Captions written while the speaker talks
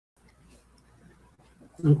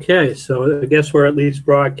Okay, so I guess we're at least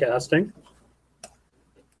broadcasting.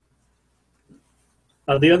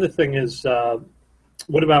 The other thing is,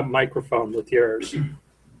 what about microphone with yours?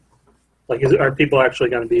 Like, are people actually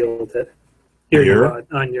going to be able to hear you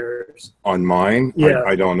on yours? On mine? Yeah.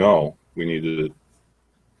 I don't know. We need to,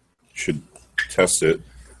 should test it.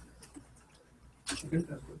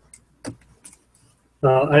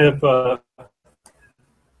 I have, oh,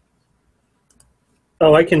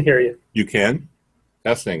 I can hear you. You can?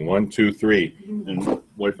 Testing, 1, 2, 3. And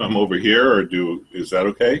what if I'm over here, or is that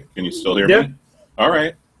okay? Can you still hear me? All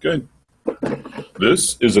right, good.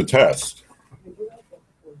 This is a test.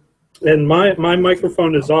 And my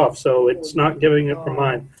microphone is off, so it's not giving it from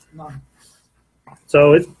mine.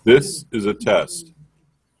 So this is a test.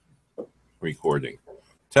 Recording.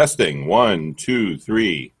 Testing, 1, 2,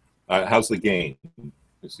 3. How's the gain?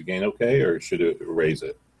 Is the gain okay, or should it raise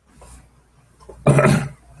it?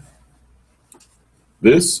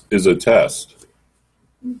 This is a test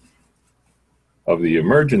of the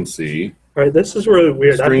emergency. All right, this is really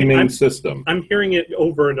weird. Streaming system. I'm hearing it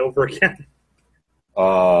over and over again.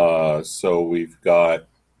 So we've got,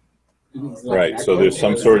 right, so there's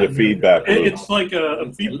some sort of feedback loop. It's like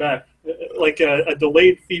a feedback, like a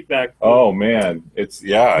delayed feedback. Oh man, it's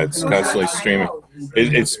constantly streaming.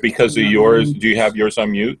 It's because of yours. Do you have yours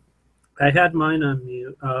on mute? I had mine on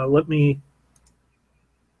mute. Let me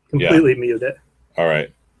completely mute it. All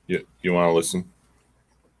right, you want to listen?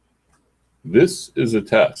 This is a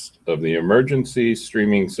test of the emergency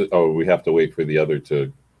streaming. Oh, we have to wait for the other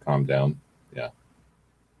to calm down. Yeah,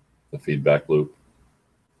 the feedback loop.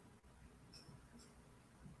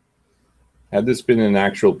 Had this been an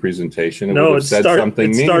actual presentation, it would have said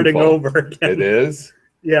something meaningful. Starting over again. It is?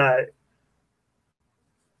 Yeah.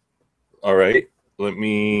 All right, let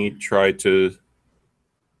me try to...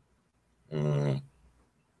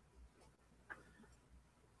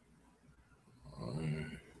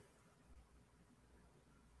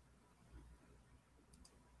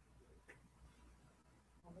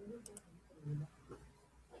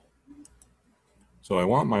 So I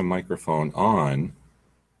want my microphone on.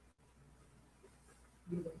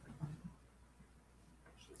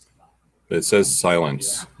 But it says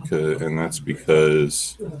silence, and that's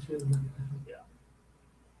because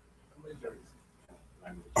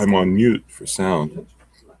I'm on mute for sound.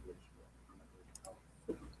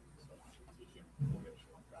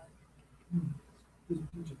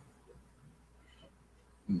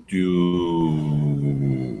 Do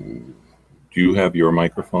you have your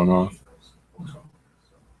microphone off?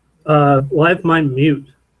 Well, I have mine mute.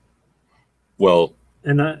 Well,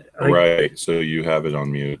 and right, so you have it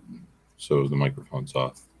on mute, so the microphone's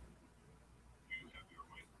off.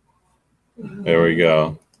 There we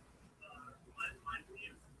go.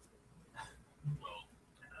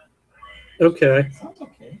 Okay.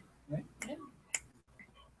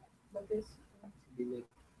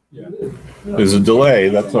 There's a delay,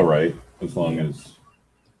 that's all right, as long as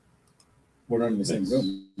we're not in the same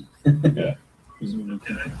room. Yeah.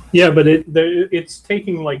 Yeah, but it's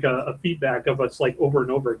taking like a feedback of us like over and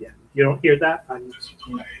over again. You don't hear that?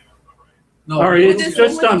 No, all right, it's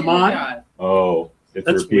just on mine. Oh, it's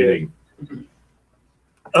repeating. Weird.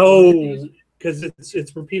 Oh, because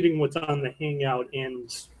it's repeating what's on the Hangout, and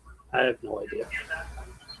I have no idea.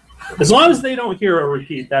 As long as they don't hear a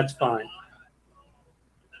repeat, that's fine.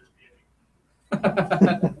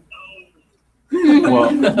 Well,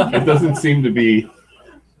 it doesn't seem to be.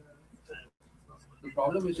 The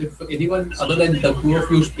problem is if anyone other than the two of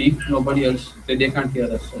you speak, nobody else, they can't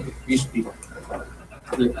hear us. So if we speak.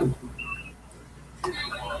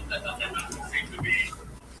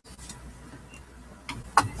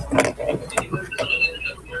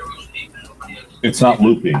 It's not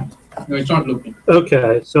looping. No, it's not looping.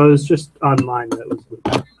 Okay, so it's just on mine that was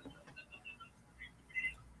looping.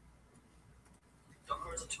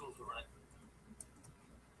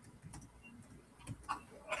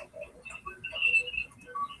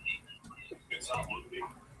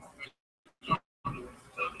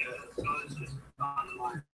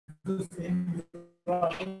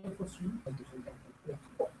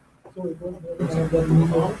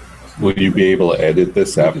 Will you be able to edit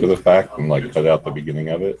this after the fact and like cut out the beginning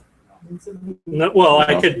of it? No, well,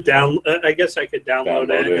 I could I guess I could download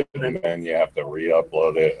it, and then you have to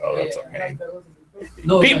re-upload it. Oh, that's a pain.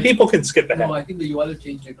 No, people can skip ahead. No, I think the URL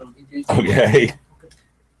changed it. Okay.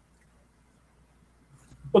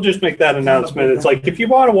 We'll just make that announcement. It's like, if you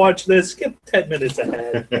want to watch this, skip 10 minutes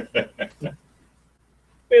ahead.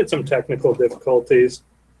 We had some technical difficulties.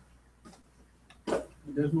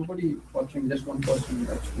 There's nobody watching, just one person.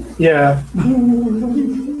 Yeah.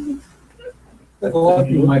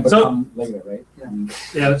 You might So- come later, right?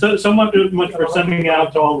 Yeah, so much for sending it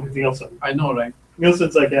out to all of Nielsen. I know, right?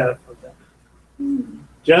 Nielsen's like, yeah.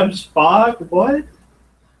 Geb+Spock, what?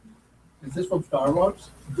 Is this from Star Wars?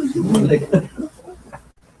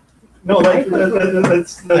 No, like,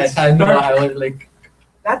 that's I know, Star- I was like,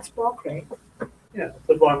 That's Spock, right? Yeah,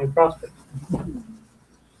 the belonging prospect.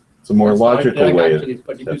 It's a more Star logical Trek way. actually,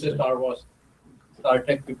 but if you say Star Wars, Star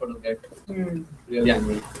Trek people will get really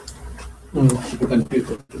angry. People confuse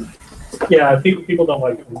it. Yeah, people don't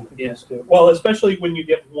like them. Yes. Too. Well, especially when you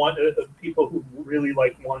get one people who really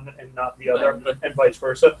like one and not the other, Right. and vice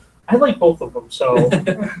versa. I like both of them, so.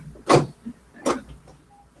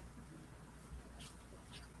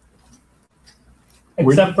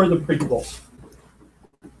 Except for the prequels.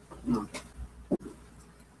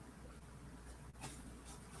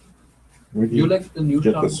 Where do You you like the new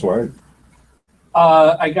get Star the Wars? sword?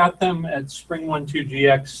 I got them at Spring 12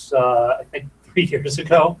 GX, I think 3 years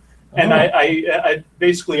ago. And Oh. I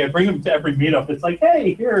basically, I bring them to every meetup. It's like,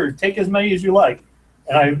 hey, here, take as many as you like.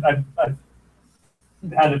 And I've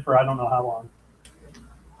had it for I don't know how long.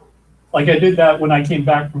 Like I did that when I came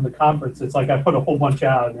back from the conference. It's like I put a whole bunch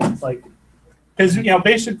out. And it's like, because,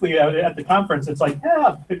 basically at the conference, it's like,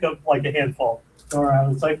 yeah, pick up like a handful. Go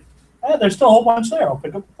around. It's like, there's still a whole bunch there. I'll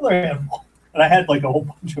pick up another handful. And I had like a whole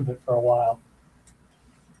bunch of it for a while.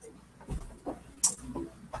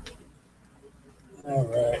 All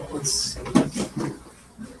right, let's see.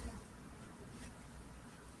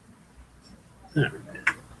 All right.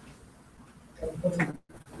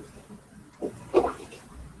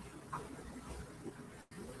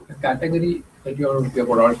 The category that you're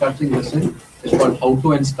broadcasting this in is called How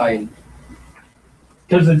to and Style.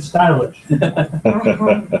 Because it's stylish. How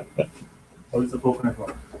is the coconut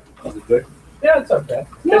one? Is it good? Yeah, it's okay.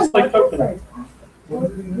 Yeah, Just like what is coconut. it?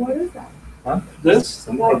 What is that? Huh? This?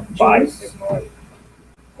 Something Like from Bai. juice?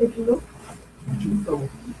 If you look,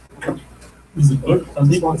 Is it good?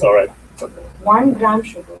 It's all right. 1 gram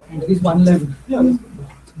sugar. There is one left. Yeah. No.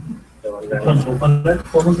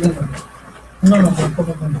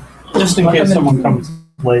 Just in case someone comes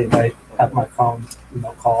late, I have my phone,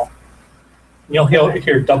 call. You'll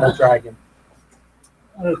hear Double Dragon,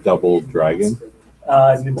 Double Dragon?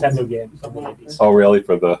 Nintendo game. Something like this. Oh, really?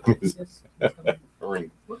 For the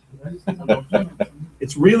ring.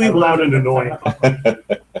 It's really loud and annoying.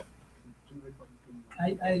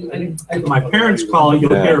 If my parents call,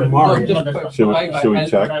 you'll Yeah. hear Mario. Should we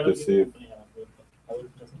check to see if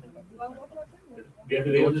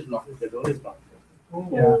The door is locked.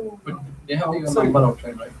 Yeah. But they have your number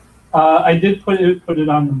outside, right? I did put it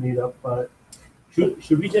on the meetup, but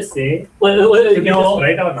Should we just say, well, should we just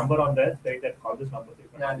write our number on that, like that, call this number?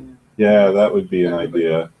 Yeah, that would be an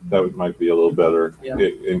idea. Might be a little better Yeah.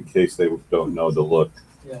 in case they don't know to look.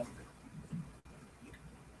 Yeah.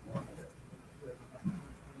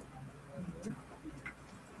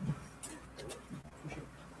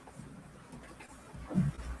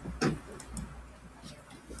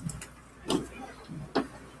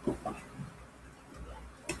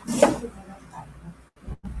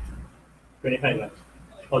 $25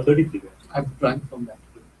 or 33. I've drank from that,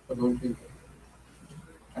 but don't drink it.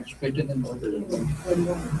 I spit it in water.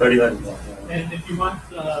 31. and if you want,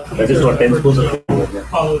 That is what 10 spoons of sugar.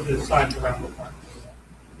 follow the signs around the front.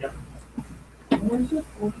 What's your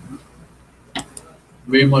food?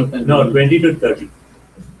 Way more than. No, 20 to 30.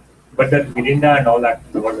 But the Mirinda and all that,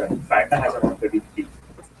 about that, Fanta has around 33.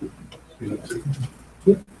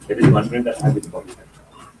 There is one drink that has it 45.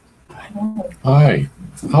 Hi,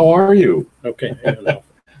 how are you? Okay, I don't know.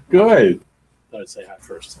 Good. Thought I'd say hi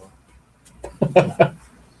first. So.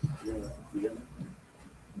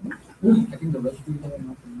 I think the rest people are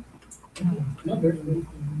not.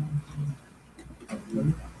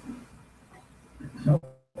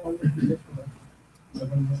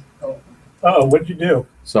 Oh, what'd you do?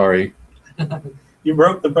 Sorry, You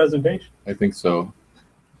broke the presentation. I think so.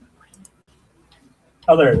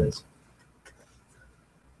 Oh, there it is.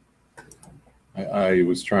 I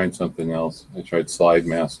was trying something else. I tried Slide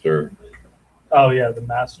Master, Oh yeah, the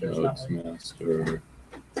master's not Notes like- Master,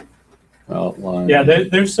 Outline. Yeah,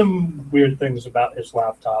 there's some weird things about his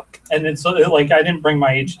laptop, and it's like I didn't bring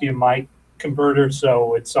my HDMI converter,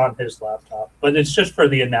 so it's on his laptop. But it's just for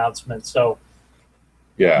the announcement. So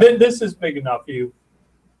Yeah, this is big enough.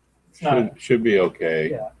 It's not. should be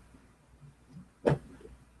okay. Yeah.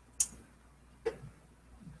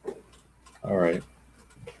 All right.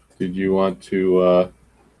 Did you want to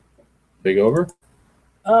take over?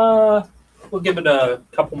 We'll give it a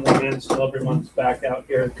couple more minutes till everyone's back out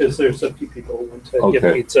here because there's a few people who want to get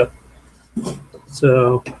Okay. pizza.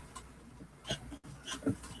 So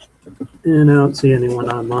And I don't see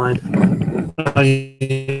anyone online.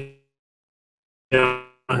 Yeah,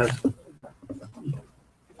 I have.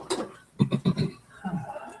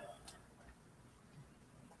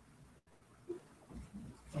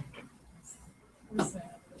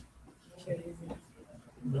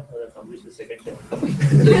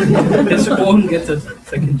 His phone gets a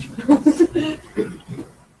second chance.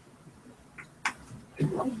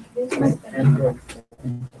 Android.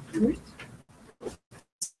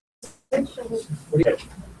 I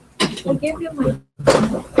gave you my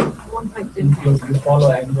one I didn't. You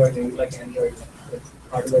follow Android, you like Android. It's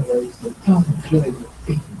hardware wise.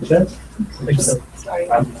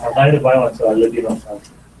 Sorry. I'm trying to buy one, so I'll let you know.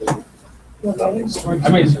 You're very I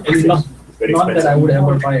mean, it's not, Very not that expensive. I would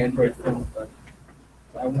ever buy Android phone, but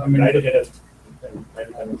I mean, Try to get a.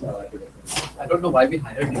 I don't know why we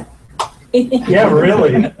hired you. Yeah,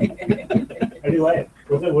 really. How do you buy it?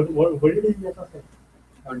 What did you get?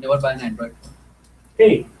 I would never buy an Android.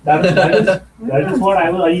 Hey, that is what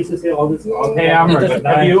I used to say all this. Hey, Amber, But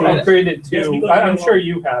now have you I- upgraded Yes, to? because I'm I'm sure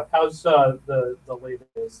you have. How's the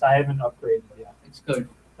latest? I haven't upgraded yet. It's good.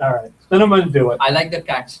 All right, then I'm gonna do it. I like the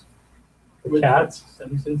cats. The cats.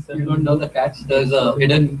 You don't know the cats? There's a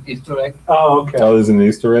hidden Easter egg. Oh, okay. Oh, there's an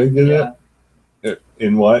Easter egg in Yeah, it?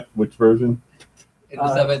 In what? Which version? in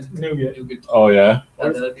the seventh. Nougat. You get Oh, yeah.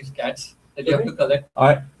 there are these cats that you have to collect.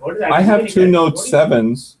 I What is I have actually two Note what is-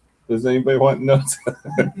 7s. Does anybody want Note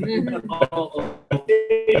 7?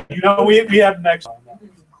 You know, we have next.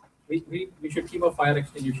 We should keep a fire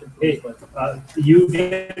extinguisher. Hey, you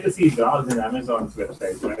get to see dogs in Amazon's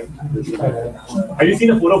website, right? Have you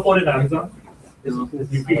seen a photo phone in Amazon? If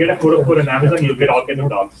you get a photo phone in Amazon, you'll get all kinds of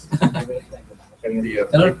dogs.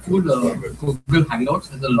 There are cool Google Hangouts.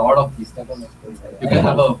 There's a lot of these type of. You can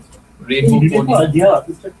have a rainbow Did you phone. have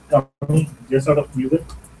assistant coming just out of music?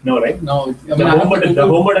 No, right? No, I The mean, I have home button, the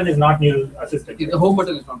Google- home button is not new assistant. The home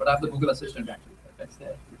button is not, but I have the Google Assistant actually. That's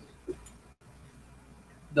there.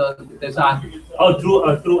 There's a Oh, through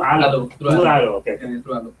Allo. Allo, Through through Allo, okay.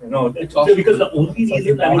 through Allo. No, It's so also- because the only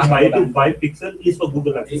reason I would buy to buy Pixel is for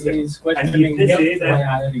Google Assistant. He's And if they say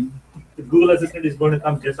that the Google Assistant is going to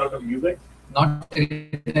come just out of music, Not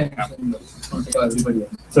anytime soon, it's going to go everybody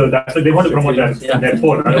else. so that's what they want to promote that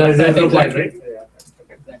phone. Otherwise, there's no point, right?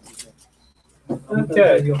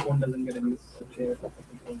 Okay. Your phone doesn't get any share.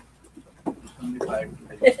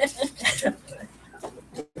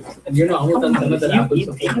 And you know, another Apple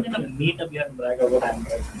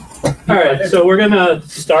All right, so we're gonna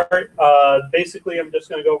start. Basically, I'm just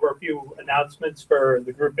gonna go over a few announcements for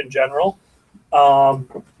the group in general.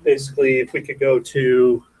 Basically, if we could go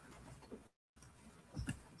to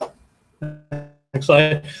next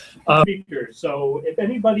slide. Speakers. So if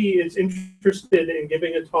anybody is interested in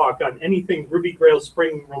giving a talk on anything Ruby Grails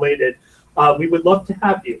Spring related, we would love to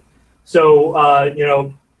have you. So,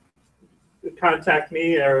 contact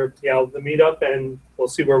me or, the meetup, and we'll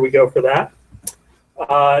see where we go for that.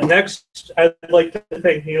 Next, I'd like to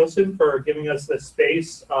thank Nielsen for giving us this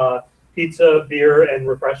space, pizza, beer, and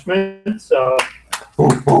refreshments.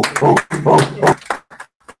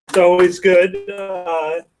 It's always good.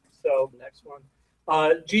 So next one.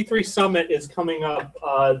 G3 Summit is coming up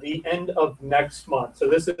the end of next month. So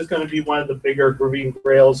this is going to be one of the bigger Groovy and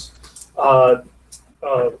Grails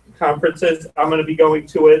conferences. I'm going to be going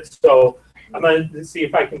to it. So I'm going to see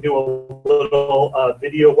if I can do a little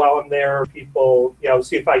video while I'm there. People,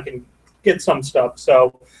 see if I can get some stuff.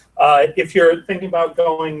 So if you're thinking about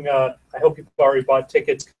going, I hope you've already bought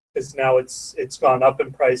tickets because now it's gone up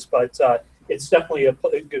in price, but it's definitely a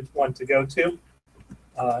good one to go to.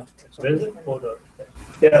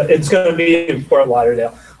 Yeah, it's going to be in Fort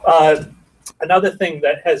Lauderdale. Another thing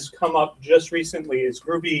that has come up just recently is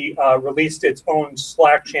Groovy released its own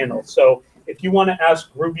Slack channel. So if you want to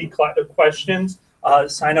ask Groovy questions,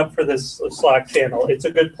 sign up for this Slack channel. It's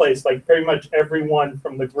a good place. Like pretty much everyone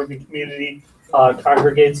from the Groovy community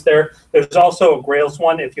congregates there. There's also a Grails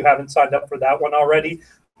one if you haven't signed up for that one already.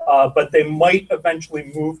 But they might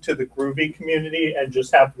eventually move to the Groovy community and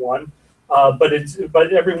just have one. But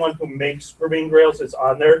everyone who makes Groovy and Grails is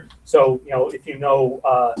on there. So if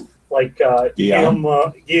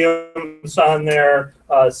Guillaume's on there,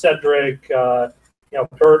 Cedric, Bert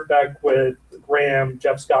Beckwith, Graham,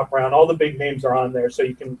 Geb+Spock Brown, all the big names are on there. So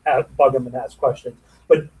you can bug them and ask questions.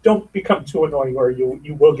 But don't become too annoying or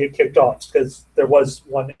you will get kicked off because there was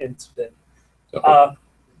one incident.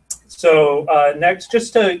 Next,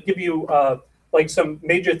 just to give you some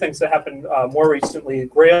major things that happened more recently,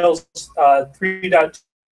 Grails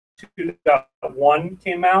 3.2.1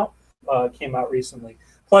 came out recently.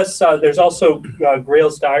 Plus, there's also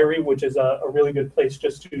Grails Diary, which is a really good place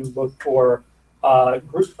just to look for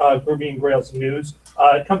Groovy and Grails news.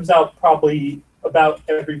 It comes out probably about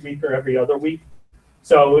every week or every other week.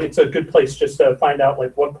 So it's a good place just to find out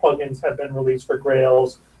like what plugins have been released for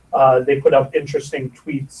Grails. They put up interesting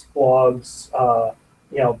tweets, blogs,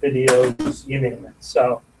 videos, you name it.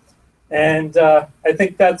 So, and I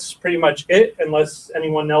think that's pretty much it, unless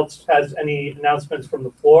anyone else has any announcements from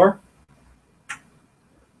the floor.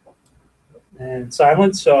 And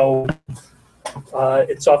silence. So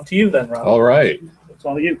it's off to you then, Rob. All right. It's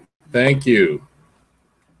all you. Thank you.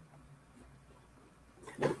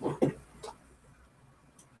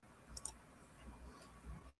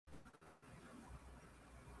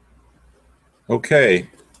 Okay.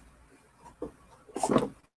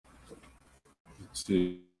 Let's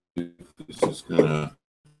see if this is gonna.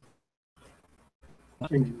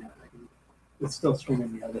 It's still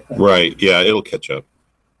streaming the other thing. Right. Yeah, it'll catch up.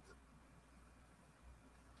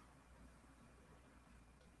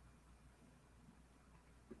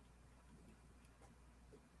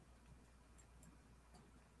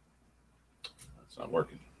 It's not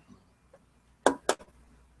working.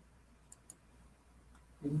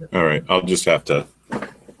 All right, I'll just have to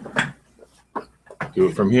do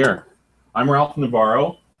it from here. I'm Ralph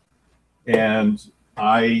Navarro, and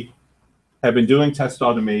I have been doing test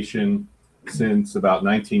automation since about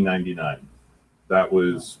 1999. That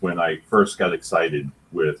was when I first got excited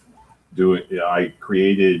with doing. I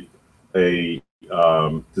created a.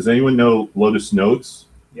 Does anyone know Lotus Notes?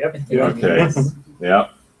 Yep. Okay. Yeah.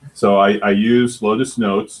 So I use Lotus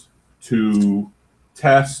Notes to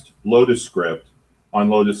test Lotus script on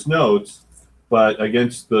Lotus Notes, but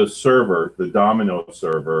against the server, the Domino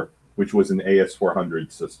server, which was an AS400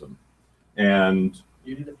 system. And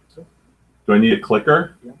You did it, sir? do I need a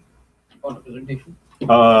clicker? On a presentation? And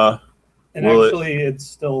Will it- actually, it's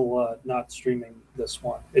still not streaming this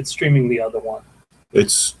one. It's streaming the other one,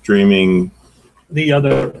 It's streaming. the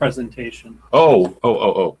other presentation,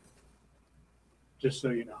 Oh. just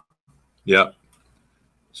so you know. Yeah.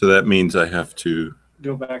 So that means I have to.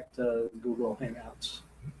 Go back to Google Hangouts.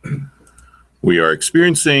 We are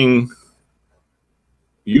experiencing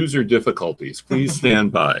user difficulties. Please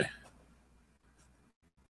stand by.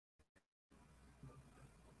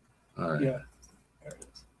 All right. Yeah. There it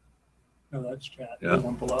is. No, that's chat. Yeah. The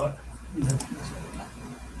one below it.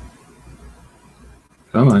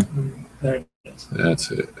 Come on. There it is. That's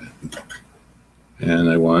it. And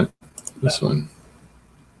I want this one.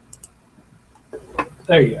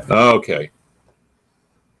 There you go. Okay.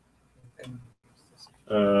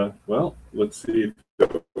 Well, let's see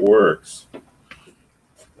if it works.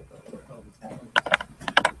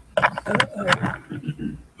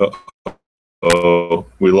 Oh,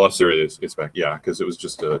 we lost. There it is. It's back. Yeah, because it was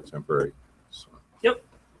just a temporary. Yep.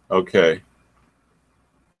 Okay.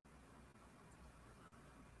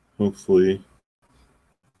 Hopefully.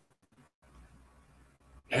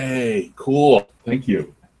 Hey, cool. Thank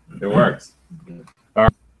you. It works. All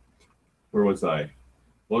right. Where was I?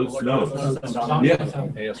 Lotus Notes. Yeah.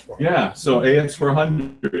 AS4. Yeah, so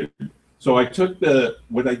AS400. So I took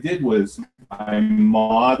what I did was I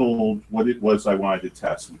modeled what it was I wanted to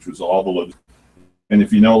test, which was all the Lotus. And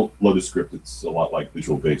if you know Lotus script, it's a lot like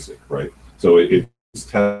Visual Basic, right? So it's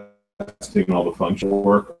testing all the functional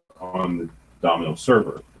work on the Domino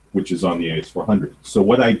server, which is on the AS400. So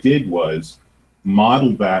what I did was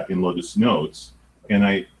model that in Lotus Notes, and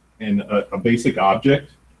a basic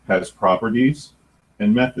object has properties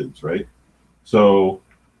and methods, right? So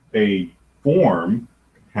a form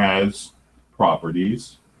has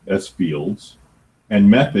properties as fields, and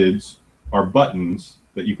methods are buttons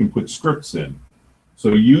that you can put scripts in.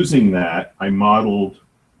 So using that, I modeled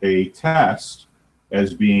a test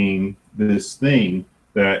as being this thing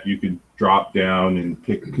that you could drop down and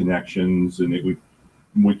pick connections, and it would,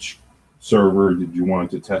 which server did you want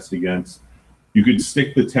to test against? You could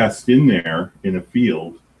stick the test in there in a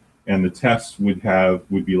field, and the test would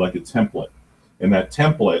be like a template, and that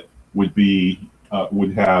template would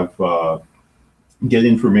have get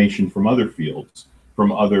information from other fields,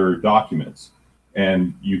 from other documents,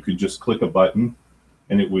 and you could just click a button,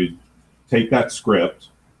 and it would take that script,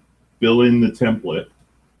 fill in the template,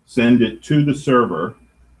 send it to the server,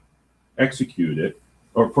 execute it,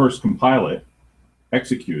 or first compile it,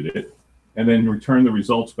 execute it, and then return the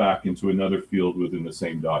results back into another field within the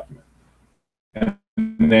same document. And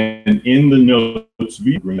then in the notes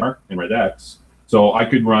view, and redx, so I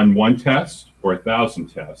could run one test or 1,000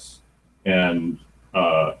 tests and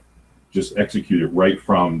just execute it right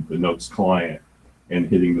from the notes client and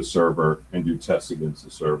hitting the server and do tests against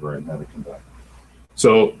the server and have it come back.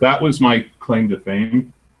 So that was my claim to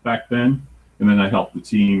fame back then. And then I helped the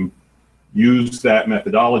team use that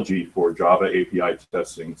methodology for Java API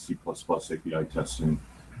testing, C++ API testing,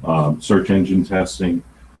 search engine testing,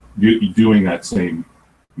 doing that same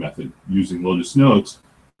method, using Lotus Notes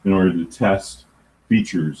in order to test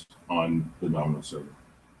features on the Domino server.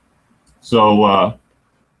 So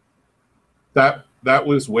that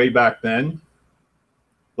was way back then.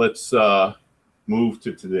 Let's move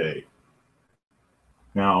to today.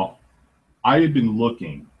 Now, I had been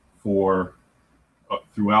looking for,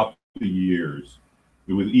 throughout the years,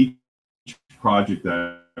 with each project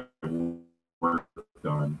that I've worked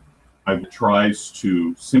on, I've tried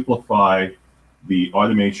to simplify the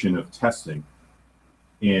automation of testing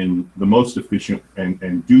in the most efficient,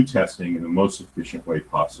 and do testing in the most efficient way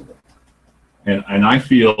possible. And I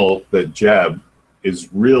feel that Geb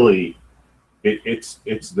is really,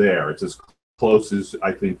 it's there. It's as close as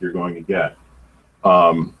I think you're going to get.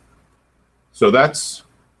 So that's,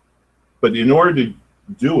 but in order to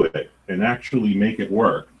do it and actually make it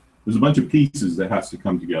work, there's a bunch of pieces that has to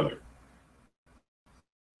come together.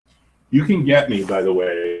 You can get me, by the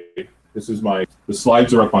way, this is the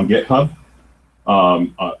slides are up on GitHub.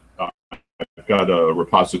 I've got a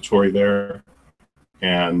repository there,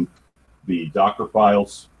 and the Docker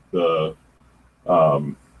files, the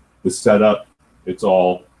setup, it's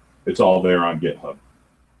all there on GitHub.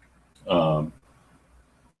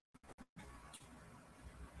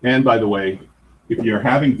 And by the way, if you're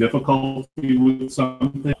having difficulty with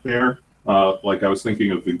something there, like I was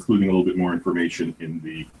thinking of including a little bit more information in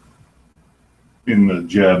the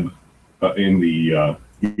Geb, in the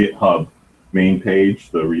GitHub main page,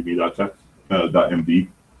 the readme.md.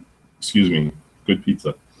 Excuse me, good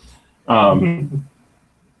pizza.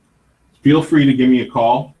 Feel free to give me a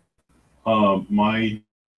call.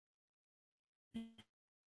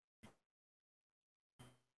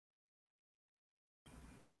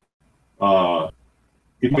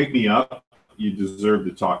 If you wake me up, you deserve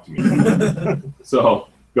to talk to me. So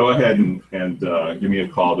go ahead and give me a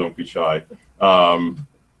call. Don't be shy.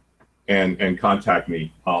 And contact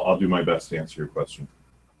me. I'll do my best to answer your question.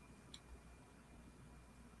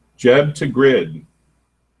 Geb to grid.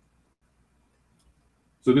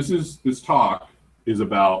 So this talk is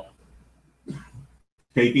about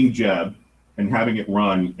taking Geb and having it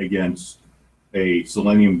run against a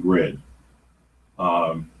Selenium grid.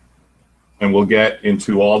 And we'll get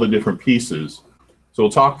into all the different pieces. So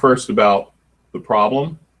we'll talk first about the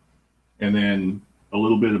problem, and then a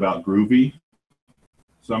little bit about Groovy.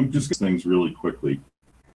 So I'm just going things really quickly.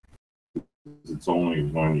 It's only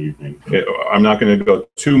one evening. I'm not going to go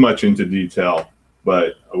too much into detail,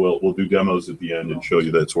 but we'll do demos at the end and show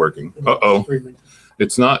you that it's working. Uh-oh,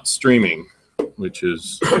 it's not streaming, which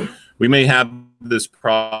is, we may have this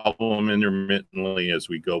problem intermittently as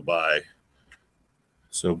we go by.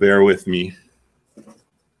 So bear with me. All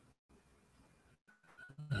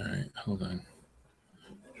right, hold on.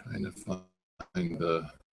 Trying to find the.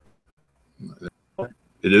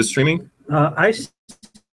 It is streaming? I see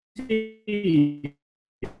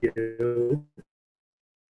you.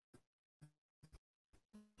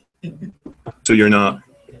 So you're not.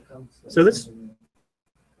 So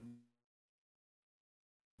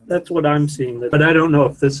that's what I'm seeing, but I don't know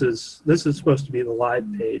if this is supposed to be the live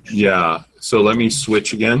page. Yeah. So let me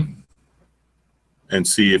switch again and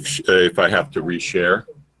see if I have to reshare.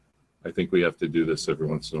 I think we have to do this every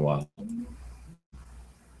once in a while.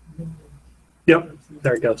 Yep.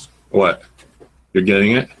 There it goes. What? You're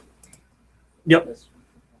getting it? Yep.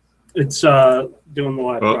 It's doing the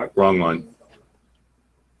live. Oh, wrong one.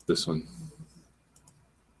 This one.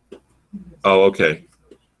 Oh, okay.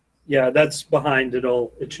 Yeah, that's behind.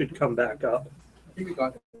 It should come back up. I think we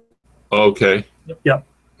got it. Okay. Yep.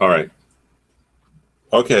 All right.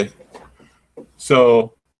 Okay.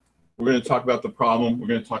 So we're going to talk about the problem. We're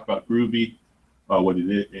going to talk about Groovy, what it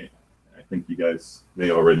is. I think you guys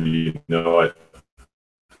may already know it.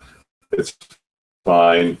 It's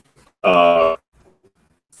fine.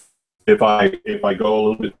 If I go a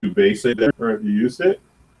little bit too basic there, or have you used it?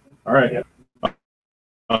 All right.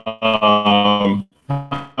 How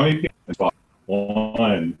many people?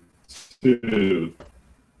 1, 2.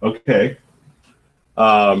 Okay.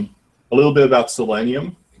 A little bit about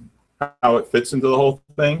Selenium, how it fits into the whole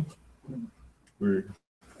thing. We're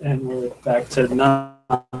back to none.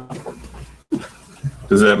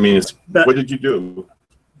 Does that mean it's? What did you do?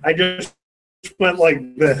 I just went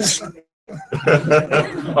like this.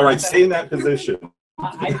 All right, stay in that position.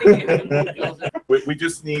 I think We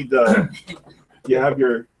just need. You have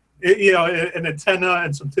your. An antenna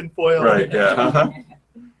and some tinfoil. Right. Yeah.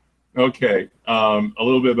 Okay. A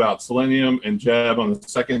little bit about Selenium and Geb. On the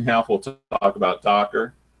second half, we'll talk about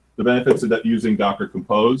Docker, the benefits of using Docker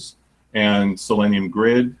Compose, and Selenium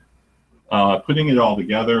Grid, putting it all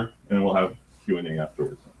together, and we'll have Q&A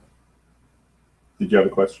afterwards. Did you have a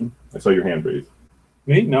question? I saw your hand raised.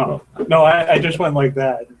 Me? No. No, I just went like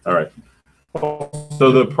that. All right.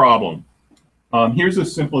 So the problem. Here's a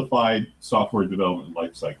simplified software development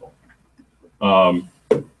lifecycle.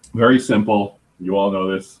 Very simple. You all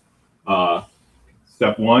know this.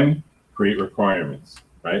 Step 1, create requirements,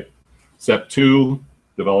 right? Step 2,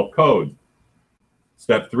 develop code.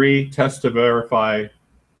 Step 3, test to verify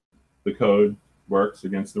the code works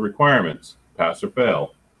against the requirements, pass or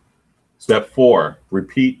fail. Step 4,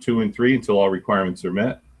 repeat 2 and 3 until all requirements are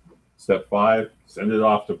met. Step 5, send it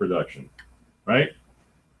off to production, right?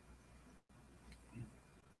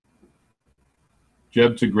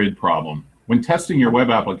 Geb to grid problem. When testing your web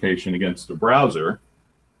application against a browser,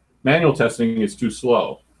 manual testing is too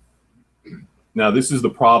slow. Now, this is the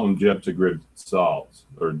problem Geb to grid solves,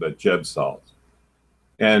 or that Geb solves.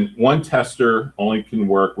 And one tester only can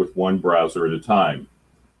work with one browser at a time.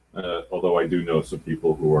 Although I do know some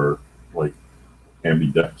people who are like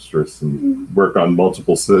ambidextrous and work on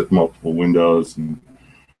multiple windows. And,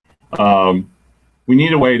 we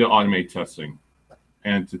need a way to automate testing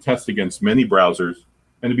and to test against many browsers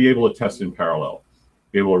and to be able to test in parallel,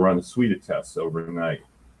 be able to run a suite of tests overnight,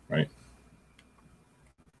 right?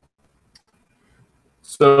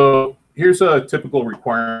 So here's a typical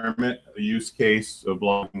requirement, a use case of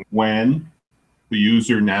logging. When the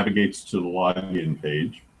user navigates to the login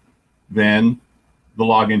page, then the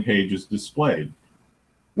login page is displayed.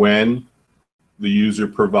 When the user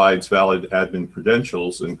provides valid admin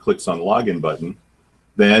credentials and clicks on login button,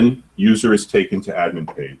 then user is taken to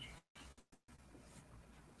admin page.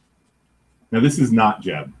 Now this is not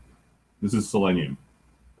Geb. This is Selenium.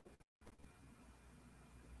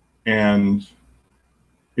 And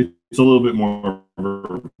it's a little bit more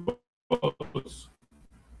verbose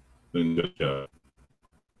than Geb.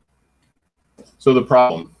 So the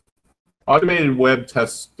problem, automated web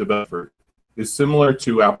test developer is similar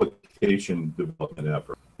to application development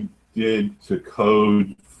effort. We did to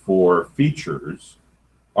code for features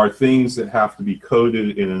are things that have to be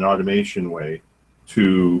coded in an automation way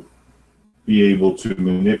to be able to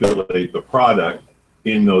manipulate the product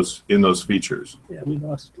in those features. Yeah, we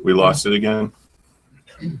lost. We lost it again.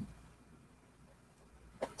 And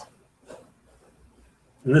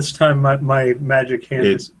this time my magic hand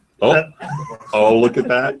is. Oh, look at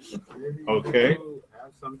that. Okay.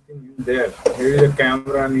 Have something in there. Maybe the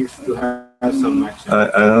camera needs to have some action. I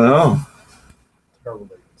don't know.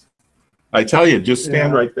 I tell you, just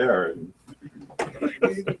stand right there.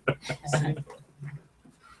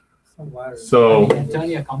 So Turn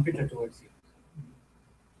your computer towards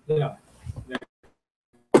you. Yeah.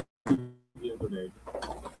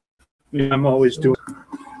 I'm always doing.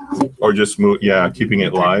 or just move, yeah, keeping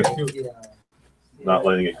it live, not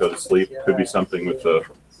letting it go to sleep. Could be something with the,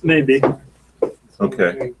 Maybe.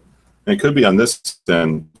 okay. And it could be on this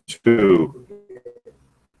end too.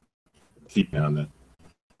 Keep on that.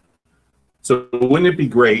 So wouldn't it be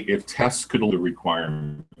great if tests could do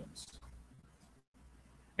requirements?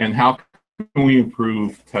 And how can we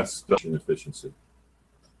improve test efficiency?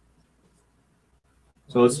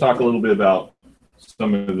 So let's talk a little bit about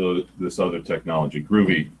some of this other technology,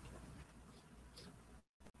 Groovy.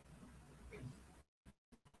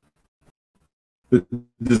 The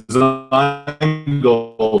design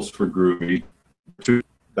goals for Groovy,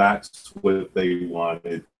 that's what they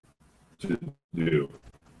wanted to do.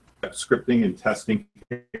 Scripting and testing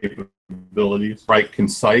capabilities, write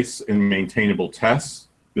concise and maintainable tests,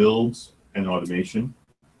 builds, and automation.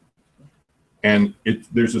 And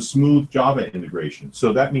there's a smooth Java integration.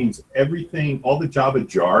 So that means everything, all the Java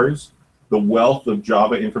jars, the wealth of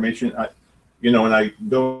Java information, you know, when I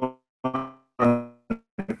go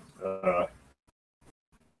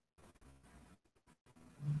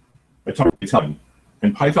I talk Python,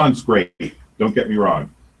 and Python's great, don't get me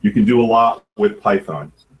wrong. You can do a lot with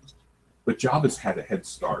Python, but Java's had a head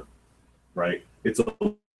start, right? It's a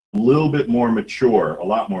little bit more mature, a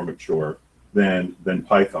lot more mature than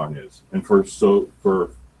Python is. And for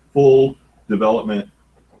full development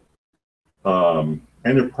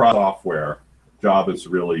enterprise software, Java is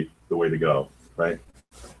really the way to go, right?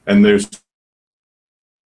 And there's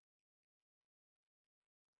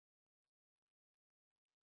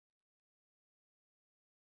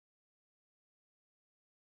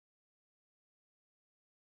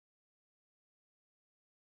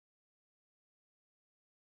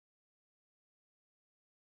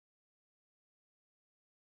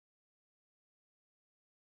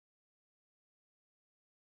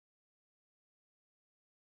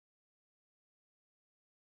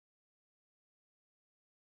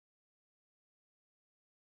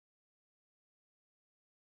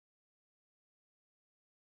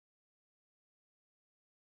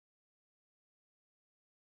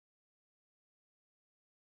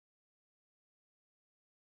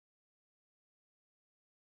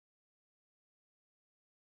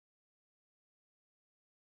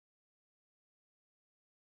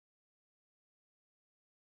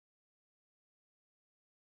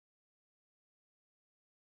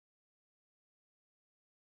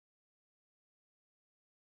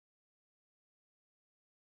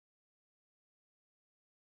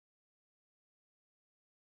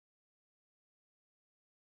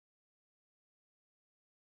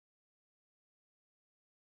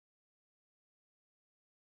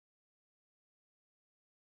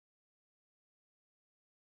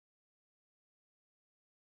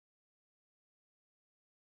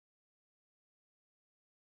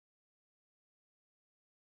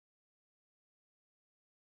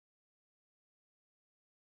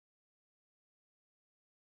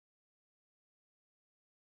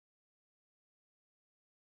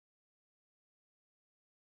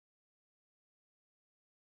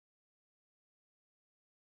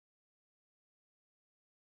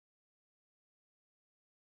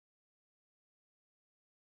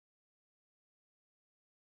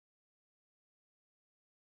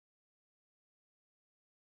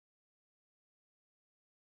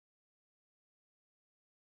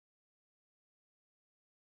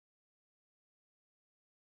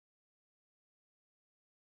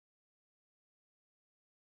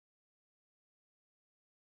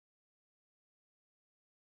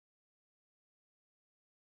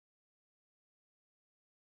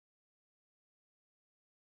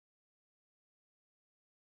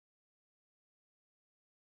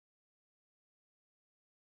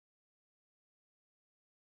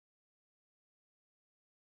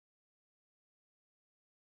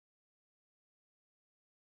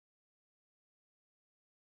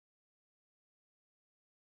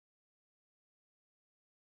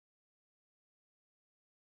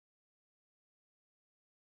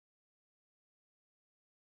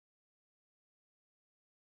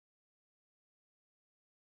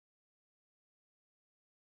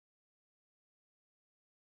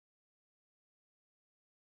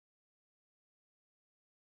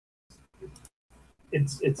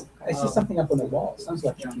it's I see something up on the wall. Sounds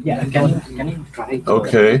like. Yeah, can you try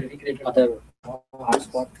Okay. other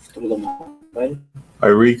hotspot through the mobile? I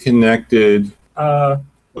reconnected. You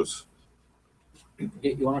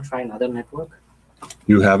want to try another network?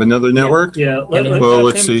 You have another network? yeah. Let, Well, let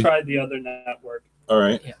let's him see. try the other network All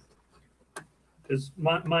right. because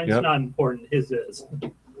mine's Yep. not important. His is.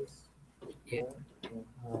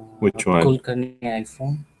 Which one? Kulkarni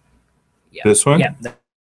iPhone. Yeah. This one? Yeah.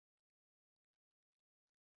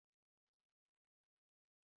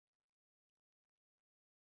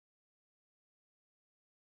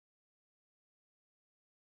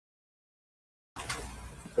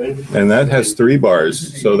 And that has 3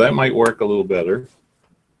 bars, so that might work a little better.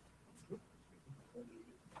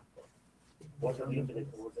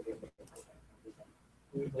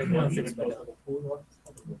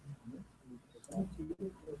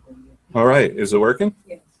 All right, is it working?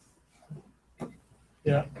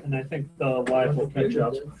 Yeah, and I think the live will catch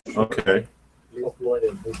up. Okay.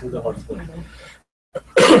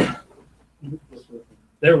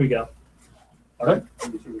 There we go. All right.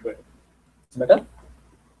 Better?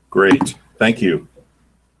 Great, thank you.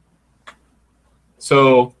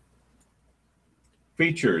 So,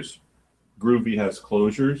 features. Groovy has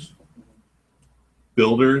closures,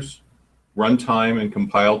 builders, runtime and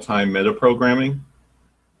compile time metaprogramming,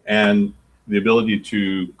 and the ability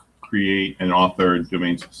to create and author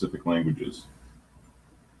domain-specific languages.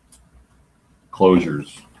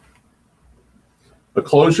 Closures. A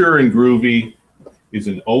closure in Groovy is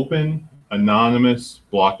an open, anonymous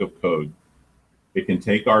block of code. It can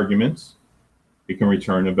take arguments, it can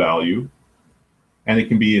return a value, and it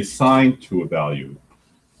can be assigned to a value.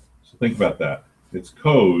 So think about that. It's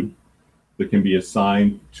code that can be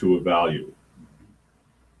assigned to a value,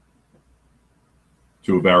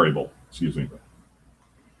 to a variable, excuse me.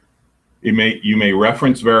 You may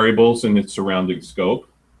reference variables in its surrounding scope,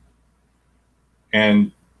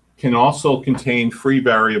 and can also contain free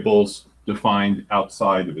variables defined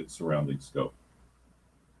outside of its surrounding scope.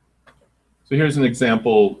 So here's an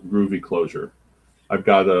example Groovy closure. I've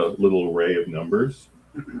got a little array of numbers,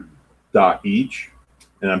 dot each,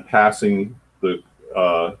 and I'm passing the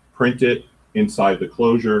print it inside the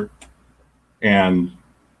closure, and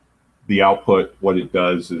the output, what it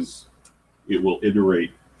does is it will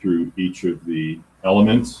iterate through each of the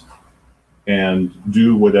elements and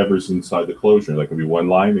do whatever's inside the closure. That could be one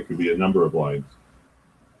line, it could be a number of lines.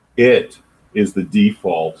 It is the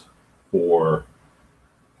default for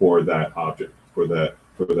that object, for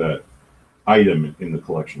that item in the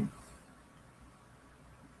collection.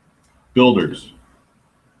 Builders.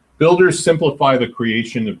 Builders simplify the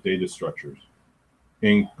creation of data structures. It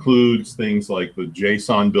includes things like the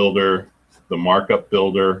JSON builder, the markup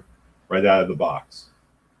builder, right out of the box.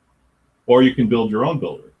 Or you can build your own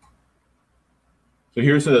builder. So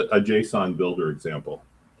here's a JSON builder example.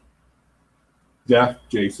 Def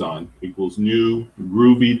JSON equals new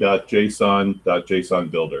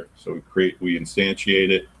groovy.json.json builder. So we instantiate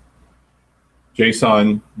it.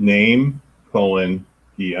 JSON name colon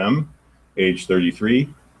PM, age 33. Of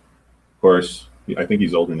course, I think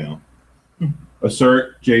he's older now.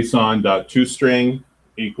 Assert JSON.toString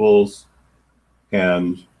equals,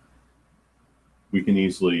 and we can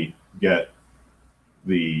easily get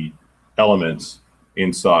the elements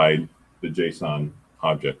inside the JSON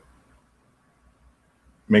object.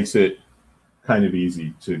 Makes it kind of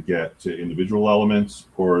easy to get to individual elements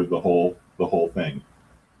or the whole thing.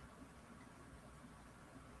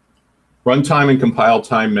 Runtime and compile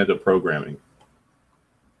time metaprogramming.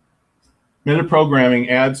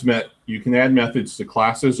 Metaprogramming you can add methods to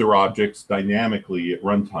classes or objects dynamically at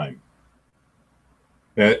runtime.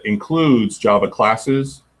 That includes Java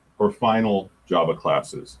classes or final Java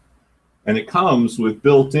classes. And it comes with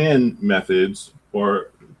built-in methods,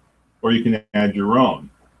 or you can add your own.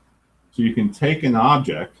 So you can take an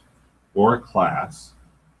object or a class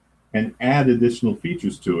and add additional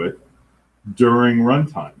features to it during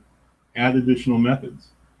runtime. Add additional methods.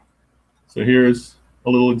 So here's a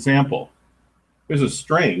little example. There's a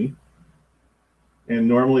string, and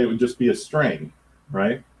normally it would just be a string,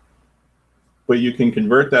 right? But you can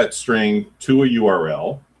convert that string to a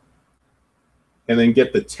URL and then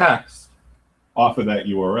get the text off of that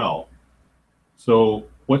URL. So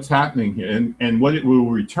what's happening here, and what it will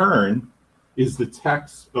return is the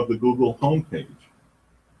text of the Google homepage,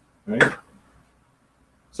 right?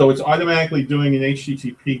 So it's automatically doing an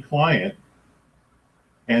HTTP client,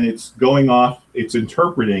 and it's going off, it's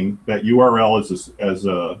interpreting that URL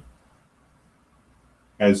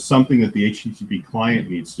as something that the HTTP client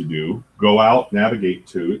needs to do, go out, navigate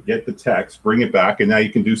to it, get the text, bring it back, and now you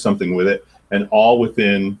can do something with it, and all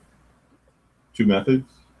within two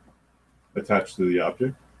methods attached to the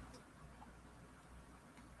object.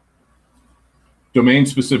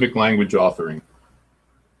 Domain-specific language authoring.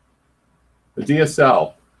 The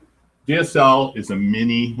DSL. DSL is a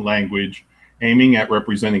mini language aiming at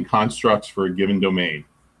representing constructs for a given domain.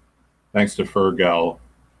 Thanks to Fergal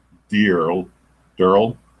Durl,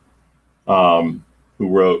 who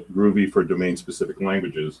wrote Groovy for domain-specific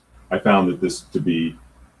languages, I found that this to be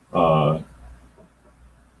a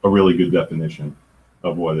really good definition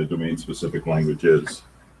of what a domain-specific language is.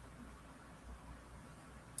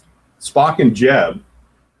 Spock and Geb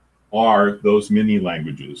are those mini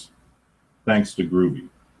languages, thanks to Groovy.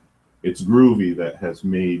 It's Groovy that has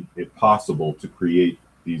made it possible to create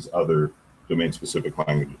these other domain-specific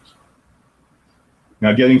languages.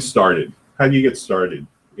 Now, getting started. How do you get started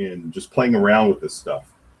in just playing around with this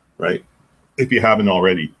stuff, right? If you haven't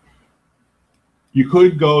already. You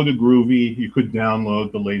could go to Groovy, you could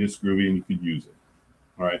download the latest Groovy, and you could use it,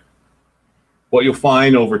 all right? What you'll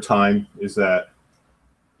find over time is that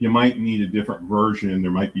you might need a different version. There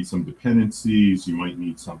might be some dependencies. You might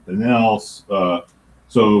need something else.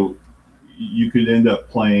 So you could end up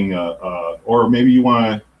playing, or maybe you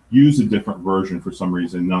want to use a different version for some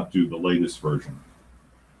reason, not do the latest version.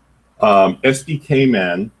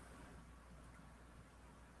 SDKman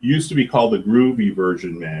used to be called the Groovy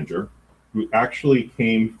version manager, who actually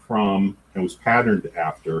came from and was patterned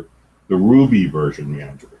after the Ruby version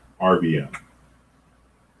manager, RVM.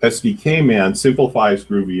 SDKman simplifies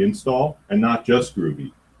Groovy install, and not just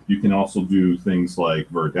Groovy. You can also do things like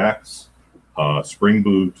Vertex, Spring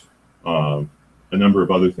Boot, a number of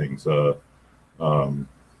other things.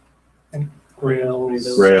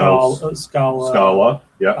 Grails, Grails, Scala, Scala,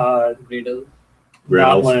 yeah, Gradle.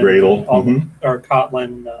 Grails, Kotlin, Gradle. all- or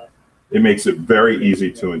Kotlin. It makes it very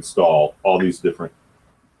easy to install all these different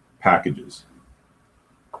packages.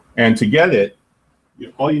 And to get it,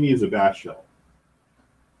 all you need is a bash shell.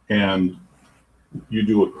 And you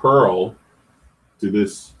do a curl to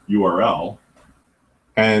this URL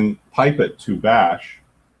and pipe it to bash,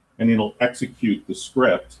 and it'll execute the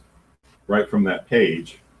script right from that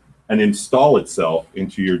page and install itself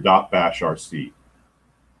into your .bashrc.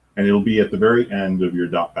 And it'll be at the very end of your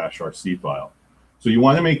 .bashrc file. So you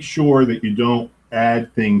want to make sure that you don't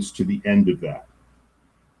add things to the end of that.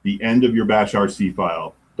 The end of your bashrc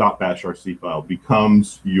file, .bashrc file,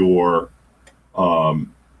 becomes your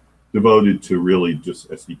devoted to really just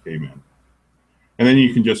SDKman. And then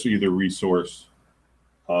you can just either resource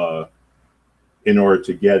in order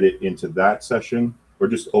to get it into that session, or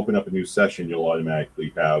just open up a new session. You'll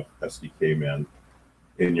automatically have SDKman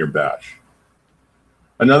in your bash.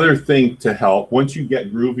 Another thing to help, once you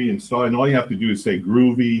get Groovy installed, and all you have to do is say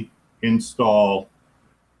Groovy install,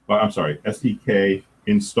 SDK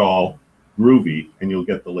install Groovy, and you'll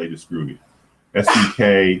get the latest Groovy.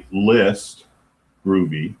 SDK list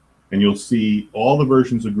Groovy, and you'll see all the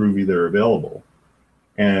versions of Groovy that are available.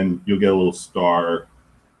 And you'll get a little star,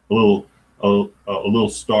 a little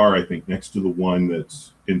star, I think, next to the one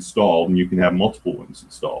that's installed, and you can have multiple ones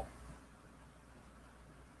installed.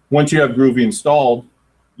 Once you have Groovy installed,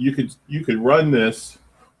 you could run this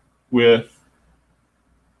with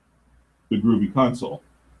the Groovy console.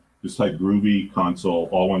 Just type Groovy console,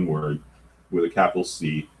 all one word, with a capital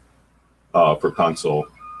C for console.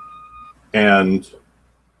 And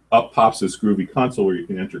up pops this Groovy console where you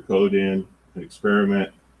can enter code in and experiment,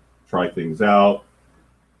 try things out.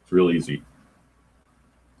 It's real easy.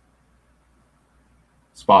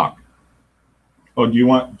 Spock. Oh, do you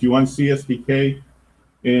want CSDK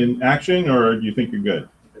in action, or do you think you're good?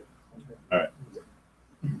 All right.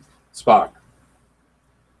 Spock.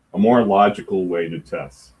 A more logical way to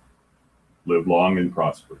test. Live long and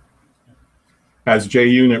prosper. Has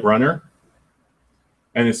JUnit runner,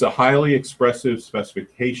 and it's a highly expressive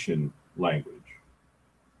specification language.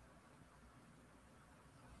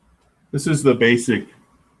 This is the basic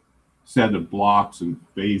set of blocks and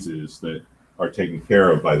phases that are taken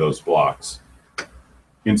care of by those blocks.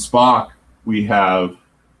 In Spock, we have,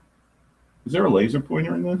 is there a laser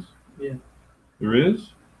pointer in this? Yeah. There is?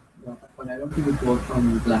 No, but I don't think it works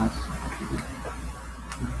on glass.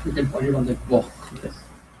 You can put it on the wall. Yes.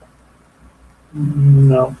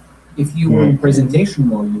 No. If you were in presentation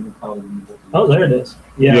mode, you would probably. Oh, there it is.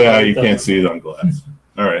 Yeah, it you does. can't see it on glass.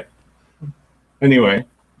 All right. Anyway,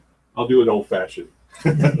 I'll do it old-fashioned.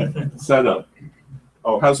 Setup.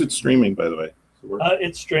 Oh, how's it streaming, by the way?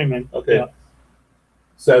 It's streaming. Okay. Yeah.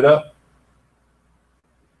 Setup.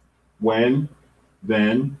 When,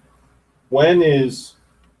 then. When is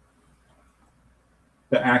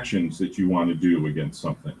the actions that you want to do against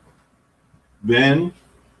something. Then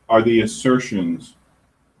are the assertions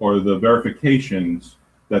or the verifications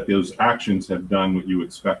that those actions have done what you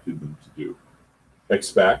expected them to do.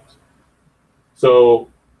 Expect. So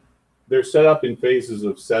they're set up in phases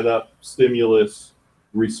of setup, stimulus,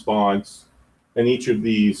 response, and each of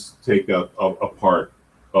these take up a part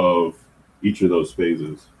of each of those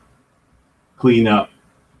phases. Clean up.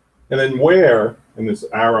 And then where, and this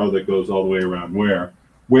arrow that goes all the way around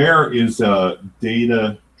where is a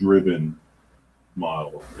data-driven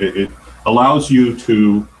model. It allows you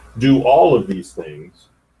to do all of these things,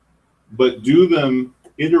 but do them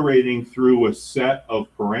iterating through a set of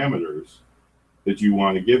parameters that you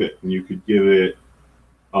want to give it. And you could give it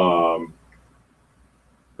a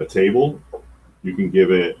table. You can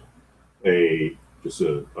give it just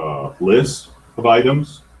a list of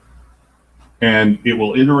items, and it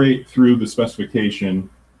will iterate through the specification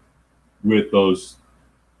with those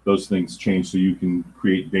things changed, so you can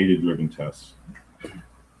create data-driven tests.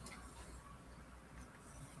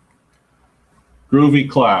 Groovy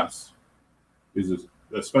class is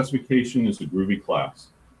a specification is a Groovy class.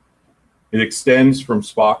 It extends from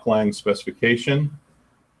Spock Lang specification,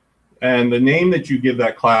 and the name that you give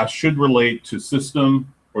that class should relate to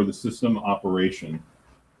system or the system operation.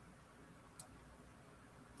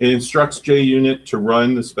 It instructs JUnit to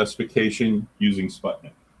run the specification using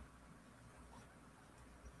Sputnik.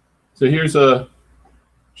 So here's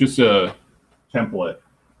just a template,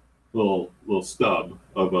 little stub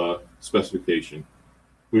of a specification.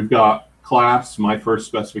 We've got class, my first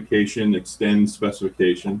specification, extend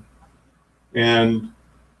specification, and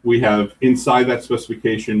we have inside that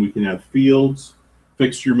specification we can have fields,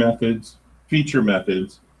 fixture methods, feature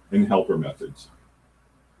methods, and helper methods.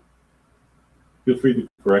 Feel free to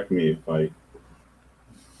correct me if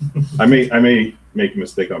I may make a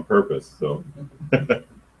mistake on purpose. So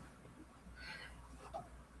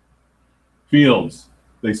fields,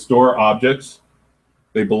 they store objects.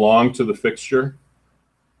 They belong to the fixture.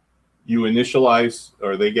 You initialize,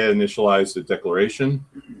 or they get initialized at declaration.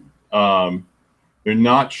 They're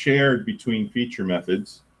not shared between feature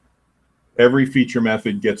methods. Every feature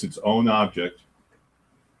method gets its own object.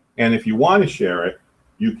 And if you want to share it,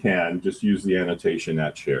 you can just use the annotation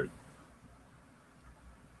at shared.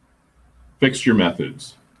 Fixture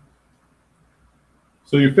methods.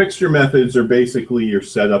 So your fixture methods are basically your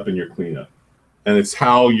setup and your cleanup. And it's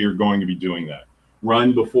how you're going to be doing that.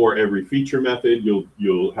 Run before every feature method.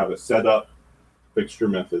 You'll have a setup fixture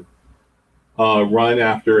method. Run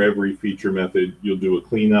after every feature method. You'll do a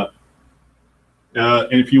cleanup.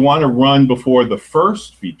 And if you want to run before the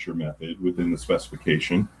first feature method within the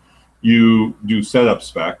specification, you do setup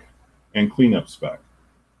spec and cleanup spec.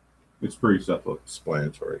 It's pretty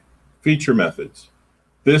self-explanatory. Feature methods.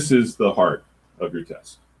 This is the heart of your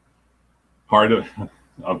test. Heart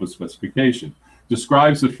of a specification.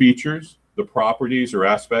 Describes the features, the properties or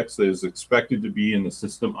aspects that is expected to be in the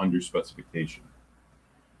system under specification.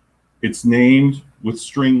 It's named with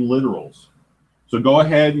string literals. So go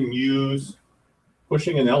ahead and use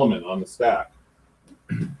pushing an element on the stack.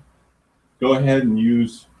 Go ahead and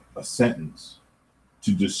use a sentence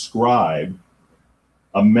to describe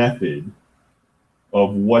a method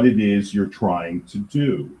of what it is you're trying to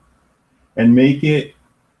do, and make it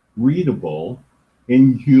readable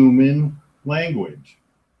in human language,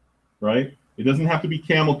 right? It doesn't have to be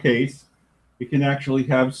camel case. It can actually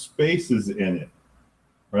have spaces in it,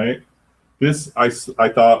 right? This I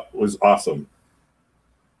thought was awesome.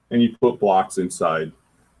 And you put blocks inside.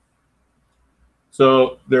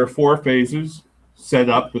 So there are 4 phases. Set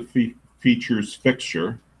up the features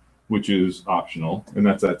fixture, which is optional, and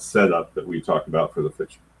that's that setup that we talked about for the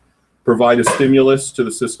fixture. Provide a stimulus to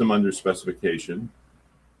the system under specification,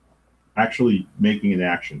 actually making an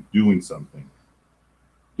action, doing something.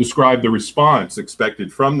 Describe the response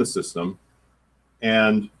expected from the system,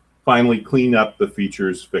 and finally clean up the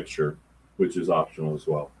features fixture, which is optional as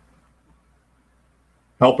well.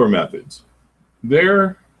 Helper methods.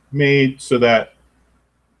 They're made so that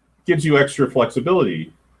gives you extra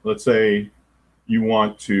flexibility. Let's say you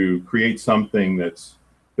want to create something that's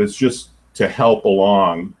just to help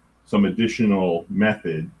along some additional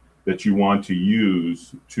method that you want to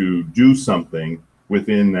use to do something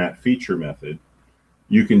within that feature method.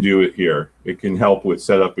 You can do it here. It can help with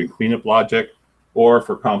setup and cleanup logic, or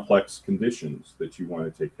for complex conditions that you want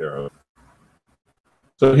to take care of.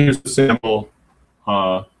 So here's a sample,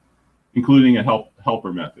 including a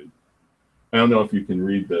helper method. I don't know if you can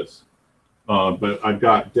read this, but I've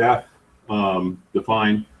got def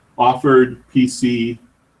defined, offered PC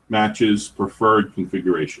matches preferred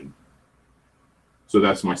configuration. So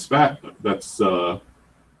that's my spec. That's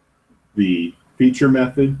the feature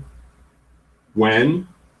method. When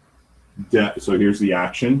so here's the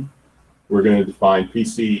action. We're going to define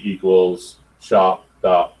PC equals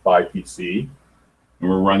shop.byPC, and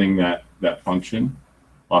we're running that function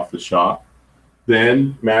off the shop.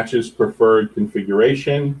 Then matches preferred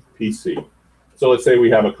configuration PC. So let's say we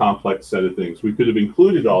have a complex set of things. We could have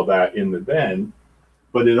included all that in the then,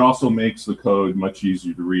 but it also makes the code much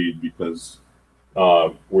easier to read because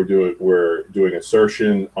we're doing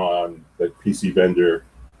assertion on the PC vendor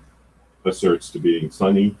asserts to being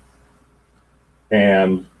sunny,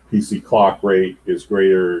 and PC clock rate is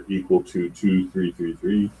greater or equal to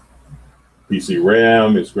 2333. PC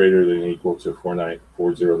RAM is greater than or equal to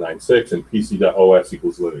 4096, and PC.os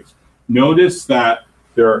equals Linux. Notice that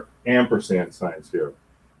there are ampersand signs here.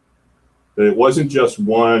 That it wasn't just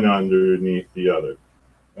one underneath the other,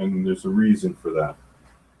 and there's a reason for that.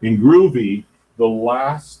 In Groovy, the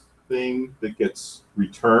last thing that gets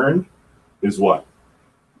returned is what?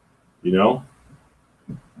 You know?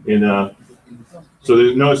 So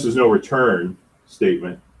notice there's no return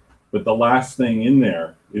statement, but the last thing in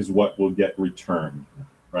there is what will get returned,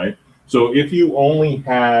 right? So if you only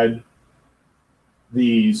had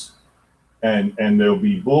these, and there'll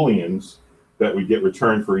be booleans that would get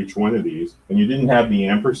returned for each one of these, and you didn't have the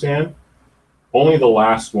ampersand, only the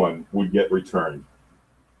last one would get returned.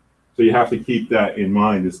 So you have to keep that in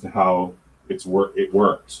mind as to how it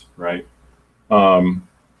works, right?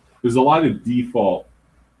 There's a lot of default,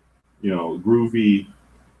 Groovy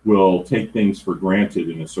will take things for granted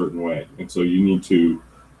in a certain way. And so you need to,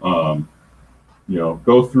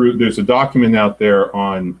 go through, there's a document out there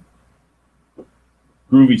on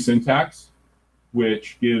Groovy syntax,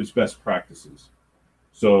 which gives best practices.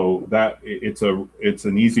 So that it's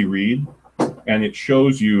an easy read, and it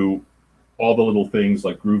shows you all the little things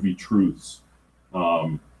like Groovy truths.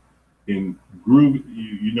 In Groovy,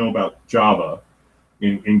 you know about Java.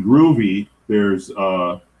 In Groovy, there's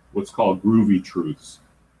what's called Groovy truths.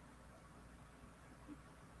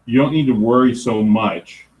 You don't need to worry so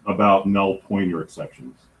much about null pointer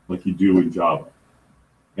exceptions like you do in Java.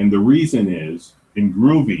 And the reason is, in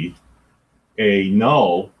Groovy, a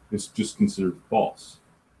null is just considered false.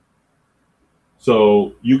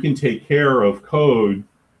 So you can take care of code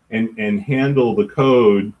and handle the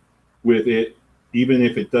code with it, even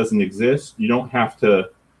if it doesn't exist. You don't have to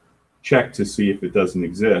check to see if it doesn't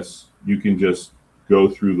exist. You can just go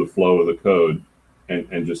through the flow of the code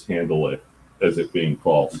and just handle it as it being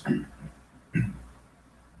false.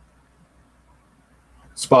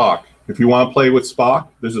 Spock. If you want to play with Spock,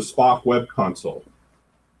 there's a Spock web console.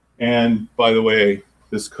 And by the way,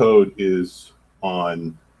 this code is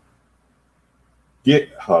on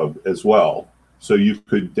GitHub as well. So you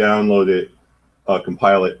could download it,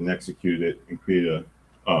 compile it, and execute it, and create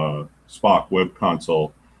a Spock web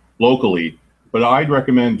console locally. But I'd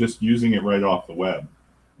recommend just using it right off the web.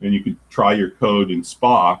 And you could try your code in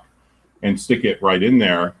Spock and stick it right in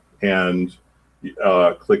there and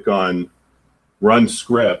click on Run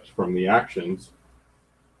Script from the actions,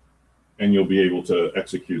 and you'll be able to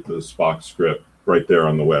execute the Spock script right there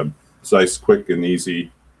on the web. It's nice, quick, and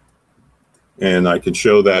easy. And I can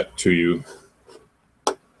show that to you,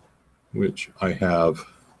 which I have,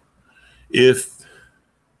 if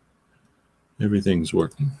everything's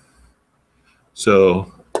working.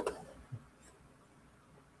 So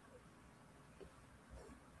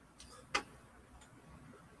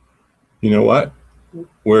you know what?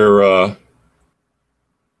 We're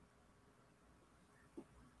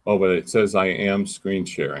oh, but it says I am screen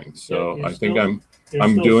sharing, so Yeah, I think still-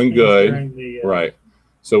 I'm You're doing still good. sharing the, right.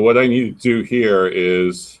 So what I need to do here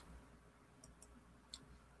is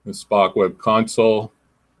the Spock web console.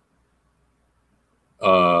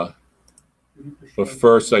 But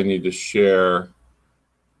first I need to share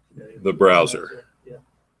the browser. Yeah.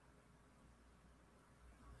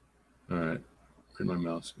 All right, where'd my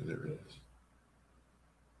mouse go? There it is.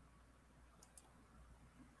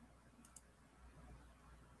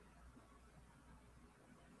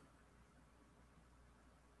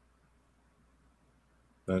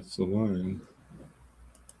 That's the one.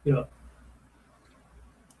 Yeah.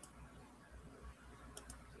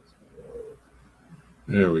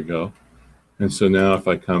 There we go. And so now if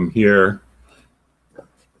I come here,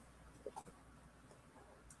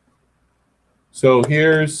 so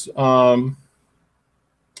here's my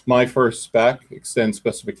first spec, extend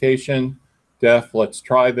specification, def, let's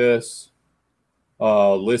try this.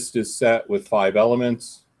 List is set with 5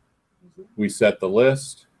 elements. We set the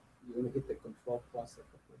list. You want to hit the control plus a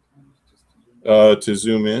couple of times just To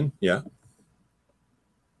zoom in, yeah.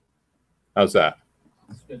 How's that?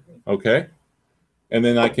 Okay. And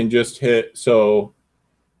then I can just hit, so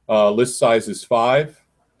list size is 5.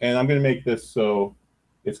 And I'm going to make this so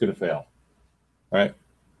it's going to fail. Right?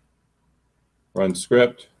 Run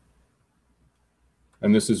script.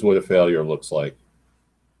 And this is what a failure looks like.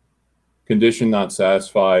 Condition not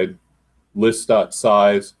satisfied.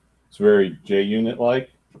 List.size. It's very JUnit-like.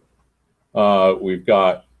 We've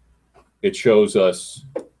got, it shows us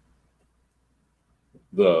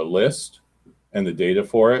the list and the data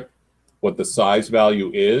for it, what the size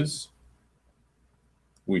value is.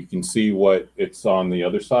 We can see what it's on the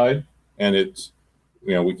other side, and it's,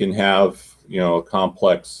 you know, we can have, you know, a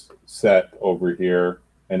complex set over here,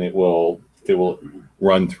 and it will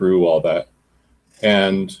run through all that,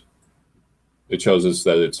 and it shows us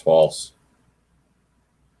that it's false.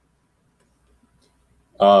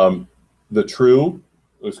 The true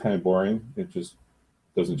was kind of boring. It just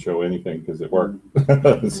doesn't show anything because it worked.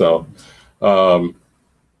 So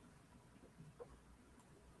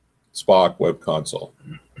Spock Web Console.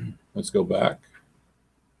 Let's go back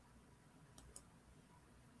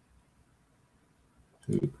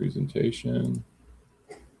to the presentation.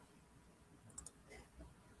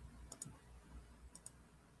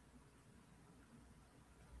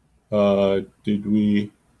 Did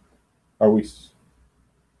we, are we?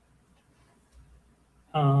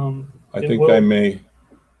 I think I may.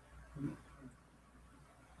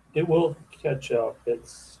 It will catch up.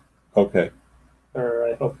 It's, Okay. or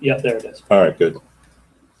I hope, yeah, there it is. All right, good.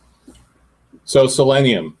 So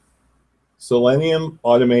Selenium. Selenium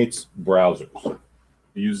automates browsers.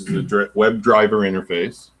 It uses the WebDriver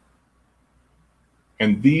interface.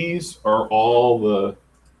 And these are all the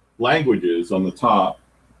languages on the top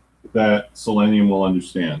that Selenium will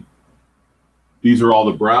understand. These are all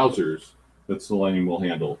the browsers that Selenium will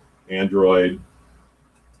handle. Android,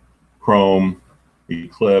 Chrome,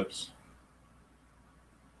 Eclipse.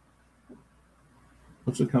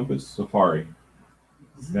 What's the Compass? Safari.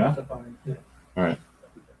 Yeah? All right.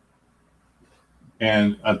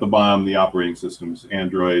 And at the bottom, the operating systems,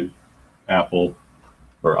 Android, Apple,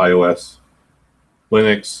 or iOS,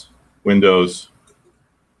 Linux, Windows.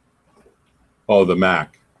 Oh, the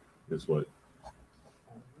Mac is what.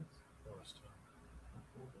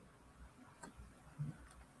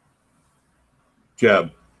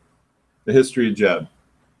 Geb. The history of Geb.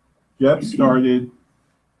 Geb started,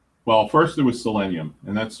 well, first there was Selenium,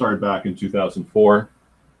 and that started back in 2004.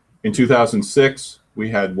 In 2006, we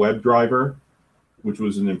had WebDriver, which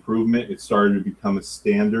was an improvement. It started to become a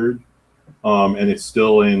standard, and it's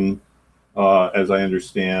still in, as I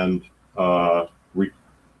understand,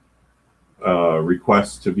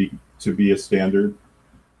 requests to be a standard.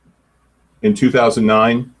 In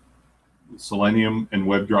 2009, Selenium and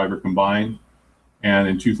WebDriver combined, and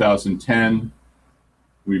in 2010,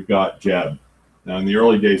 we've got Geb. Now, in the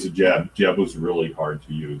early days of Geb, Geb was really hard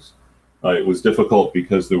to use. It was difficult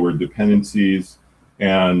because there were dependencies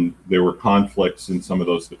and there were conflicts in some of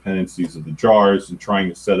those dependencies of the jars, and trying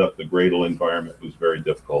to set up the Gradle environment was very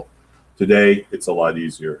difficult. Today, it's a lot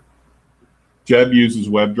easier. Geb uses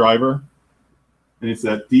WebDriver, and it's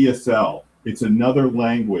that DSL. It's another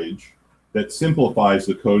language that simplifies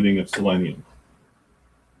the coding of Selenium.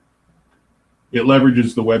 It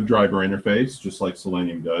leverages the WebDriver interface, just like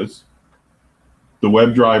Selenium does. The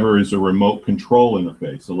WebDriver is a remote control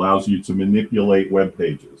interface, allows you to manipulate web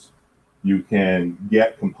pages. You can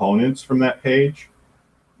get components from that page.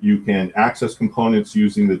 You can access components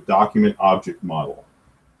using the document object model.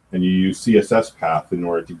 And you use CSS path in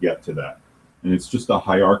order to get to that. And it's just a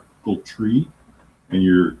hierarchical tree, and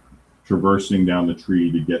you're traversing down the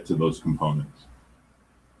tree to get to those components.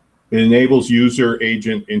 It enables user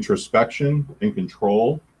agent introspection and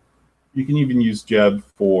control. You can even use Geb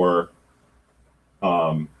for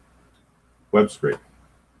web scrape.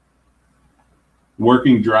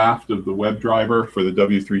 Working draft of the WebDriver for the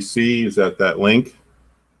W3C is at that link.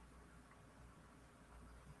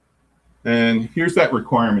 And here's that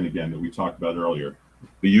requirement again that we talked about earlier,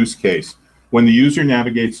 the use case. When the user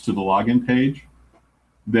navigates to the login page,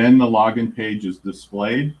 then the login page is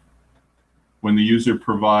displayed. When the user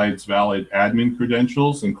provides valid admin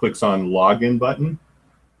credentials and clicks on login button,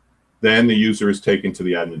 then the user is taken to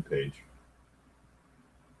the admin page.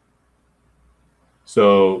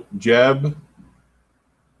 So Geb,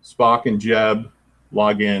 Spock and Geb,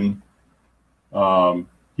 login.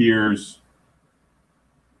 Here's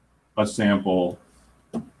a sample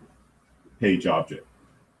page object.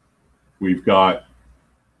 We've got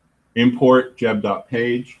import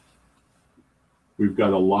geb.page. We've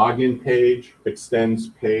got a login page, extends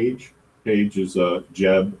page. Page is a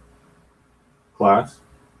Geb class.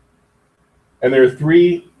 And there are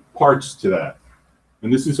three parts to that.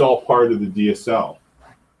 And this is all part of the DSL.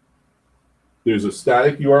 There's a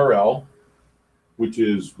static URL, which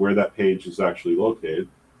is where that page is actually located.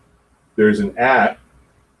 There's an at,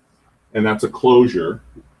 and that's a closure.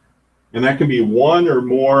 And that can be one or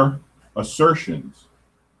more assertions.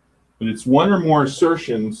 But it's one or more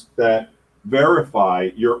assertions that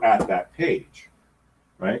verify you're at that page,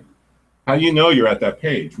 right? How do you know you're at that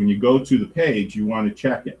page? When you go to the page, you want to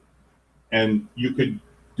check it. And you could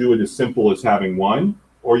do it as simple as having one,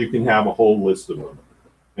 or you can have a whole list of them.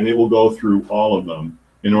 And it will go through all of them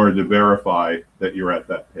in order to verify that you're at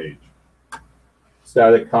that page.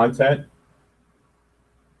 Static content.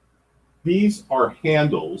 These are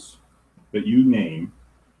handles that you name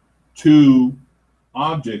to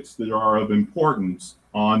objects that are of importance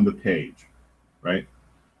on the page, right?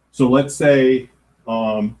 So let's say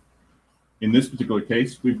in this particular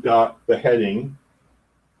case, we've got the heading.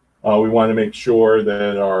 We want to make sure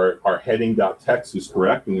that our heading.text is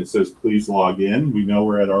correct, and it says please log in. We know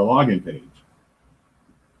we're at our login page.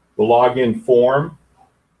 The login form.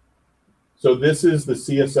 So this is the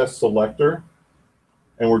CSS selector,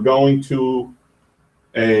 and we're going to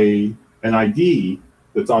an ID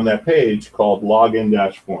that's on that page called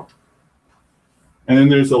login-form. And then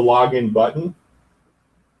there's a login button,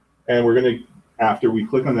 and we're going to, after we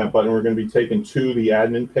click on that button, we're going to be taken to the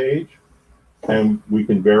admin page, and we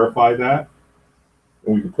can verify that.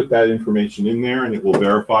 And we can put that information in there, and it will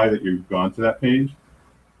verify that you've gone to that page.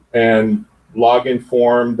 And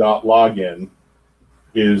loginform.login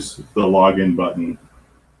is the login button.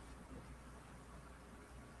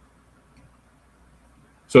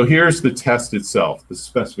 So here's the test itself, the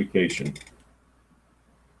specification.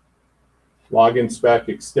 Login spec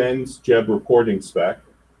extends Geb reporting spec.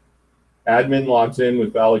 Admin logs in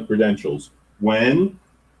with valid credentials. When?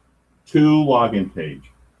 To login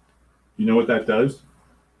page. You know what that does?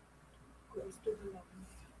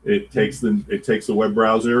 It takes the web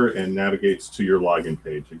browser and navigates to your login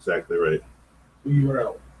page. Exactly right. The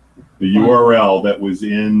URL. The URL that was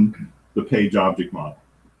in the page object model.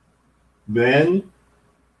 Then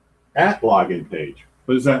at login page.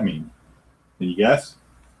 What does that mean? Can you guess?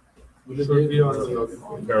 It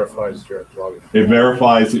verifies your login. It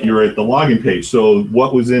verifies that you're at the login page. So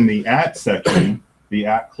what was in the at section, the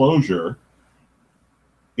at closure,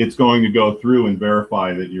 it's going to go through and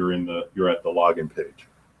verify that you're at the login page.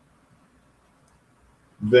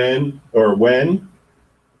 Then, or when,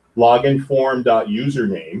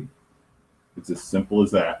 loginform.username, it's as simple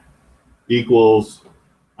as that, equals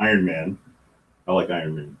Iron Man. I like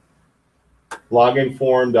Iron Man.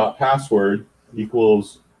 Loginform.password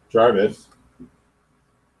equals Jarvis.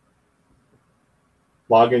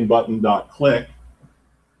 Loginbutton.click.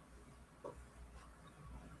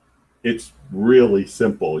 It's really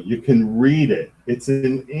simple. You can read it. It's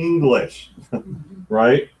in English,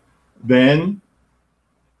 right? Then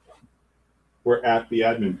we're at the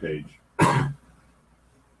admin page.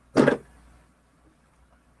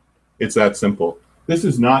 It's that simple. This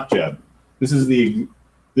is not Geb. This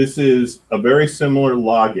is a very similar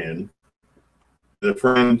login that a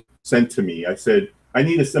friend sent to me. I said, I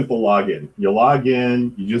need a simple login. You log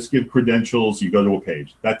in, you just give credentials, you go to a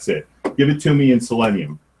page. That's it. Give it to me in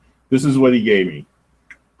Selenium. This is what he gave me.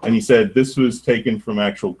 And he said this was taken from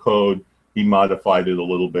actual code. He modified it a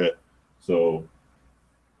little bit. So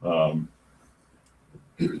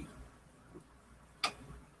you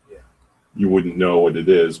wouldn't know what it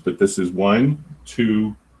is, but this is 1,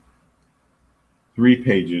 2, 3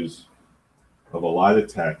 pages of a lot of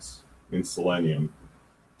text in Selenium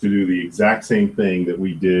to do the exact same thing that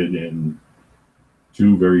we did in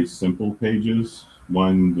 2 very simple pages.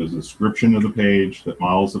 One was a description of the page that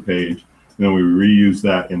models the page, and then we reuse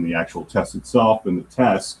that in the actual test itself, and the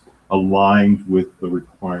test aligned with the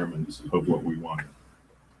requirements of what we wanted.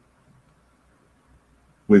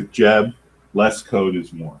 With Geb, less code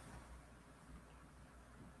is more.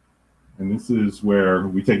 And this is where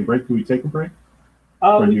we take a break. Can we take a break?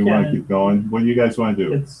 Or do you want to keep going? What do you guys want to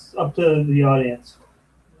do? It's up to the audience.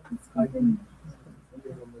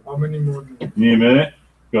 How many more? You need a minute?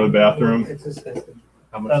 Go to the bathroom.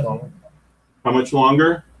 How much longer? How much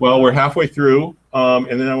longer? Well, we're halfway through,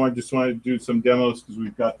 and then I just want to do some demos because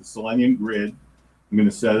we've got the Selenium grid. I'm going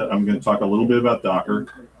to set it. I'm going to talk a little bit about Docker,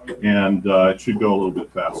 and it should go a little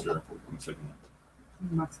bit faster. 1 second.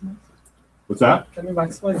 Maximize. What's that? Can you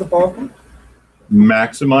maximize the PowerPoint?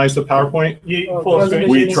 Maximize the PowerPoint. Full screen.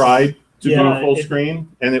 We tried to do Yeah, a full screen,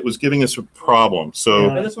 and it was giving us a problem. So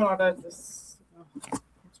Yeah. I just want to attach this.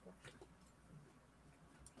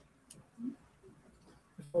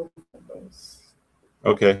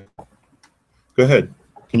 okay, go ahead.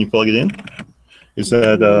 Can you plug it in? Is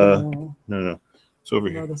that no? It's over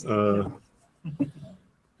here.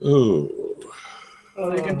 Oh.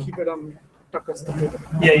 So you can keep it on.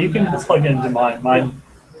 Yeah, you can plug into mine. Mine.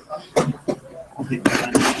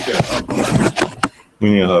 We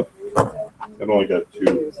need a hub. I've only got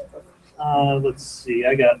 2. Let's see.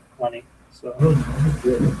 I got plenty. So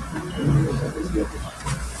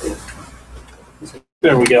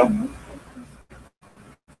there we go.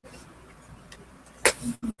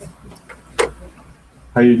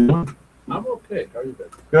 How you doing? I'm okay. How are you doing?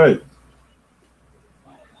 Good.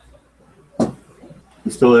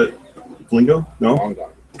 You still at Flingo? No? Long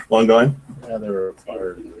gone. Long gone? Yeah, they were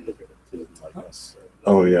fired. They didn't like us.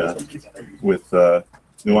 Oh, yeah. With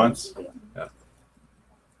Nuance? Yeah.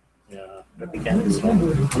 I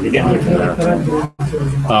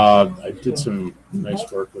I did some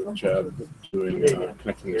nice work with Jeb doing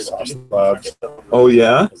connecting the sauce labs. Oh,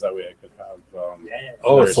 yeah? Because that way I could have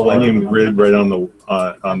Oh, various Selenium hardware. grid right on the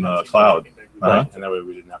cloud. Right, and that way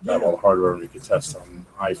we didn't have to have all the hardware. We could test on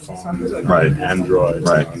iPhones and Right. Android,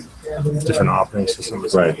 Right. and different operating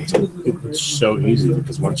systems. Right. It's so easy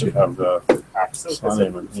because once you have the access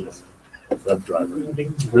Selenium and web driver,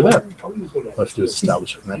 we're there. Let's do is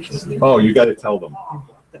establish a connection. Oh, you got to tell them.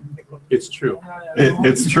 It's true.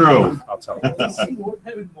 It's true. I'll tell them.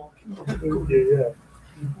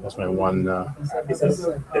 That's my one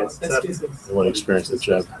experience with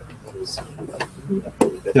Jeb.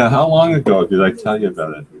 Yeah, how long ago did I tell you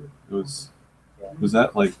about it? It was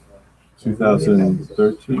that like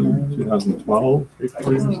 2013, 2012?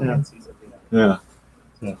 Yeah.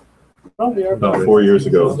 About 4 years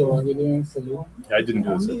ago. Yeah, I didn't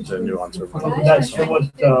do this at the Nuance server. That's what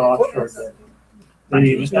Offshore did. I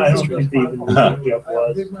don't think they even knew what Jeff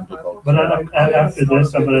was. But after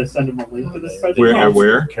this, I'm going to send him a link to this spreadsheet.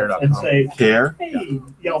 Where? Care.com. And say, Care? hey,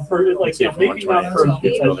 for like, maybe not for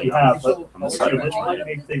because you have, but this might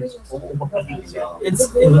make things.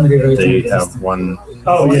 They have one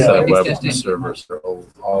Oh, yeah. set of web servers for all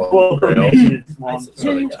Well, for Grails, maintenance, long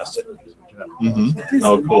so they test it. Mm-hmm.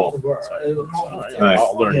 Oh, cool. Nice.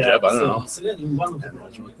 I'll learn Yeah. Jeb. I don't know.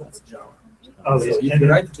 Oh, yeah.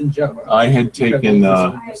 I had taken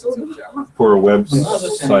for a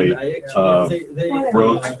website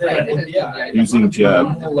wrote using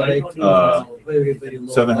Jeb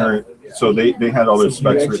 700. So they had all their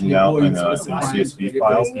specs written out in a CSV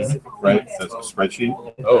file, right? As a spreadsheet.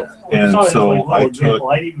 Oh, And so I took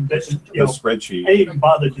I didn't the even spreadsheet,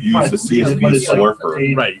 bothered to try used the to read it, CSV but it's like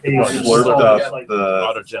slurper, Right. slurped up the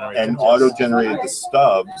auto-generated. and auto-generated the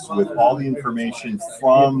stubs with all the information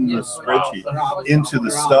from the spreadsheet into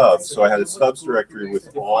the stubs. So I had a stubs directory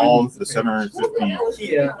with all the 750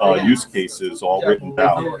 use cases all written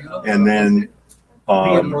out. And then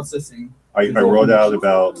I wrote out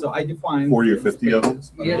about 40 or 50 of them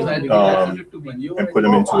and put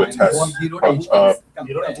them into a test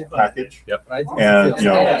package. Yep. And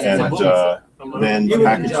then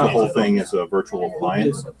packaged the whole thing as a virtual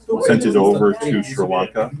appliance, sent it over to Sri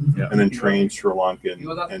Lanka, and then trained Sri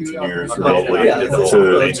Lankan engineers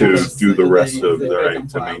remotely to do the rest of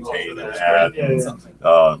to maintain and add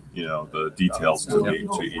the details to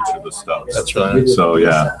each of the stubs. That's right. So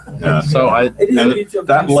yeah. So And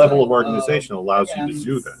that level of organization allows you to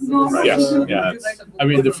do that. Right? Yes, yeah. I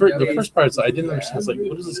mean, the first part is I didn't understand. It's like,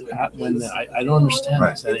 what is this at when I don't understand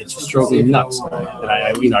this, and it just drove me nuts. And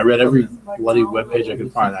I read every bloody web page I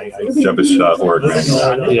could find. Jeb+.org.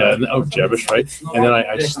 Yeah, Jebish, right? And then I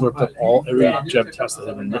slurped up every Jeb test that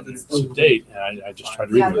had been written to date, and I just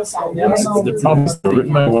tried reading them. The problem is they're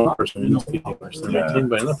written by one person, and they're maintained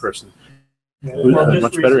by another person. Who had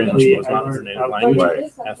much better English, was not their native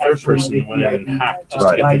language. And third person went in and hacked just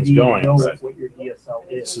to get things going.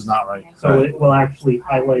 This is not right. So it will actually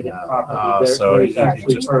highlight it properly. So It's it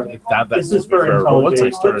actually just for, this is for once I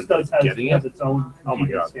intelligence. started getting has it, its own oh my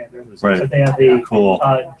God. standard. Right. But they have a Cool.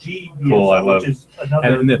 G Cool, I love which is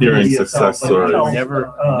another and the hearing DSL, success but stories. I Intel,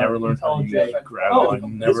 never learned how to use Gravel. I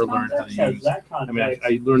never learned how to use. I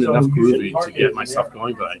learned So enough you Groovy should to get myself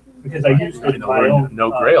going, but because I used it in my own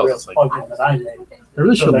no Grails. Grails It's like, plugin that I made. I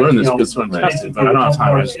really should So learn this that, because I'm testing, but I don't have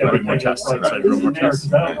time. I just write more tests. So I wrote more tests.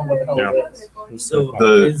 The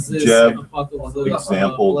Jeb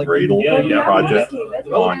example Gradle project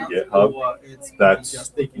on GitHub,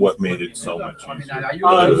 that's what made it so much easier.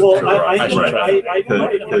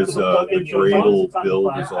 Because the Gradle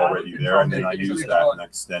build is already there, and then I use that and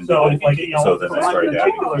extend So, it. like, So then I started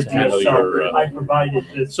adding to handle your, I provided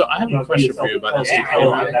this. So I have a question for you about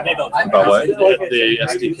SDK, man. About what? The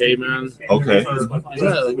SDK, man. Okay. Isn't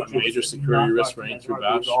that like a major security risk running through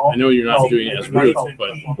Bash? I know you're not doing it as root,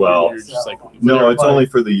 but Well, you're just like No, it's only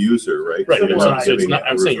for the user, right? right. So you're So not it's giving not. it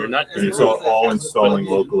I'm saying root. you're not. And it's all installing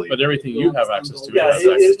locally. But everything you have access to, it Yeah, has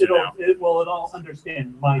access to it'll, now. it'll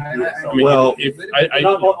understand my DSL. I mean, Well, if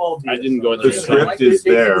Not all I didn't go in The there. script is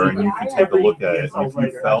there, and you can take a look at it. And if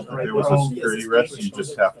you felt that there was a security risk, you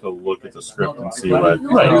just have to look at the script and see what it's.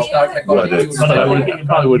 But I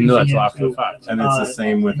probably wouldn't know that until after the fact. And it's the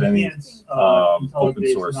same with any open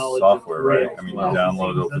source software, right? I mean, you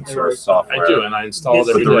download open source software. I do, and I install it But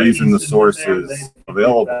every the day. reason the source is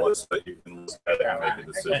available is that you can look at it and make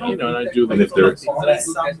a decision. You know, and I do. And if there,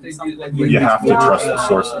 you have to trust the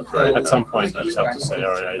sources, right? At some point, I just have to say,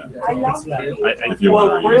 all right, If you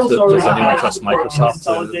want to Rails use it. already does anyone trust Microsoft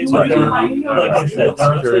to do like I said, there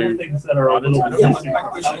are security certain things that are a little audits?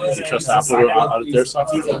 Do you trust Apple to audit their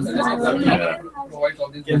software? Yeah.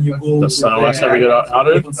 Does SunOS ever get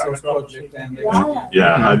audited?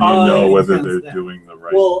 Yeah, how do you know whether they're doing the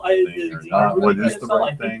right Well, thing or not? What is the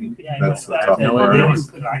right thing? That's the tough No part, way.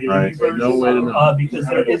 right? No way to know. Because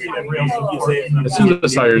there is Rails support. As soon as I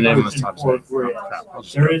saw your name on the top, I was like, oh, crap, I'll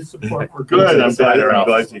just- There is support for. Good, I'm glad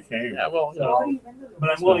Grails. you came. Yeah, well, But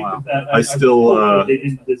I'm willing to bet. I still, They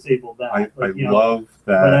didn't disable that. I but, you know, love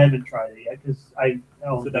But I that haven't tried it yet, because I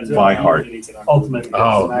know that's by heart. ultimate.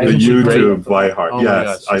 Oh, The Isn't she great? YouTube by heart. Oh my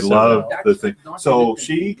Yes, gosh, I she's so love the thing. So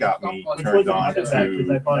she got me turned on to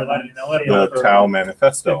the Tau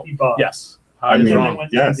Manifesto. yes. I is mean, wrong.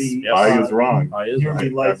 yes, Yes. I was wrong. I is Your wrong. I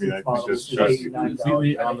mean, license I model just is trust $89.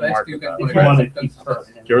 Completely on the market. If you want to keep her.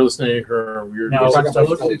 If you're listening to her weird Now, music stuff,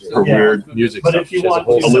 For Yeah. weird, music But stuff, if she you has a want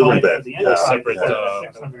whole to A little sell bit, it to the yeah. enterprise, Separate,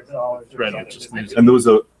 it's $600 or thread, something. which is music. and there was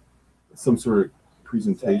some sort of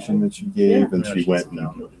presentation that she gave, and she went and.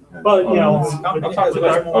 But, you know,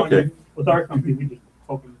 Okay. with our company, we just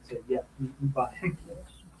hope and say, yeah, we buy.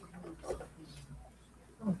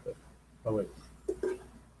 Oh, wait.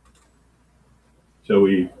 Shall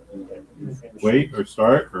we wait or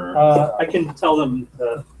start or? I can tell them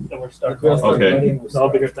that we're starting. Okay. So I'll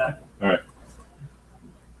be right back. All right.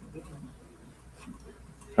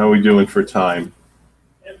 How are we doing for time?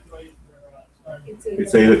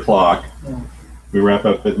 It's 8:00. We wrap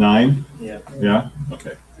up at 9? Yeah. Yeah?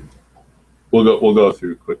 Okay. We'll go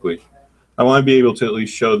through quickly. I want to be able to at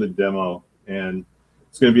least show the demo, and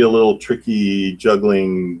it's going to be a little tricky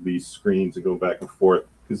juggling these screens and go back and forth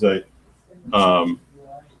because I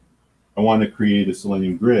want to create a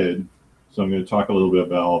Selenium grid, so I'm going to talk a little bit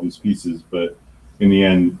about all these pieces, but in the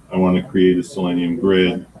end, I want to create a Selenium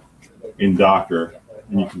grid in Docker,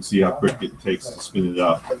 and you can see how quick it takes to spin it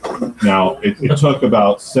up. Now, it took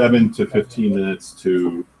about 7 to 15 minutes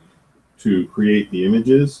to create the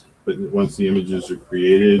images, but once the images are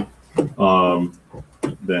created,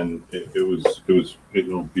 then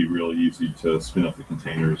it'll be really easy to spin up the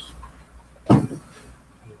containers.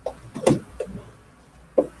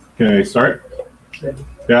 Can I start?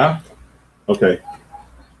 Yeah? Okay.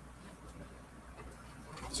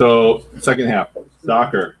 So, second half,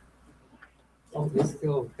 Docker. We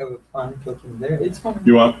still have a fun talking there. It's fun.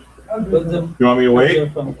 You want me to wait? You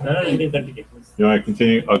want to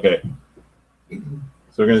continue? Okay.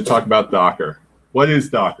 So we're going to talk about Docker. What is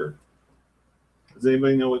Docker? Does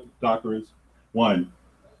anybody know what Docker is? 1,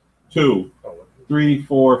 2, 3,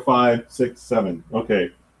 4, 5, 6, 7.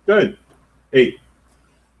 Okay, good. 8.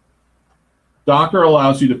 Docker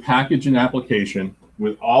allows you to package an application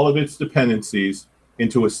with all of its dependencies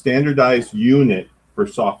into a standardized unit for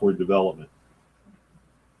software development.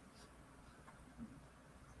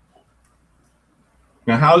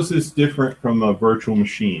 Now, how is this different from a virtual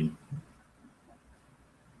machine?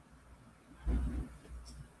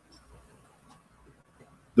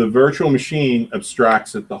 The virtual machine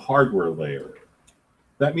abstracts at the hardware layer.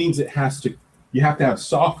 That means you have to have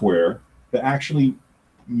software that actually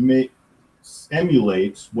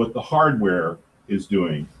emulates what the hardware is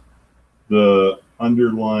doing. The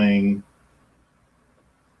underlying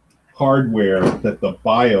hardware that the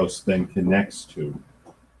BIOS then connects to,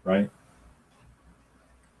 right?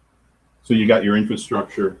 So you got your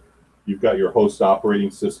infrastructure, you've got your host operating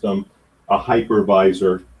system, a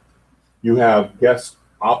hypervisor, you have guest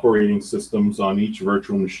operating systems on each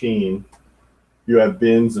virtual machine, you have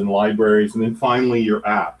bins and libraries, and then finally your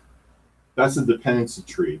app. That's a dependency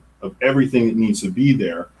tree of everything that needs to be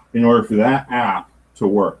there in order for that app to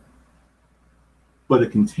work. But a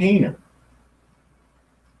container,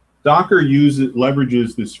 Docker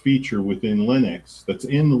leverages this feature within Linux that's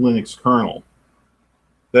in the Linux kernel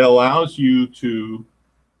that allows you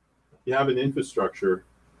have an infrastructure,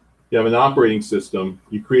 you have an operating system,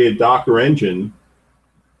 you create a Docker engine,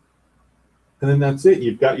 and then that's it.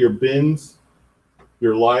 You've got your bins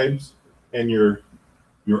your lives, and your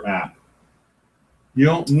app. You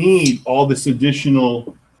don't need all this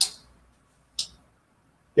additional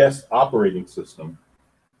guest operating system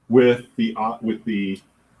with the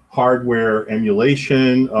hardware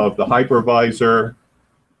emulation of the hypervisor.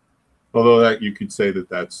 Although that you could say that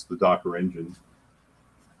that's the Docker engine,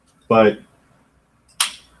 but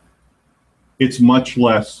it's much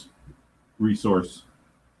less resource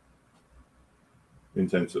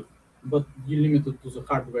intensive. But you limit it to the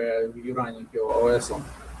hardware you run your OS on.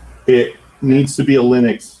 It needs to be a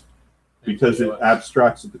Linux because it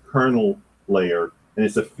abstracts at the kernel layer, and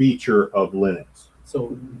it's a feature of Linux.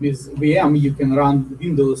 So with VM, you can run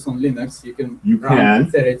Windows on Linux. You can run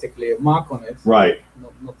theoretically Mac on it. Right.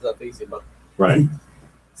 Not that easy, but right.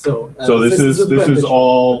 So this is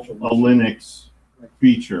all a Linux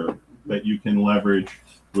feature that you can leverage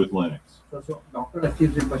with Linux. So Docker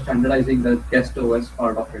achieves it by standardizing the guest OS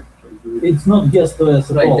part of it. So it's not guest OS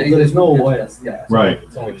at all. There is no OS. Yeah. Right.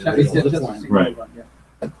 It's just right. One,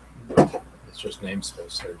 yeah. It's just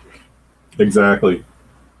namespace surgery. Exactly.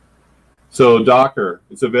 So Docker,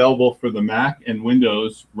 it's available for the Mac and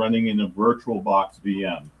Windows running in a VirtualBox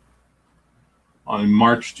VM. On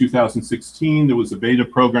March 2016, there was a beta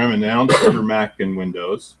program announced for Mac and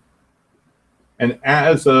Windows. And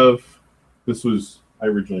as of, I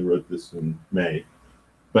originally wrote this in May,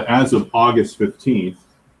 but as of August 15th,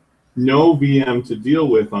 no VM to deal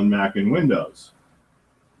with on Mac and Windows.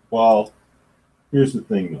 Well, here's the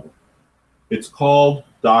thing though. It's called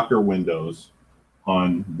Docker Windows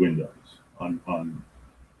on Windows.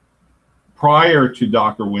 Prior to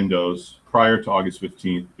Docker Windows, prior to August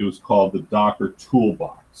 15th, it was called the Docker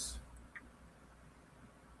Toolbox.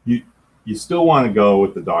 You still want to go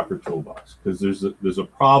with the Docker Toolbox because there's a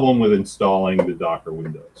problem with installing the Docker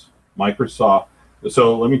Windows. Microsoft.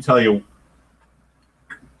 So let me tell you,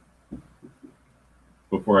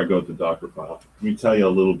 before I go to the Docker file, let me tell you a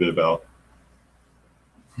little bit about.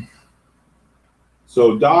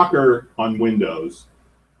 So Docker on Windows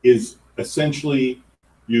is essentially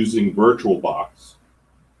using VirtualBox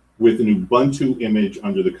with an Ubuntu image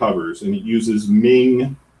under the covers, and it uses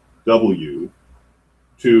Ming W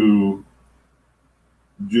to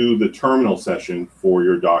do the terminal session for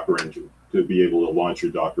your Docker engine, to be able to launch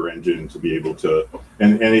your Docker engine, to be able to,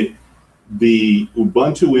 the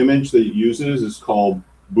Ubuntu image that it uses is called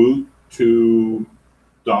boot to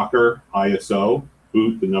Docker ISO,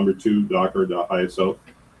 boot the number 2 docker.iso.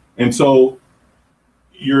 And so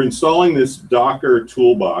you're installing this Docker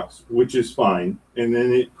toolbox, which is fine, and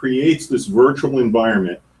then it creates this virtual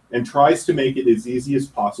environment and tries to make it as easy as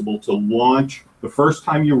possible to launch. The first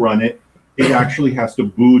time you run it, it actually has to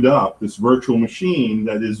boot up this virtual machine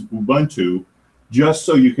that is Ubuntu, just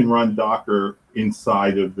so you can run Docker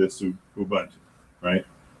inside of this Ubuntu, right?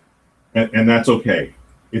 And that's okay.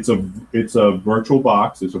 It's a virtual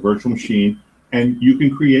box, it's a virtual machine, and you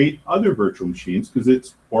can create other virtual machines because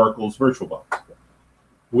it's Oracle's VirtualBox.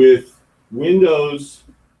 With Windows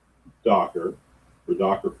Docker, or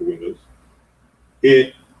Docker for Windows,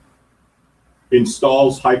 it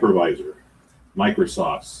installs Hypervisor,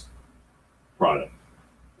 Microsoft's product.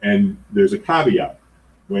 And there's a caveat.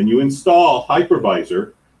 When you install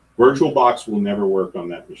Hypervisor, VirtualBox will never work on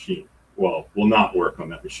that machine. Well, will not work on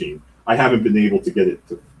that machine. I haven't been able to get it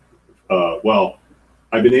to,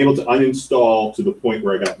 I've been able to uninstall to the point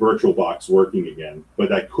where I got VirtualBox working again,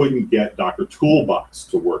 but I couldn't get Docker Toolbox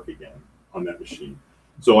to work again on that machine.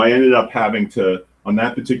 So I ended up having to, on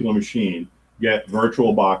that particular machine, get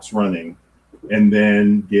VirtualBox running and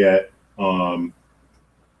then get a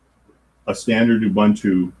standard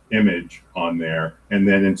Ubuntu image on there and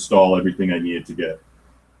then install everything I needed to get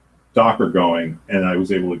Docker going, and I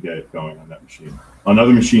was able to get it going on that machine. On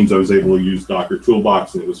other machines, I was able to use Docker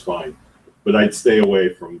Toolbox and it was fine. But I'd stay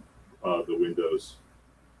away from the Windows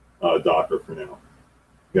Docker for now.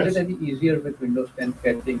 Yes? Is it any easier with Windows 10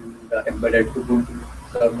 getting the embedded Ubuntu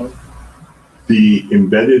kernel? The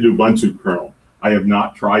embedded Ubuntu kernel. I have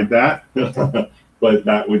not tried that, but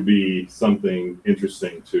that would be something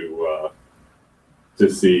interesting to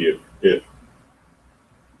see if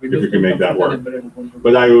you can make that work.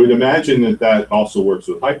 But I would imagine that also works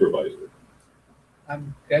with Hypervisor.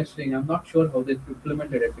 I'm guessing, I'm not sure how they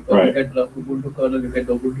implemented it because you get the Ubuntu kernel, you get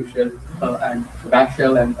the Ubuntu shell and Bash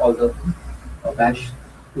shell and all the Bash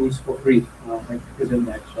tools for free. Within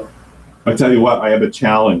that, so. I tell you what, I have a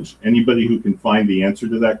challenge. Anybody who can find the answer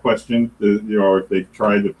to that question, or if they've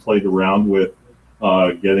tried to play around with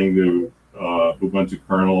getting the Ubuntu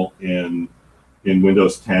kernel in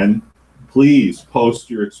Windows 10, please post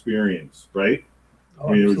your experience, right?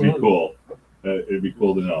 I mean, it would be cool. It'd be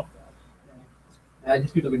cool to know. I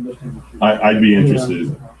just need a Windows 10 machine. I'd be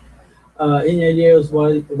interested. Any ideas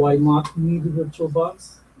why Mac need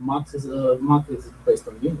VirtualBox? Mac is based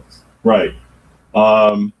on Linux. Right.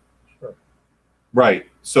 Right.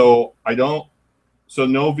 So so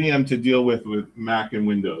no VM to deal with Mac and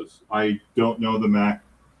Windows. I don't know the Mac,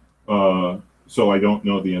 so I don't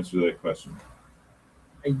know the answer to that question.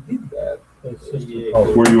 I did that.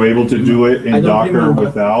 Were you able to do it I in don't Docker remember.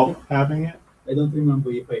 without having it? I don't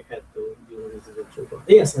remember if I had to use VirtualBox.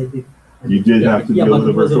 Yes, I did. You did have to deal with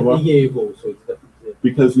the VirtualBox? A year ago, so it's definitely.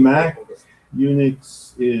 Because Mac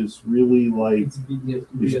Unix is really like It's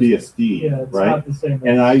BSD, Yeah, it's right? not the same.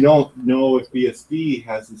 And I don't know if BSD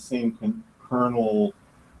has the same kernel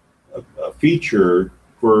feature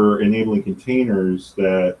for enabling containers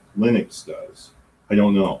that Linux does. I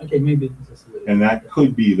don't know. Okay, maybe this is And that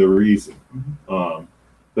could be the reason. But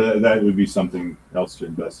that would be something else to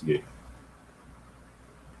investigate.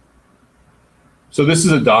 So this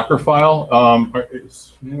is a Docker file.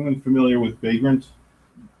 Is anyone familiar with Vagrant?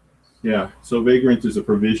 Yeah, so Vagrant is a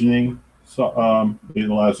provisioning. So it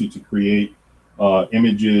allows you to create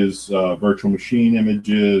images, virtual machine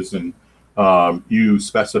images, and you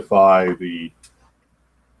specify the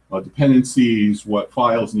dependencies, what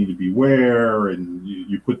files need to be where, and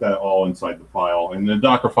you put that all inside the file. And the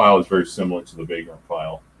Docker file is very similar to the Vagrant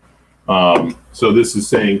file. So this is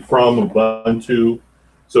saying from Ubuntu,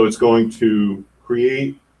 so it's going to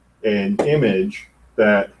create an image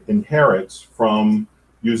that inherits from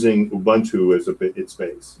using Ubuntu as its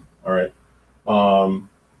base. All right.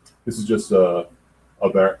 This is just a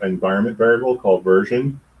environment variable called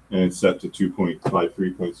version, and it's set to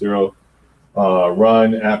 2.53.0.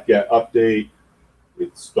 Run apt-get update. It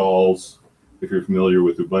installs, if you're familiar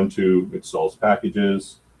with Ubuntu, it installs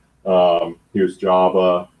packages. Here's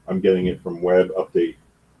Java. I'm getting it from web update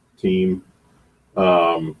team.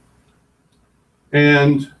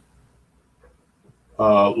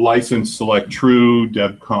 License select true,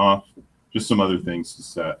 debconf, just some other things to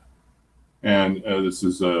set. And this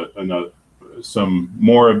is some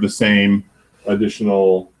more of the same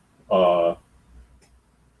additional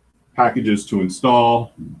packages to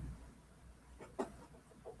install.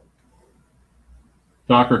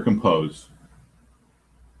 Docker Compose.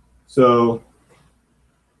 So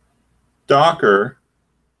Docker,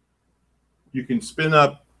 you can spin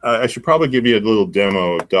up, I should probably give you a little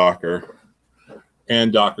demo of Docker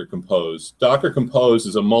and Docker Compose. Docker Compose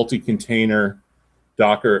is a multi-container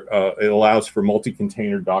Docker, it allows for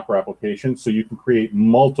multi-container Docker applications, so you can create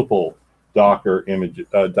multiple Docker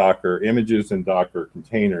images and Docker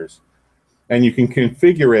containers. And you can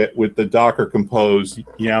configure it with the Docker Compose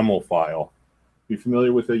YAML file. You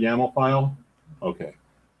familiar with the YAML file? Okay.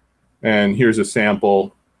 And here's a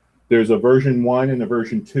sample. There's a version 1 and a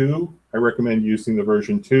version 2. I recommend using the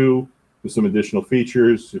version 2 with some additional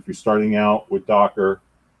features. If you're starting out with Docker,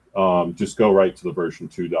 just go right to the version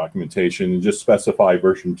 2 documentation and just specify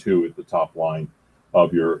version 2 at the top line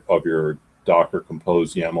of your Docker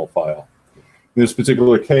Compose YAML file. In this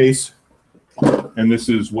particular case, and this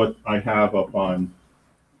is what I have up on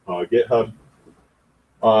GitHub,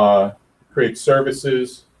 create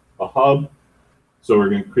services, a hub. So we're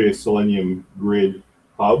going to create a Selenium grid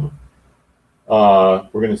hub. We're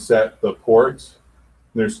going to set the ports.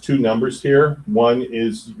 There's 2 numbers here. One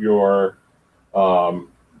is your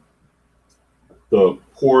the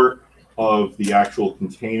port of the actual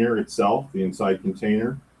container itself, the inside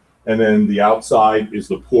container, and then the outside is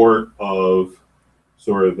the port of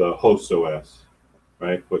sort of the host OS,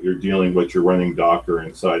 right? What you're running Docker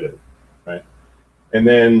inside it, right? And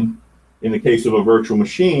then in the case of a virtual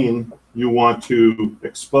machine, you want to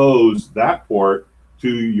expose that port to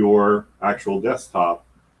your actual desktop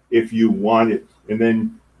if you want it, and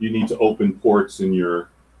then you need to open ports in your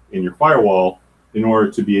firewall in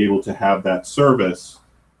order to be able to have that service.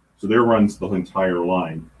 So there runs the entire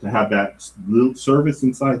line. To have that service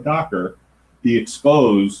inside Docker be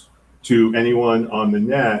exposed to anyone on the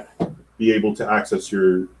net, be able to access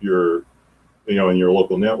your in your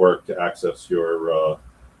local network to access your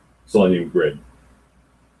Selenium grid.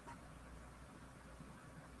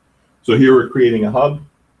 So here we're creating a hub,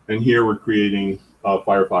 and here we're creating a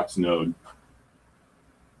Firefox node.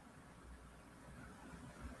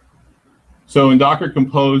 So in Docker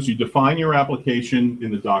Compose, you define your application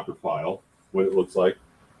in the Docker file, what it looks like.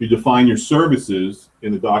 You define your services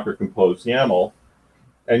in the Docker Compose YAML,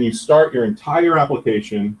 and you start your entire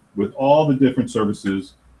application with all the different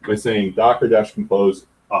services by saying docker-compose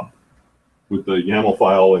up with the YAML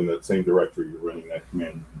file in the same directory you're running that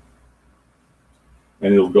command.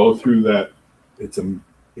 And it'll go through that.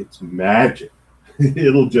 It's magic.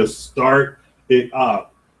 It'll just start it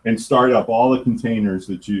up and start up all the containers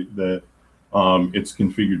that it's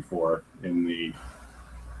configured for in the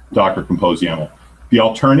Docker Compose YAML. The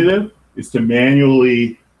alternative is to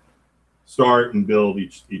manually start and build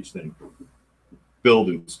each thing. Build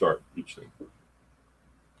and start each thing.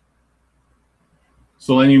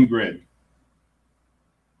 Selenium grid.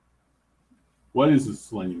 What is a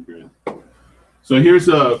Selenium grid? So here's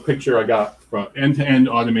a picture I got from end-to-end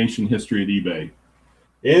automation history at eBay.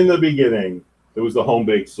 In the beginning, it was the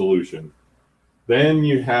home-baked solution. Then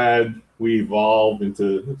we evolved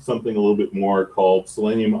into something a little bit more called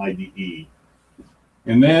Selenium IDE.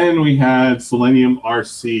 And then we had Selenium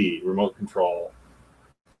RC, remote control.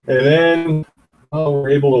 And then we're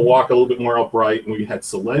able to walk a little bit more upright, and we had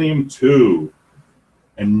Selenium 2.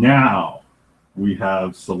 And now we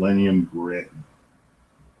have Selenium Grid.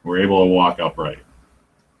 We're able to walk upright.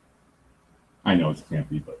 I know it can't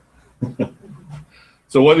be, but.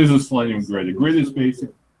 So what is a Selenium grid? A grid is basic.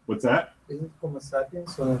 What's that? Is it Homo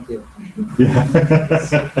sapiens or not?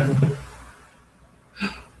 Yeah.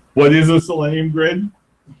 What is a Selenium grid?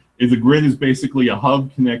 A grid is basically a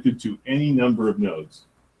hub connected to any number of nodes.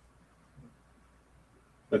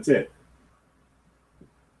 That's it.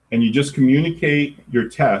 And you just communicate your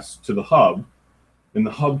test to the hub, and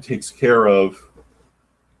the hub takes care of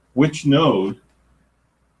which node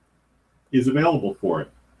is available for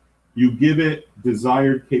it. You give it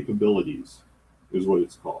desired capabilities, is what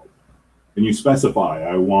it's called. And you specify,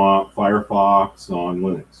 I want Firefox on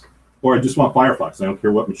Linux, or I just want Firefox, I don't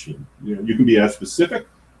care what machine. You can be as specific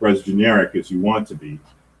or as generic as you want to be,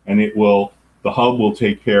 and the hub will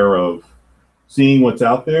take care of seeing what's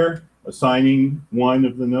out there, assigning one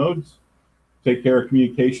of the nodes, take care of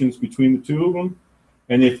communications between the two of them,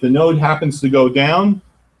 and if the node happens to go down,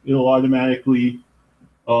 it'll automatically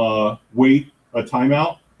wait a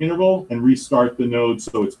timeout interval and restart the node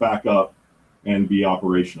so it's back up and be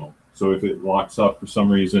operational. So if it locks up for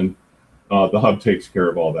some reason, the hub takes care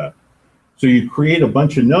of all that. So you create a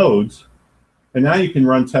bunch of nodes, and now you can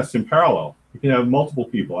run tests in parallel. You can have multiple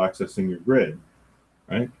people accessing your grid,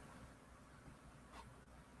 right?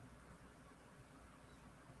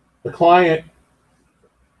 The client,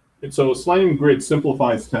 so Selenium Grid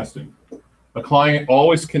simplifies testing. A client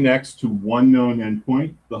always connects to one known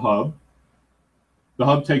endpoint, the hub. The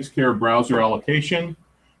hub takes care of browser allocation.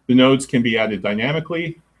 The nodes can be added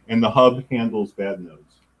dynamically, and the hub handles bad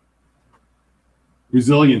nodes.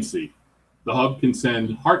 Resiliency. The hub can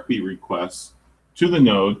send heartbeat requests to the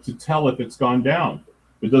node to tell if it's gone down.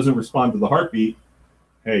 If it doesn't respond to the heartbeat,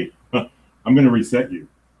 hey, I'm going to reset you.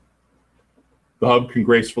 The hub can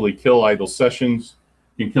gracefully kill idle sessions,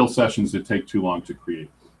 can kill sessions that take too long to create.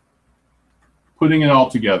 Putting it all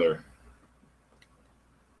together.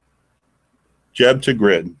 Geb to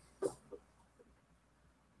grid.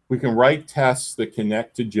 We can write tests that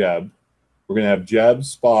connect to Geb. We're going to have Geb,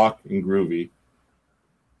 Spock, and Groovy.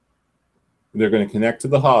 They're going to connect to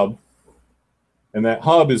the hub, and that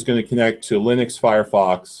hub is going to connect to Linux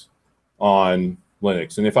Firefox on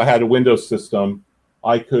Linux. And if I had a Windows system,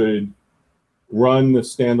 I could run the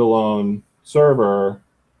standalone server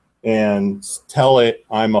and tell it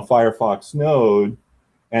I'm a Firefox node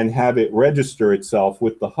and have it register itself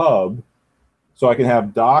with the hub. So I can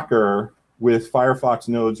have Docker with Firefox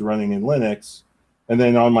nodes running in Linux, and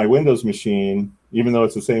then on my Windows machine, even though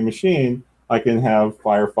it's the same machine, I can have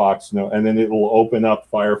Firefox node, and then it will open up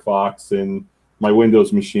Firefox in my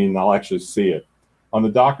Windows machine, and I'll actually see it. On the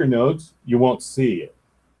Docker nodes, you won't see it,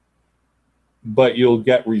 but you'll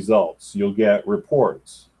get results, you'll get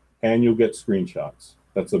reports, and you'll get screenshots.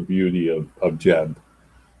 That's the beauty of Geb.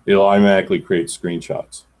 It'll automatically create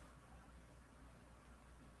screenshots.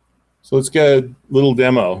 So let's get a little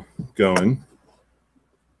demo going.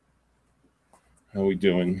 How are we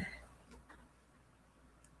doing?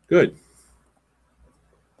 Good.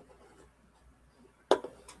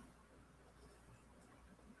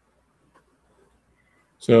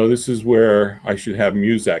 So this is where I should have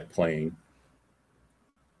music playing.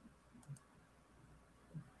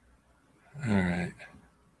 All right.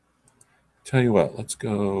 Tell you what, let's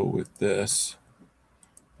go with this.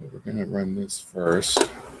 But we're going to run this first.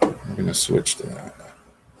 We're going to switch to that.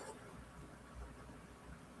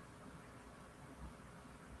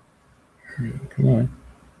 Come on.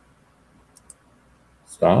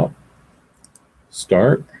 Stop.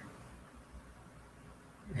 Start.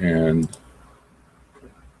 And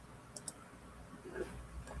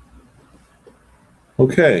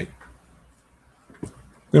okay.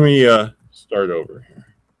 Let me start over here.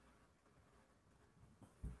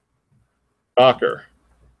 Docker.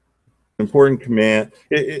 Important command.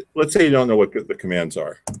 Let's say you don't know what the commands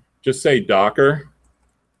are. Just say Docker.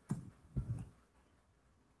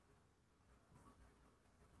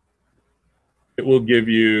 it will give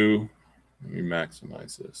you, let me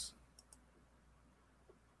maximize this.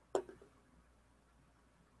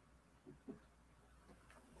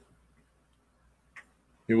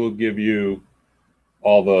 It will give you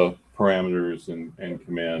all the parameters and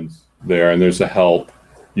commands there, and there's a help.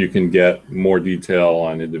 You can get more detail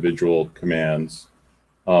on individual commands,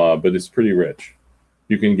 but it's pretty rich.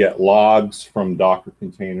 You can get logs from Docker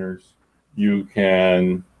containers. You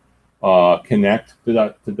can connect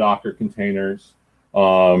to Docker containers.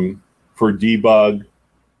 For debug,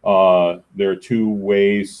 there are two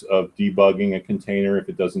ways of debugging a container. If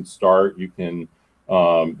it doesn't start, you can,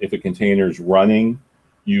 if a container is running,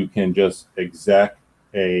 you can just exec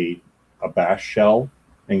a bash shell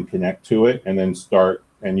and connect to it and then start,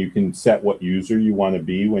 and you can set what user you want to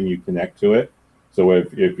be when you connect to it. So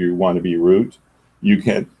if you want to be root, you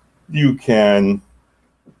can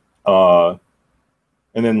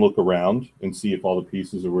and then look around and see if all the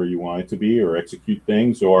pieces are where you want it to be, or execute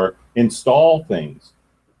things or install things.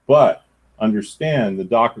 But understand the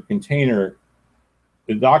Docker container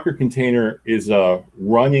is a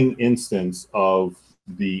running instance of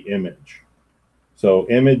the image. So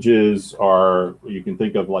images are, you can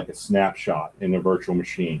think of like a snapshot in a virtual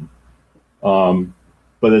machine.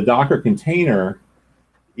 But a Docker container,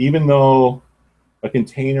 even though a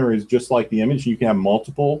container is just like the image, you can have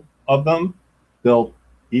multiple of them. They'll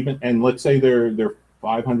even, and let's say they're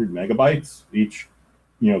 500 megabytes each,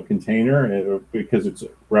 container, because it's a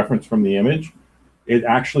reference from the image. It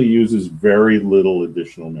actually uses very little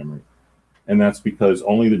additional memory, and that's because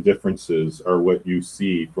only the differences are what you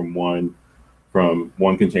see from one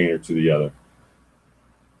container to the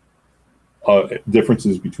other.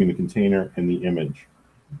 Differences between the container and the image.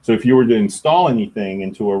 So if you were to install anything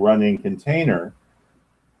into a running container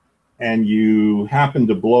and you happen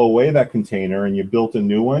to blow away that container and you built a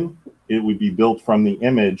new one, it would be built from the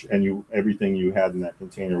image, and everything you had in that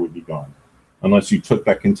container would be gone, unless you took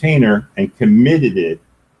that container and committed it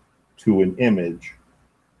to an image,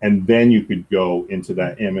 and then you could go into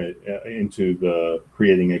that image,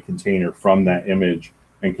 creating a container from that image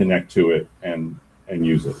and connect to it and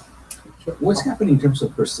use it. What's happening in terms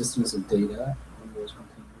of persistence of data on those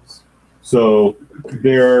containers? So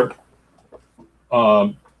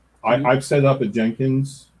I've set up a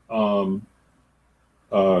Jenkins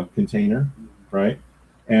container, right?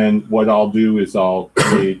 And what I'll do is I'll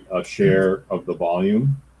create a share of the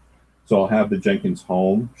volume. So I'll have the Jenkins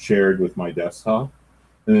home shared with my desktop.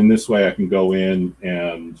 And then this way I can go in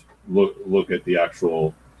and look at the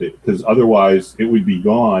actual, because otherwise it would be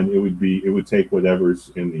gone. It would take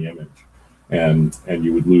whatever's in the image, and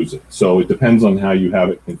you would lose it. So it depends on how you have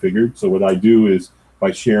it configured. So what I do is,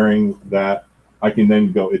 by sharing that, I can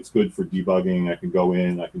then go, it's good for debugging. I can go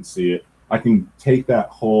in, I can see it. I can take that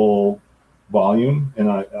whole volume and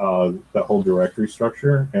that whole directory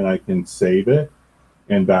structure, and I can save it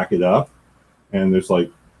and back it up. And there's like,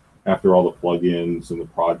 after all the plugins and the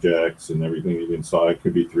projects and everything you install, it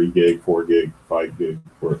could be 3 gig, 4 gig, 5 gig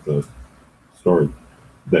worth of storage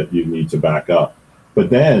that you need to back up. But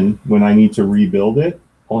then when I need to rebuild it,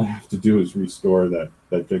 all I have to do is restore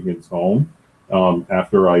that Jenkins home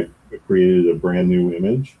after I created a brand new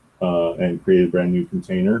image and created a brand new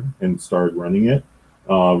container and started running it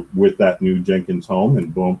with that new Jenkins home,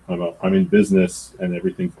 and boom, I'm in business and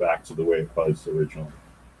everything's back to the way it was originally.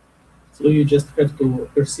 So you just have to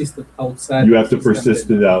persist it outside. You have to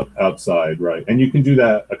persist it outside, right? And you can do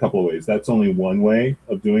that a couple of ways. That's only one way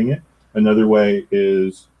of doing it. Another way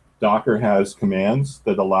is Docker has commands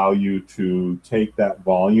that allow you to take that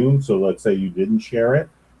volume. So let's say you didn't share it.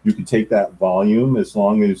 You can take that volume as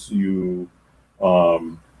long as you,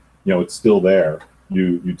 it's still there.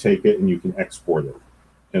 You take it and you can export it.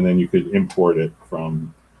 And then you could import it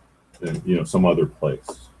from, some other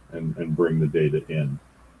place and bring the data in.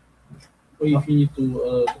 Or if you need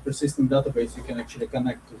to persistent database, you can actually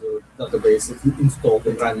connect to the database if you installed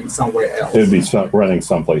and running somewhere else. It'd be running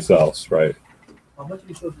someplace else, right? How much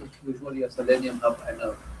resources usually a Selenium hub and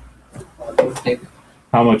a node take?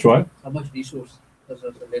 How much what? How much resource does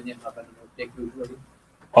a Selenium hub and a node take usually?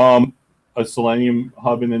 A Selenium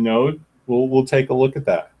hub and a node, we'll take a look at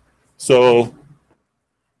that. So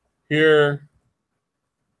here,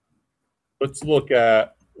 let's look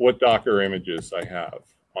at what Docker images I have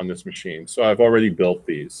on this machine. So I've already built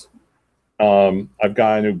these. I've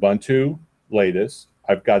got an Ubuntu latest.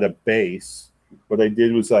 I've got a base. What I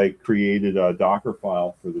did was I created a Docker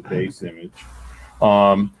file for the base image.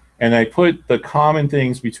 And I put the common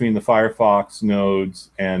things between the Firefox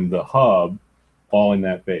nodes and the hub all in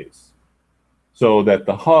that base, so that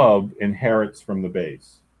the hub inherits from the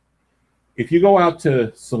base. If you go out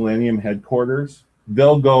to Selenium headquarters,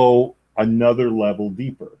 they'll go another level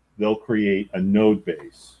deeper. They'll create a node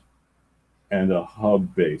base and a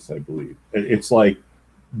hub base, I believe. It's like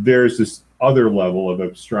there's this other level of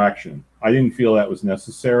abstraction. I didn't feel that was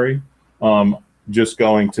necessary. Just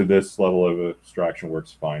going to this level of abstraction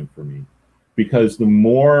works fine for me, because the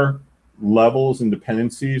more levels and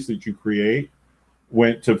dependencies that you create,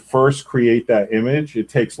 when to first create that image, it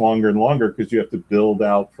takes longer and longer because you have to build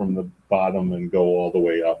out from the bottom and go all the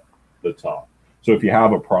way up the top. So if you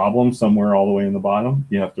have a problem somewhere all the way in the bottom,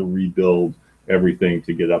 you have to rebuild everything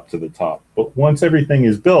to get up to the top. But once everything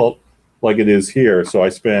is built, like it is here, so I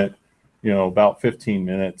spent, about 15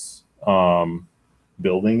 minutes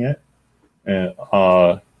building it, and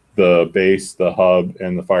the base, the hub,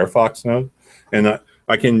 and the Firefox node. And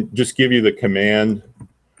I can just give you the command.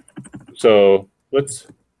 So let's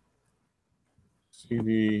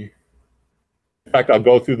see in fact, I'll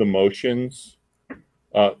go through the motions.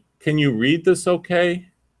 Can you read this okay?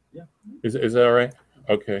 Yeah. Is that all right?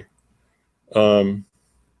 Okay.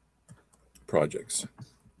 Projects.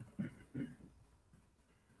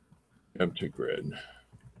 Empty grid.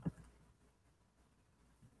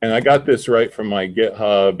 And I got this right from my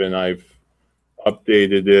GitHub, and I've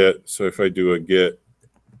updated it. So if I do a git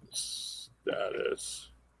status.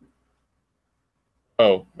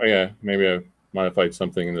 Oh, yeah, maybe I modified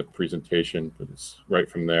something in the presentation, but it's right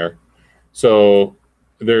from there. So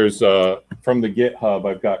there's, from the GitHub,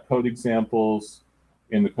 I've got code examples.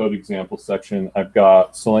 In the code example section, I've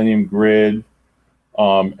got Selenium grid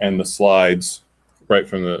and the slides right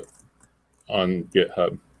from on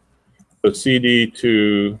GitHub. So CD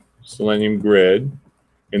to Selenium grid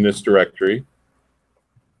in this directory.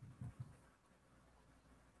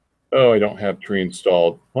 Oh, I don't have tree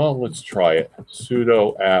installed. Well, let's try it.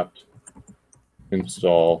 Sudo apt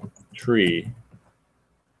install tree.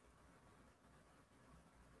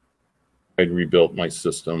 I'd rebuilt my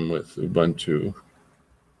system with Ubuntu.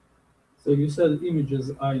 So you said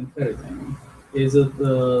images are inheriting. Is it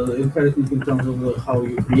inheriting in terms of how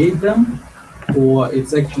you create them, or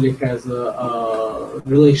it actually has a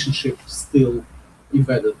relationship still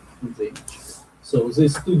embedded in the image? So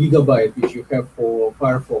this 2 GB which you have for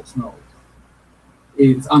Firefox node,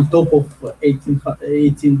 it's on top of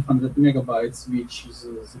 1800 megabytes, which is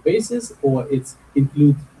the basis, or it's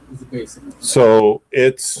include the basis? So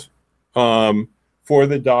it's for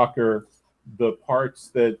the Docker, the parts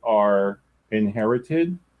that are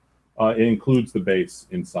inherited, it includes the base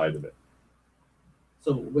inside of it.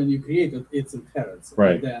 So when you create it, it's inherited.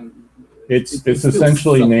 Right. Then it's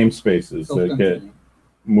essentially namespaces that get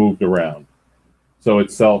moved around. So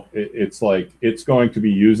it's like it's going to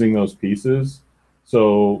be using those pieces.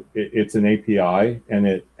 So it's an API, and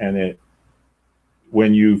it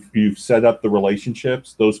when you've set up the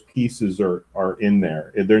relationships, those pieces are in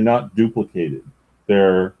there. They're not duplicated.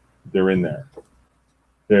 They're in there.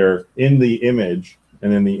 They're in the image,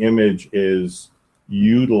 and then the image is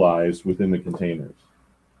utilized within the containers.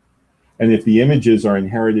 And if the images are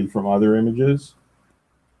inherited from other images,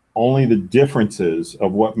 only the differences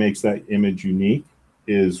of what makes that image unique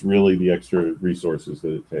is really the extra resources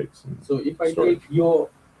that it takes. So if I take your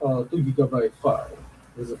 2 GB file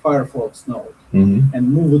with a Firefox node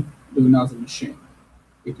and move it to another machine,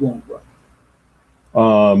 it won't work.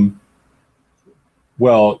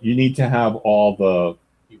 Well, you need to have all the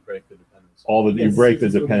You break the dependencies. you break the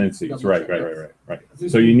dependencies. Right.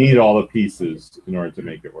 So you need all the pieces in order to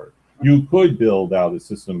make it work. You could build out a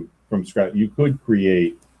system from scratch. You could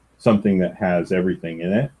create something that has everything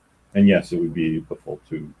in it, and yes, it would be the full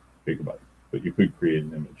 2 GB. But you could create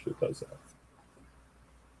an image that does that.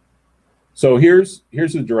 So here's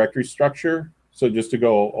the directory structure. So just to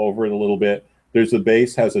go over it a little bit, there's the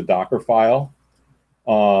base has a Docker file.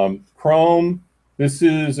 Chrome, this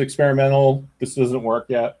is experimental. This doesn't work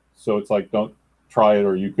yet. So it's like, don't try it,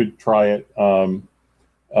 or you could try it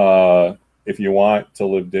if you want to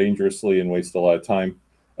live dangerously and waste a lot of time.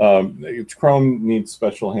 Chrome needs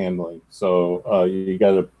special handling. So you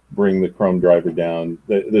got to bring the Chrome driver down.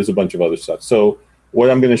 There's a bunch of other stuff. So what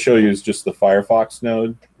I'm going to show you is just the Firefox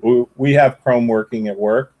node. We have Chrome working at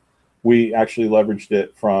work. We actually leveraged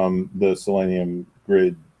it from the Selenium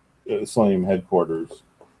grid, Selenium headquarters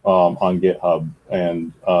on GitHub,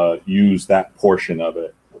 and used that portion of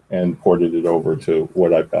it and ported it over to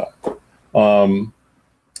what I've got.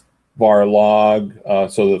 Var log,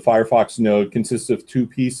 so the Firefox node consists of 2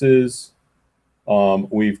 pieces.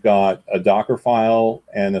 We've got a Docker file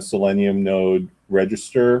and a Selenium node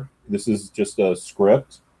register. This is just a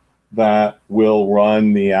script that will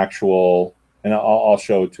run the actual, and I'll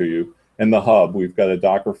show it to you. And the hub, we've got a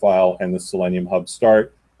Docker file and the Selenium hub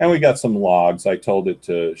start, and we got some logs. I told it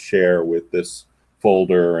to share with this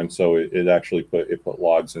folder, and so it actually put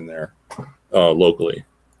logs in there locally.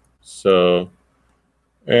 So,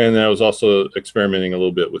 and I was also experimenting a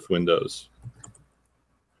little bit with Windows.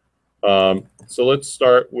 So let's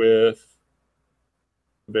start with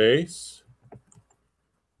base,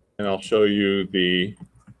 and I'll show you the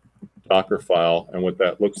Docker file and what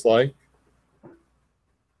that looks like.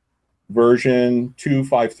 Version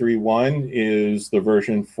 2.5.3.1 is the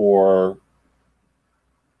version for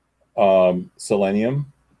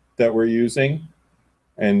Selenium that we're using.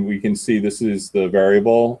 And we can see this is the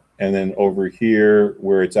variable. And then over here,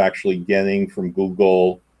 where it's actually getting from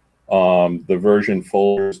Google, the version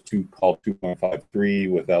folder is called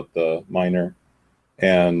 2.5.3 without the minor.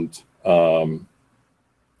 And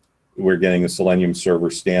we're getting a Selenium server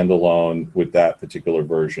standalone with that particular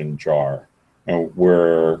version jar. And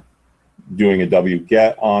we're doing a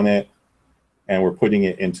wget on it, and we're putting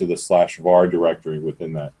it into the /var directory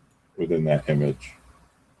within that image.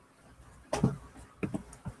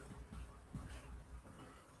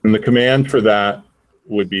 And the command for that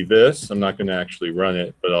would be this. I'm not going to actually run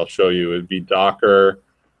it, but I'll show you. It would be docker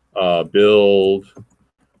build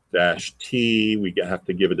 -t. We have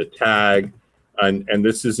to give it a tag. And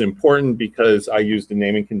this is important because I use the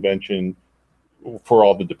naming convention for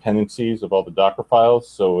all the dependencies of all the Docker files.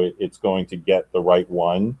 So it's going to get the right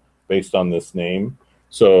one based on this name.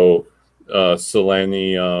 So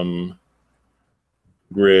Selenium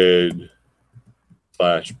grid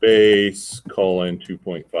 /base :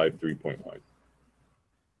 2.5.3.1.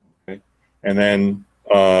 Okay. And then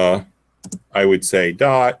I would say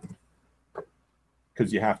dot,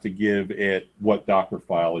 because you have to give it what Docker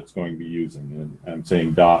file it's going to be using. And I'm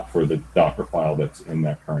saying dot for the Docker file that's in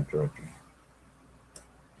that current directory.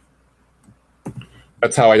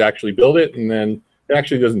 That's how I'd actually build it. And then it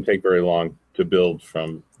actually doesn't take very long to build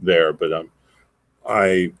from there. But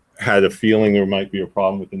I had a feeling there might be a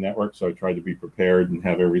problem with the network, so I tried to be prepared and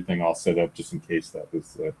have everything all set up just in case that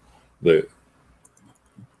was the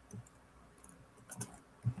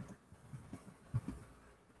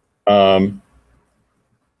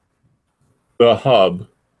hub.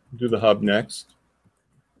 Do the hub next.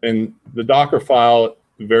 And the Docker file,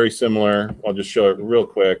 very similar. I'll just show it real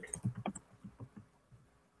quick.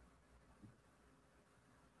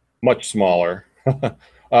 Much smaller.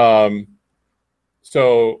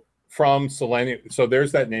 So from Selenium, so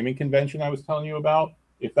there's that naming convention I was telling you about.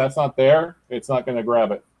 If that's not there, it's not going to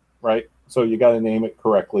grab it, right? So you got to name it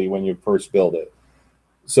correctly when you first build it.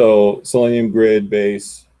 So Selenium grid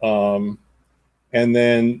base, and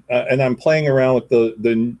then and I'm playing around with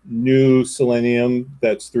the new Selenium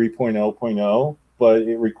that's 3.0.0, but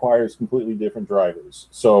it requires completely different drivers.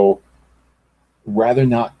 So rather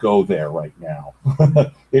not go there right now.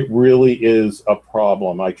 It really is a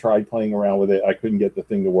problem. I tried playing around with it. I couldn't get the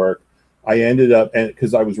thing to work. I ended up, and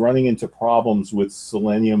because I was running into problems with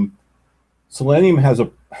Selenium. Selenium has an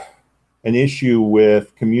issue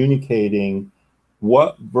with communicating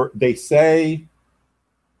what they say.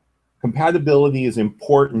 Compatibility is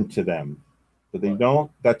important to them, but they don't.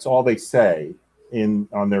 That's all they say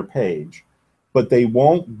on their page, but they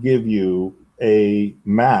won't give you a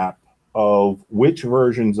map of which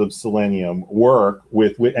versions of Selenium work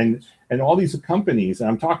with and all these companies, and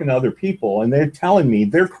I'm talking to other people, and they're telling me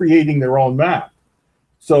they're creating their own map.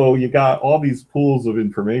 So you got all these pools of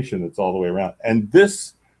information that's all the way around. And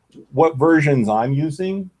this, what versions I'm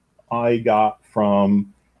using, I got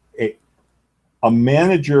from a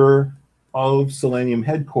manager of Selenium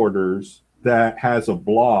headquarters that has a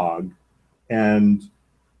blog, and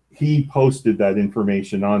he posted that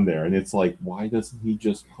information on there, and it's like, why doesn't he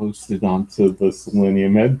just post it onto the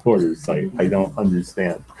Selenium headquarters site? I don't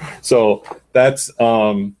understand. So that's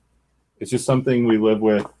it's just something we live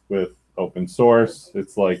with open source.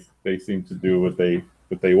 It's like they seem to do what they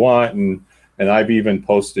want, and I've even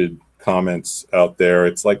posted comments out there.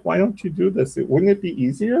 It's like, why don't you do this? Wouldn't it be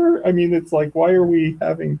easier? I mean, it's like, why are we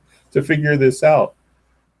having to figure this out?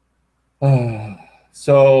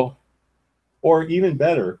 So, or even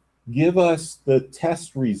better, give us the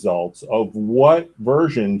test results of what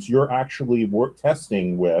versions you're actually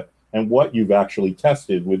testing with and what you've actually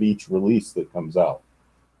tested with each release that comes out.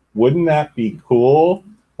 Wouldn't that be cool,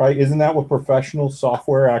 right? Isn't that what professional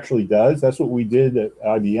software actually does? That's what we did at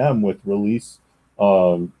IBM with release,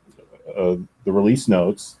 the release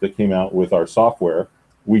notes that came out with our software.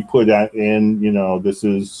 We put that in, you know, this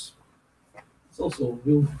is... also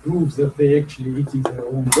will prove that they actually eating their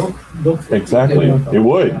own dog. Exactly. It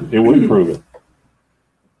would prove it.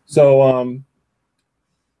 So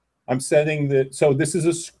I'm setting so this is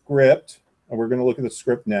a script, and we're going to look at the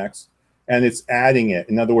script next, and it's adding it.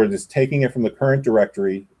 In other words, it's taking it from the current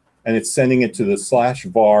directory, and it's sending it to the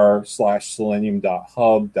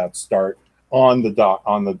 /var/selenium.hub.start on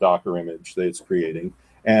the Docker image that it's creating.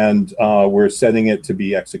 And we're setting it to be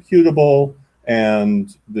executable.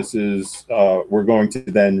 And this is, we're going to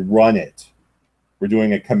then run it. We're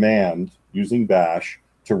doing a command using bash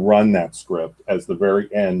to run that script as the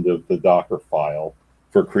very end of the Docker file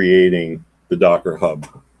for creating the Docker hub.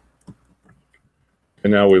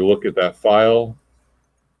 And now we look at that file,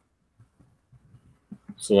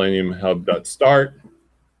 Selenium hub.start.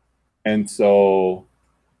 And so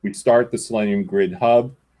we start the Selenium grid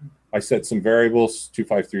hub. I set some variables,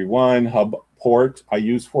 2531, hub port. I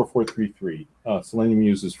use 4433. Selenium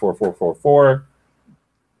uses 4444.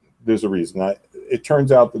 There's a reason. It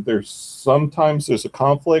turns out that sometimes there's a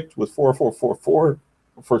conflict with 4444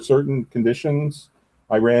 for certain conditions.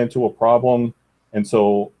 I ran into a problem, and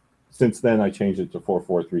so since then I changed it to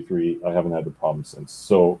 4433. I haven't had the problem since.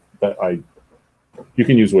 So you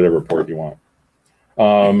can use whatever port you want.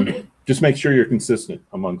 Just make sure you're consistent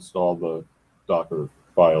amongst all the Docker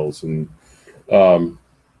files and the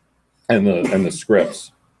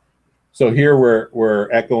scripts. So here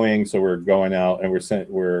we're echoing, so we're going out and we've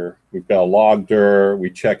got a log dir, we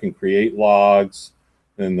check and create logs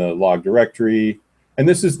in the log directory, and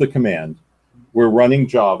this is the command. We're running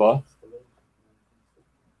Java.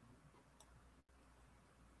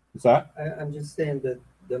 What's that? I'm just saying that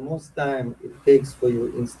the most time it takes for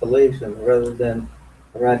your installation rather than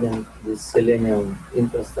running the Selenium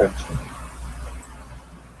infrastructure.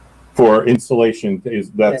 For installation,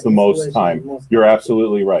 that's the most time. You're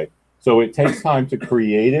absolutely right. So it takes time to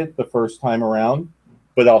create it the first time around,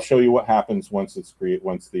 but I'll show you what happens once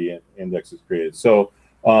the index is created. So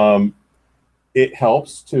it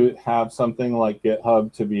helps to have something like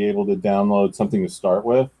GitHub to be able to download something to start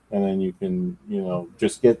with, and then you can,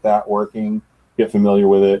 just get that working, get familiar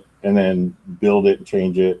with it, and then build it and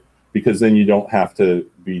change it, because then you don't have to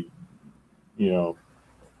be,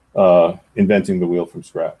 inventing the wheel from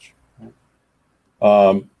scratch.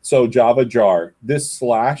 So Java jar, this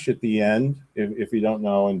slash at the end, if you don't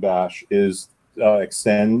know in Bash,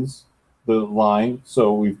 extends the line.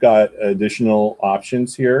 So we've got additional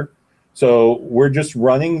options here. So we're just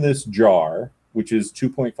running this jar, which is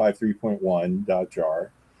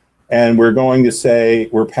 2.53.1.jar. And we're going to say,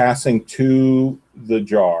 we're passing to the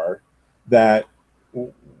jar that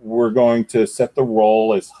we're going to set the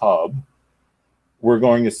role as hub. We're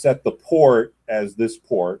going to set the port as this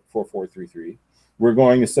port, 4433. We're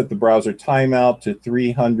going to set the browser timeout to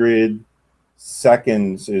 300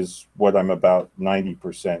 seconds is what I'm about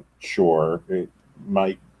 90% sure. It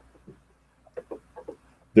might,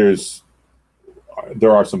 there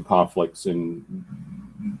are some conflicts, and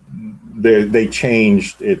they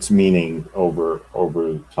changed its meaning over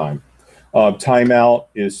time. Timeout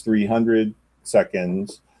is 300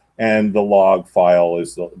 seconds, and the log file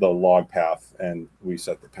is the log path, and we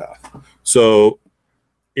set the path. So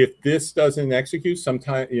if this doesn't execute,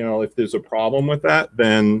 sometime, if there's a problem with that,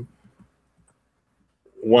 then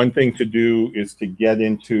one thing to do is to get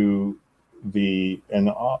into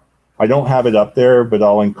I don't have it up there, but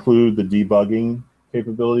I'll include the debugging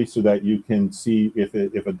capability so that you can see if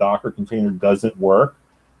a Docker container doesn't work.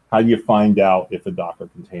 How do you find out if a Docker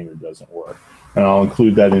container doesn't work? And I'll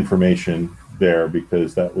include that information there,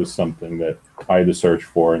 because that was something that I had to search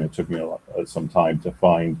for, and it took me some time to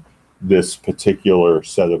find this particular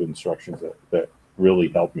set of instructions that really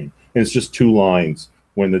helped me. And it's just 2 lines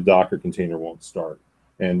when the Docker container won't start.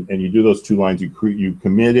 And you do those 2 lines, you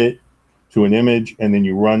commit it to an image, and then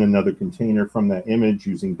you run another container from that image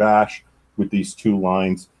using bash with these 2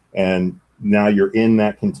 lines. And now you're in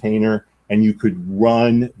that container, and you could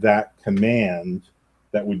run that command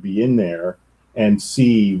that would be in there and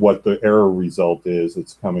see what the error result is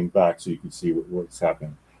that's coming back, so you can see what's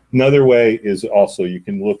happening. Another way is also, you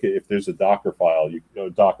can look at if there's a Docker file,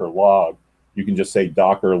 Docker log, you can just say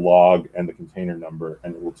Docker log and the container number,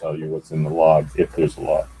 and it will tell you what's in the log if there's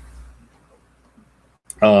a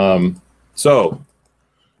log. So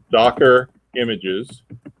Docker images,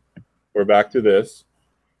 we're back to this,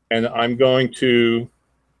 and I'm going to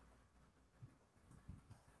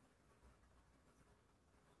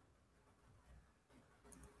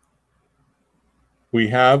we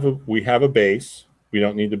have a base. We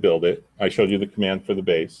don't need to build it. I showed you the command for the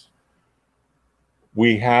base.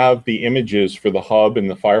 We have the images for the hub and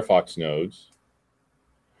the Firefox nodes.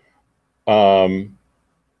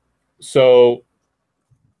 So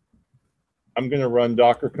I'm going to run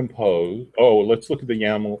Docker compose. Oh, let's look at the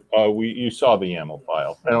YAML. You saw the YAML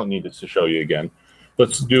file. I don't need this to show you again.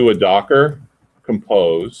 Let's do a Docker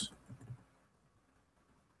compose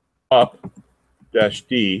up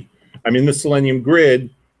 -d. I'm in the Selenium grid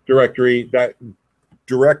directory. That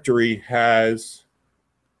directory has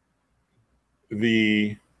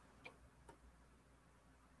the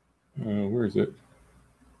where is it?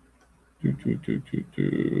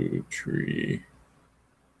 Tree.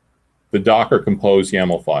 The Docker compose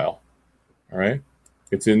YAML file. All right,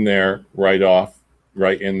 it's in there right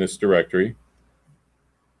in this directory.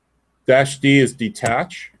 -D is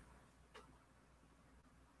detach.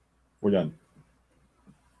 We're done.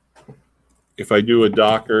 If I do a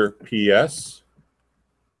Docker PS,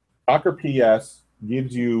 Docker PS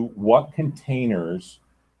gives you what containers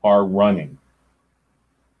are running.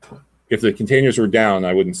 If the containers were down,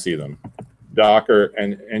 I wouldn't see them. Docker,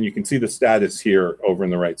 and you can see the status here over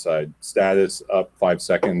on the right side. Status up 5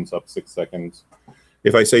 seconds, up 6 seconds.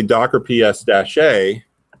 If I say Docker PS-A,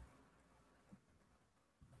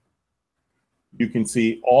 you can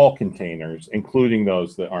see all containers, including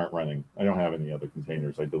those that aren't running. I don't have any other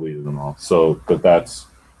containers. I deleted them all. So, but that's,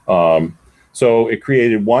 so it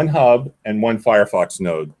created one hub and one Firefox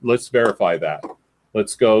node. Let's verify that.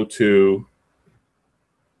 Let's go to,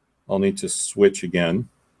 I'll need to switch again.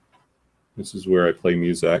 This is where I play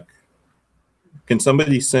music. Can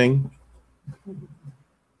somebody sing?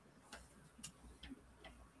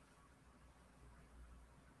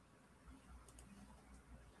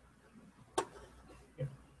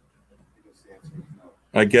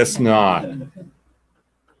 I guess not.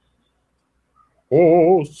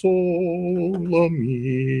 Oh, sole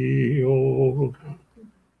mio. All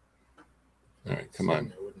right, come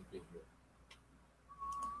on.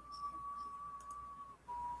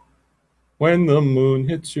 When the moon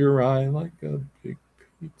hits your eye like a big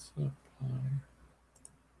pizza pie.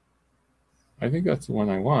 I think that's the one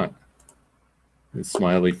I want. The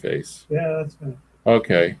smiley face. Yeah, that's good.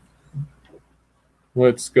 Okay.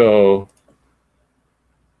 Let's go.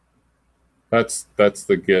 That's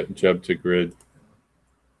the Geb to grid.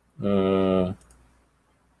 Oh,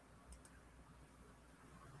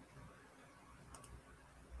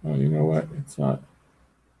 you know what? It's not.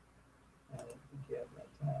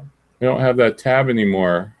 I don't have that tab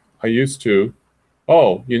anymore. I used to.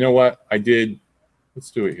 Oh, you know what? I did.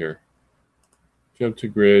 Let's do it here. Geb to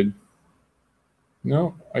grid.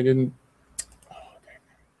 No, I didn't. Oh,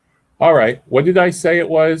 all right. What did I say it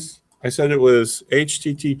was? I said it was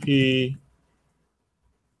HTTP.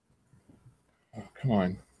 Oh, come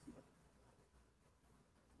on.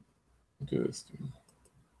 Do this.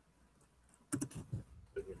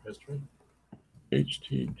 History.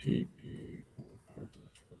 HTTP.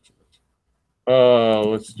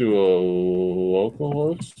 Let's do a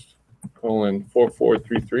localhost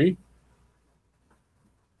 :4433.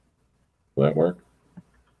 Will that work?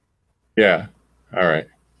 Yeah. All right.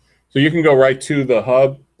 So you can go right to the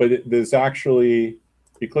hub, but there's actually,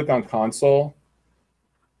 you click on console,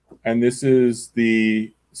 and this is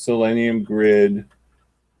the Selenium grid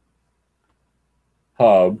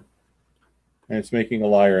hub, and it's making a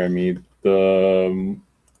liar of me. The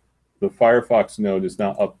Firefox node is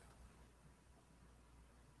not up.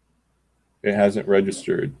 It hasn't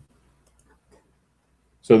registered.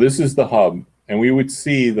 So this is the hub, and we would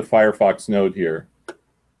see the Firefox node here,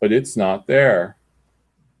 but it's not there.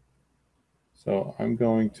 So I'm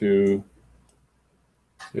going to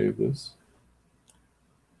save this.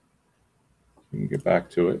 You can get back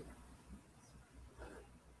to it.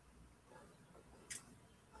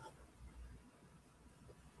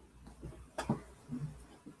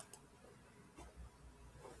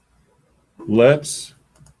 Let's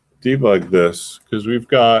debug this because we've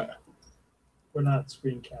got. We're not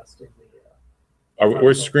screencasting the.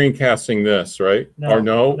 We're screencasting this, right? No, or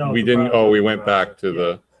no no, we the didn't. browser. Oh, we went back to Yeah.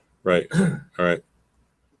 the right. All right.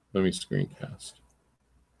 Let me screencast.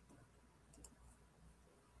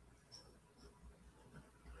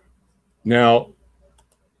 Now,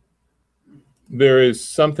 there is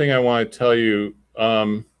something I want to tell you.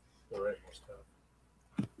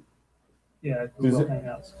 Yeah, Google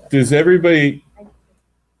Hangouts. Does everybody?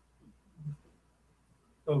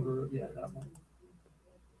 Over, yeah, that one.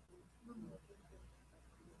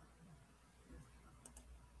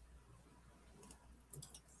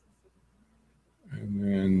 And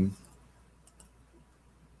then,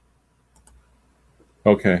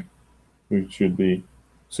 okay, we should be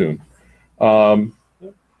soon. Docker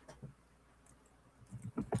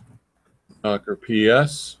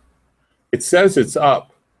PS. It says it's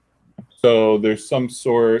up, so there's some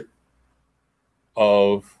sort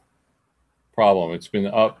of problem. It's been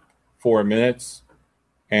up 4 minutes,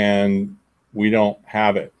 and we don't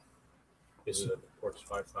have it. Is it ports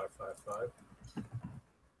 5555?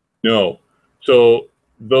 No. So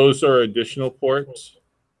those are additional ports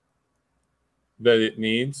that it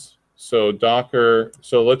needs. So Docker,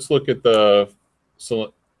 so let's look at the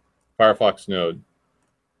Firefox node.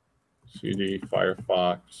 CD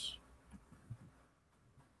Firefox.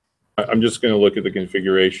 I'm just going to look at the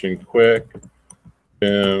configuration quick.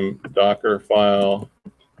 Docker file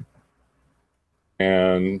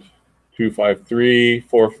and 253,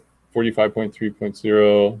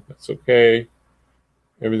 45.3.0. That's okay.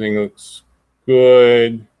 Everything looks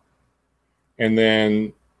good. And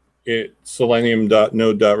then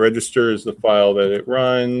selenium.node.register is the file that it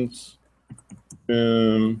runs.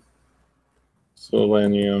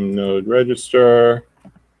 Selenium node register.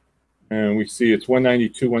 And we see it's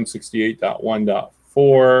 192.168.1.4,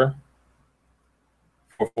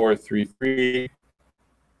 4433.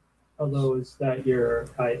 Although, is that your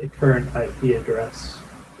current IP address?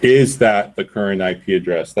 Is that the current IP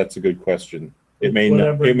address? That's a good question. It may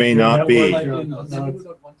not. It may not be. No,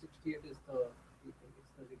 168 is the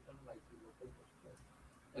return IP local,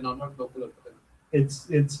 and not local. It's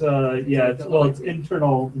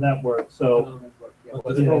internal network. So,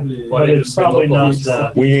 But it's probably, but it's probably not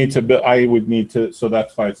that. We need to. I would need to. So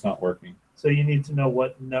that's why it's not working. So you need to know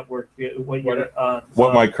what network, what you're on.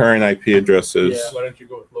 What my current IP address is. Yeah. Why don't you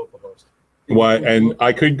go with localhost? Why? And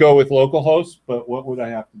I could go with localhost, but what would I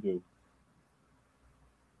have to do?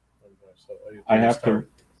 I have to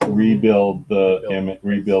rebuild the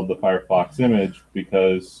Firefox image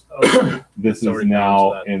because this is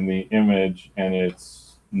now in the image and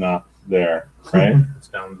it's not there, right? It's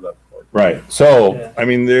down left. Right. So I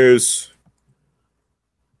mean, there's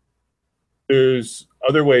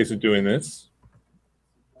other ways of doing this,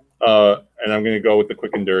 and I'm going to go with the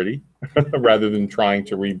quick and dirty rather than trying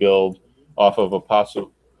to rebuild off of a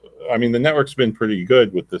possible. I mean, the network's been pretty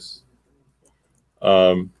good with this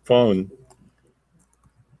phone.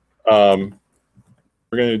 We're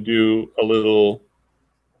going to do a little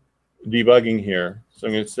debugging here. So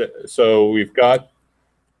I'm going to say, so we've got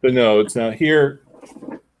the nodes now here,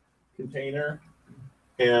 container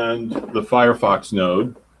and the Firefox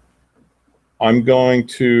node. I'm going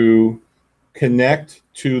to connect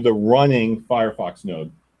to the running Firefox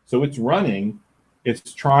node. So it's running,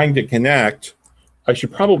 it's trying to connect. I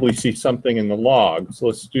should probably see something in the log. So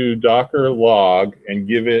let's do Docker log and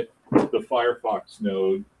give it the Firefox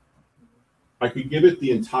node. I could give it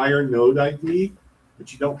the entire node ID,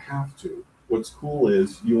 but you don't have to. What's cool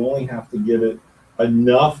is you only have to give it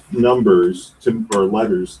enough numbers or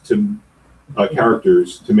letters to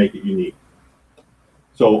characters to make it unique.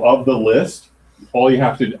 So of the list, all you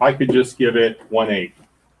have to, I could just give it 1.8.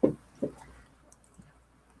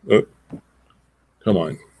 Oh, come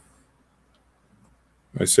on.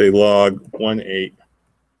 I say log 1.8.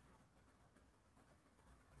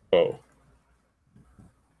 Oh.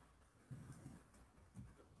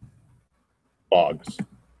 Logs.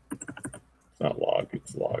 It's not log,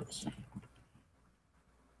 it's logs.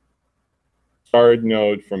 Starred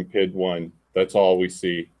node from PID1. That's all we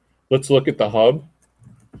see. Let's look at the hub.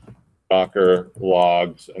 Docker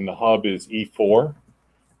logs, and the hub is E4.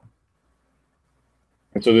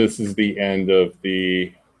 And so this is the end of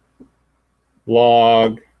the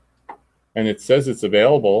log, and it says it's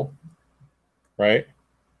available, right?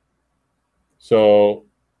 So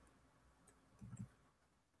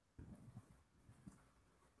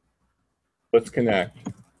let's connect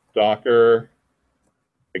Docker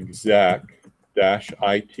exec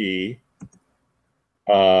 -it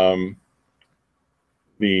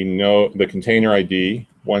the container ID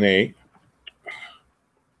 1.8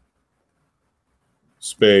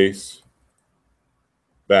 space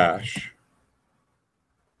bash.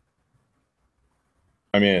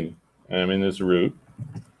 I'm in, and I'm in this root.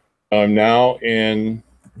 I'm now in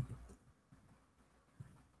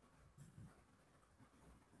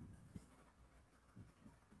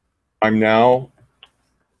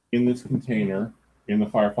this container in the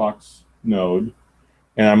Firefox node,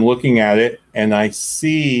 and I'm looking at it, and I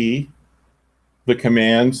see the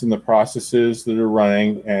commands and the processes that are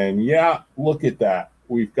running, and yeah, look at that.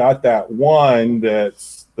 We've got that one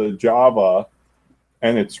that's the Java,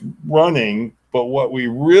 and it's running, but what we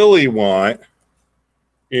really want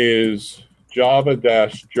is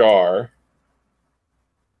java-jar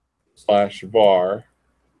 /var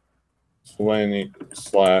Selenium /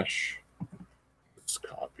 let's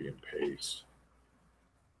copy and paste.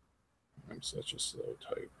 I'm such a slow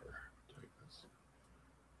typer.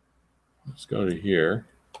 Let's go to here.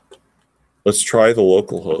 Let's try the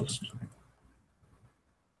local host.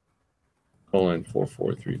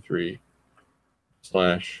 :4433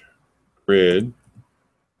 /grid/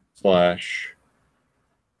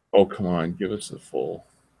 oh, come on, give us the full.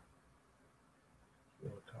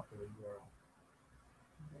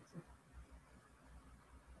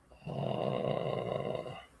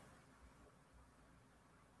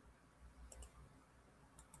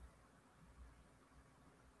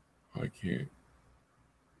 I can't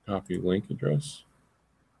copy link address.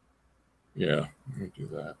 Yeah, let me do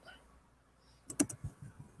that.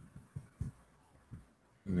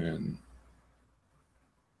 And then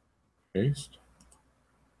paste.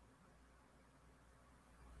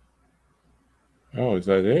 Oh, is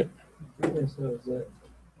that it? Yes, so is it?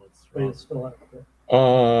 But it's still out there.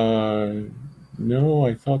 No,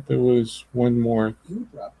 I thought there was one more. You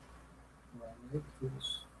drop. Right,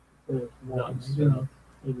 There's No, one, it's you know,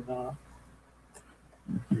 maybe not.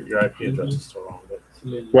 Your IP address is still wrong, but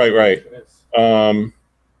Right, right.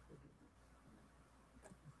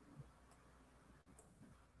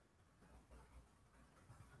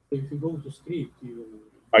 If you go to script, you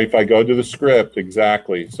If I go to the script,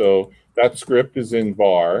 exactly. So that script is in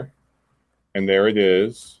var, and there it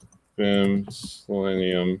is. Vim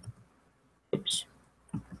Selenium. Oops.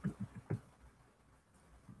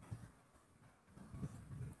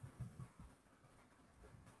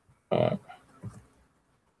 yeah.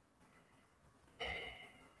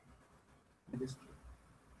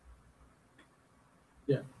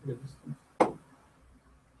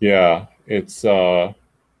 Yeah, it's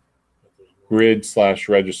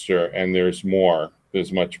grid/register, and there's more.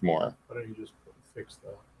 There's much more. why don't you just fix the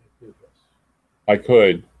IP address I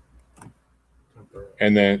could, temporarily?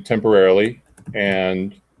 and then temporarily,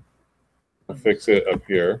 and I'll fix it up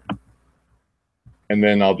here, and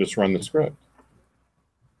then I'll just run the script.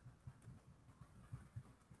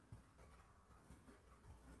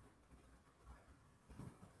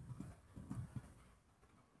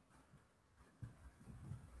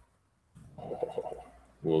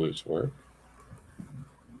 Will this work?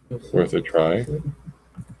 Worth a try.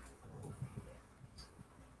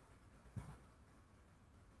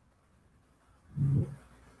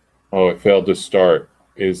 Oh, it failed to start.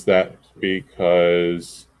 Is that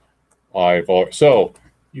because I've already... So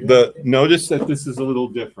notice that this is a little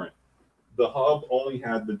different. The hub only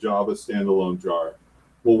had the Java standalone jar.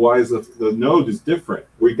 Well, why is the node is different?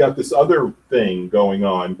 We got this other thing going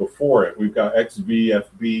on before it. We've got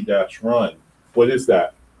xvfb-run. What is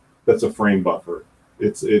that? That's a frame buffer.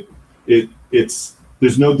 It's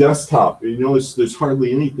there's no desktop. You notice there's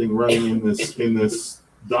hardly anything running in this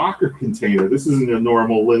Docker container. This isn't a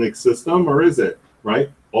normal Linux system, or is it? Right?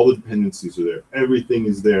 All the dependencies are there. Everything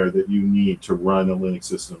is there that you need to run a Linux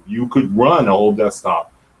system. You could run a whole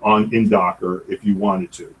desktop in Docker if you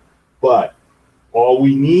wanted to, but all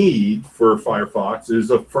we need for Firefox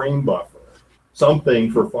is a frame buffer, something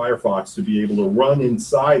for Firefox to be able to run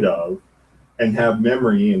inside of and have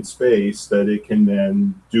memory and space that it can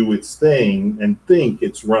then do its thing and think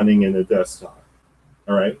it's running in a desktop.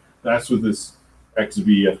 All right, that's what this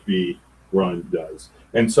xvfb run does.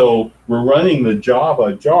 And so we're running the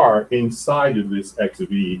Java jar inside of this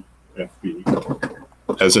xvfb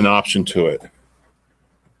as an option to it.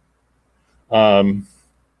 Aren't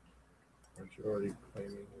you already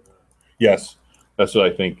claiming Yes, that's what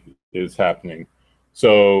I think is happening.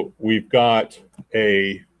 So we've got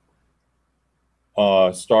a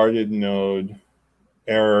started node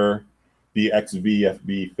error. The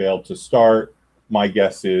xvfb failed to start. My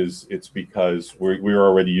guess is it's because we're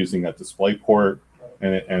already using that display port,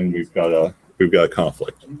 and we've got a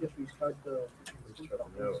conflict. Can you just restart the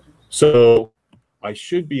node? So I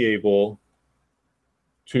should be able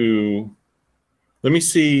to, let me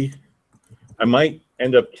see. I might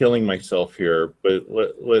end up killing myself here, but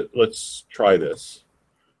let's try this.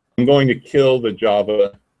 I'm going to kill the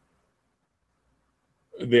Java,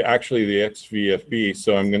 actually the xvfb.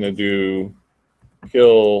 So I'm going to do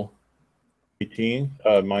kill 18,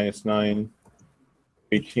 -9,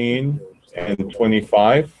 18, and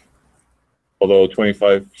 25. Although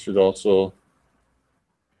 25 should also,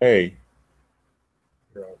 hey,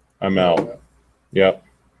 I'm out. Yep.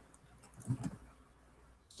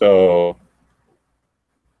 So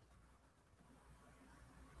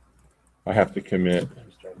I have to commit.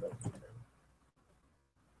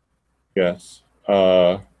 Yes.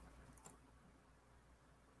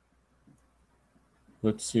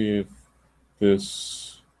 Let's see if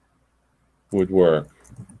this would work.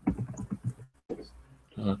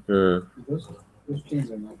 Docker. Those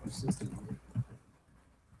chains are not persistent.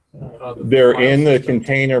 They're in the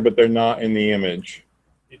container, but they're not in the image.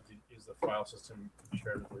 Is the file system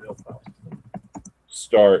shared with the real file system?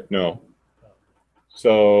 Start, no.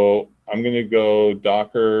 So I'm going to go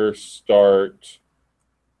Docker start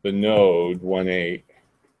the node 1.8.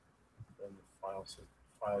 Then the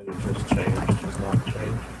file you just changed does not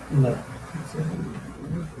change. No.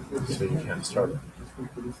 So you can't start it.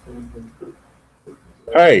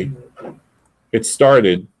 Hey, it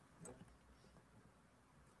started.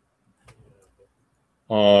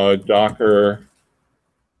 Docker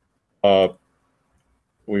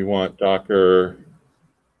We want Docker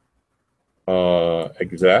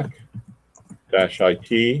exec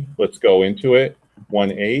 -it. Let's go into it.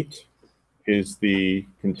 1.8 is the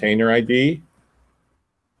container ID.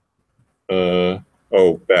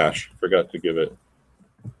 Oh, bash. Forgot to give it.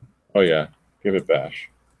 Oh yeah, give it bash.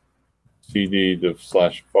 cd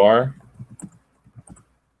 /var.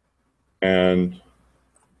 And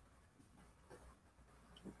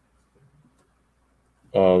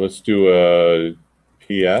let's do a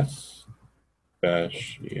ps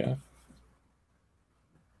 -ef.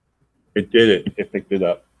 It did it. It picked it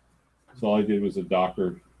up. So all I did was a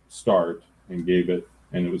Docker start and gave it,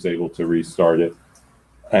 and it was able to restart it.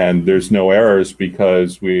 And there's no errors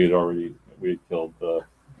because we had killed the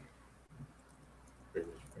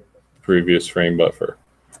previous frame buffer.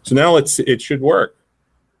 So now it should work.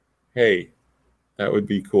 Hey, that would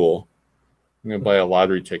be cool. I'm gonna buy a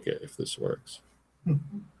lottery ticket if this works.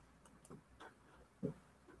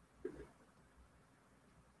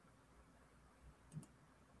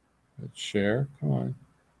 Let's share. Come on.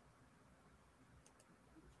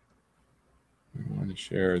 We want to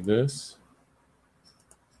share this.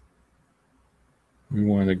 We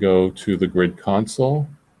want to go to the grid console.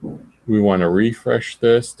 We want to refresh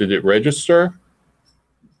this. Did it register?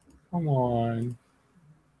 Come on.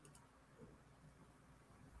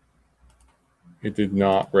 It did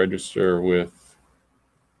not register with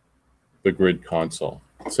the grid console.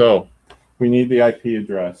 So we need the IP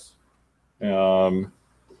address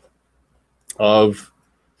of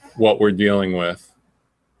what we're dealing with.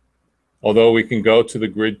 Although we can go to the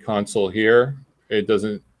grid console here,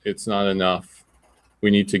 it's not enough.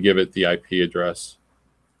 We need to give it the IP address.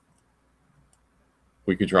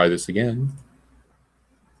 We could try this again.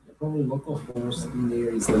 Only local host in there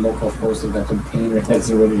is the local host of the container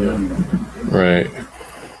that's already on there. Right.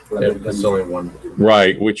 There's only one.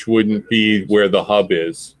 Right, which wouldn't be where the hub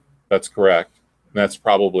is. That's correct. That's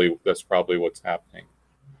probably what's happening.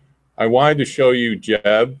 I wanted to show you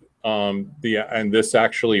Geb, and this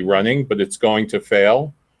actually running, but it's going to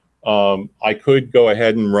fail. I could go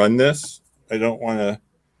ahead and run this. I don't want to.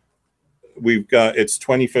 It's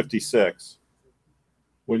 2056.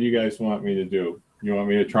 What do you guys want me to do? You want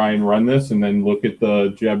me to try and run this and then look at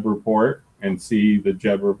the Geb report and see the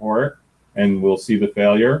Geb report, and we'll see the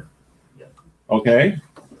failure? Yeah. Okay.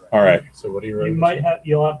 All right. So what do you run?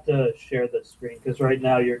 You'll have to share the screen because right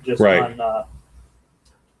now you're just right on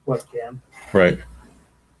webcam. Right.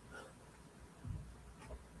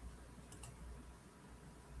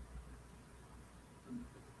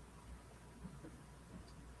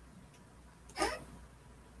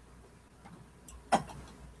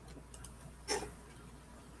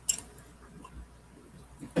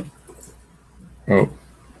 Oh,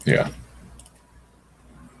 yeah.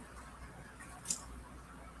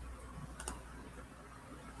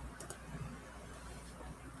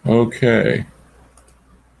 Okay.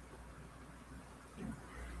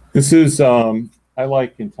 This is, I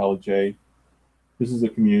like IntelliJ. This is a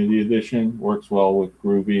community edition, works well with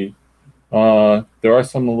Groovy. There are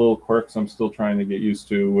some little quirks I'm still trying to get used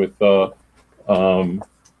to with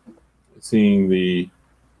seeing the,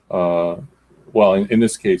 well, in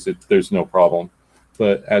this case, there's no problem.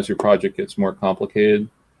 But as your project gets more complicated,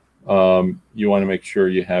 you want to make sure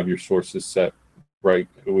you have your sources set right,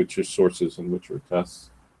 which are sources and which are tests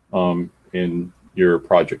in your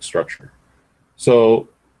project structure. So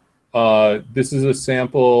this is a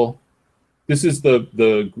sample. This is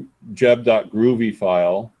the geb.groovy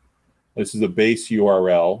file. This is a base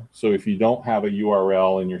URL. So if you don't have a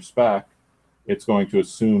URL in your spec, it's going to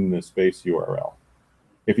assume this base URL.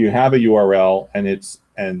 If you have a URL and it's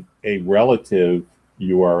a relative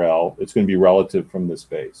URL, it's going to be relative from this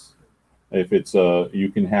base. If it's you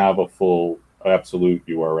can have a full absolute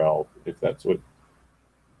URL if that's what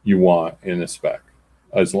you want in a spec,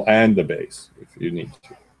 and the base if you need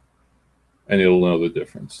to, and it'll know the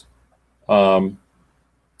difference.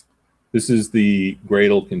 This is the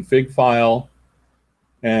Gradle config file,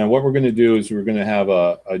 and what we're going to do is we're going to have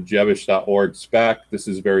a jebish.org spec. This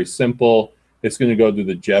is very simple. It's going to go to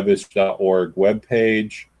the jebish.org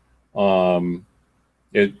webpage.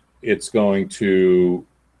 It's going to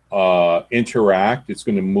interact. It's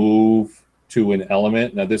going to move to an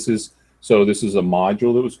element. Now this is a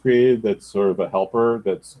module that was created that's sort of a helper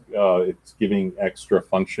that's it's giving extra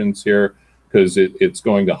functions here because it's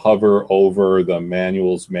going to hover over the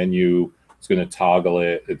manuals menu. It's going to toggle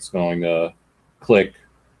it. It's going to click.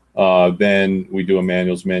 Then we do a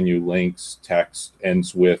manuals menu, links, text,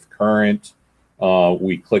 ends with current.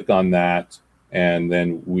 We click on that, and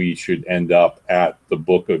then we should end up at the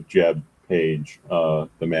book of Geb page,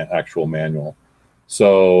 the actual manual.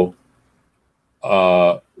 So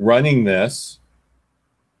running this,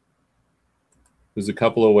 there's a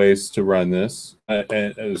couple of ways to run this,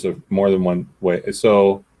 and there's more than one way.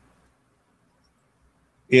 So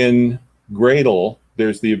in Gradle,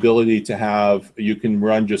 there's the ability to have, you can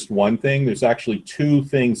run just one thing. There's actually two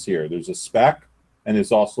things here. There's a spec, and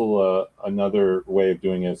there's also another way of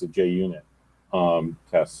doing it as a JUnit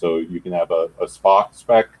test. So you can have a Spock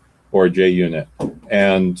spec or a JUnit.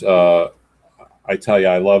 And I tell you,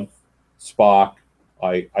 I love Spock.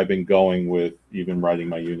 I've been going with even writing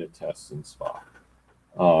my unit tests in Spock.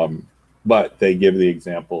 But they give the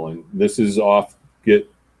example, and this is off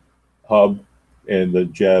GitHub and the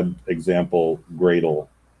Geb example Gradle,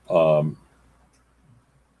 and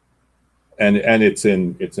it's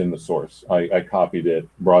in the source. I copied it,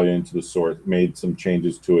 brought it into the source, made some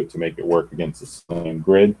changes to it to make it work against the Selenium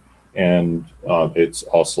grid, and it's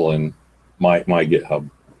also in my GitHub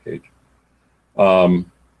page.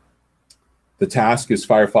 The task is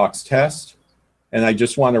Firefox test, and I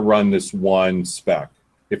just want to run this one spec.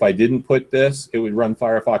 If I didn't put this, it would run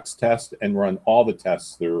Firefox test and run all the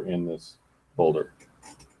tests that are in this folder.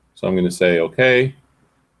 So I'm going to say OK.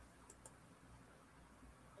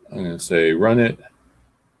 I'm going to say run it.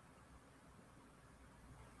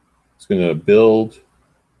 It's going to build.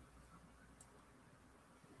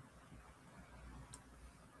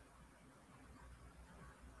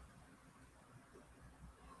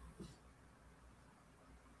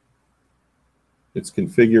 It's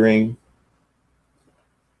configuring.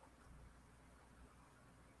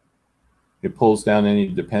 It pulls down any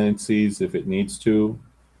dependencies if it needs to.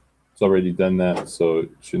 It's already done that, so it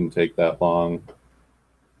shouldn't take that long.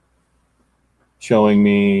 Showing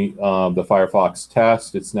me the Firefox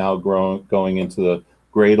test. It's now going into the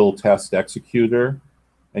Gradle test executor,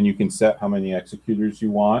 and you can set how many executors you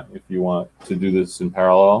want if you want to do this in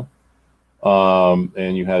parallel.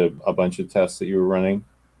 And you had a bunch of tests that you were running.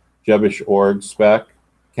 Geb+Spock org spec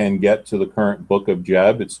can get to the current book of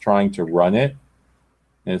Geb. It's trying to run it,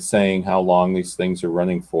 and it's saying how long these things are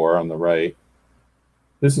running for on the right.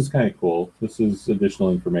 This is kind of cool. This is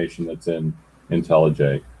additional information that's in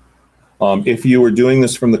IntelliJ. If you were doing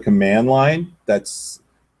this from the command line, that's,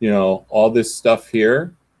 you know, all this stuff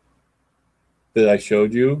here that I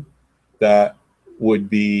showed you, that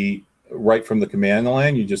would be right from the command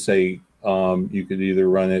line. You just say, you could either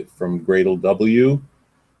run it from Gradle W.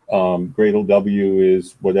 Gradle W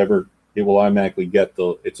is whatever, it will automatically get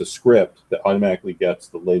it's a script that automatically gets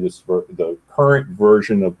the latest, the current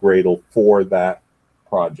version of Gradle for that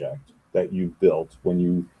project that you built. When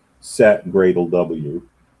you set Gradle W,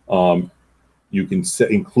 you can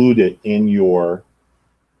include it in your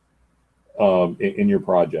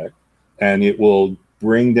project, and it will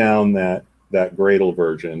bring down that Gradle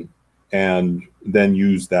version and then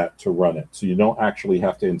use that to run it. So you don't actually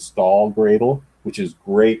have to install Gradle, which is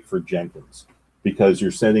great for Jenkins, because you're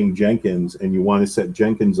setting Jenkins and you want to set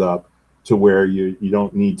Jenkins up to where you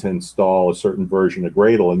don't need to install a certain version of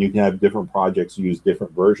Gradle, and you can have different projects use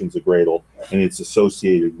different versions of Gradle, and it's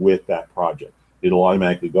associated with that project. It'll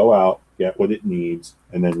automatically go out, get what it needs,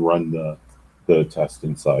 and then run the test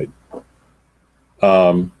inside.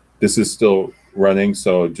 This is still running,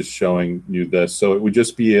 so just showing you this. So it would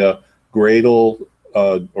just be a Gradle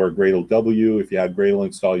or Gradle W. If you had Gradle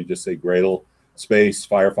installed, you just say Gradle space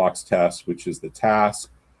Firefox test, which is the task.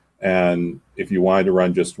 And if you wanted to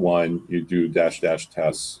run just one, you do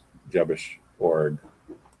 --tests Geb+org.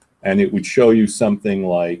 And it would show you something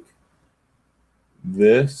like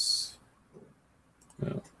this.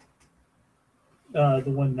 The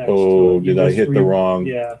one next oh, to it. did I hit the wrong?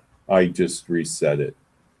 Yeah. I just reset it.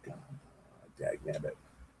 God, dagnabbit.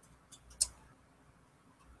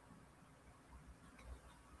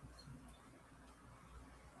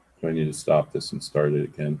 Do I need to stop this and start it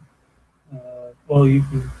again? Well, you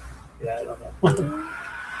can. Yeah, I don't know.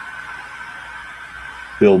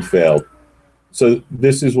 Build failed. So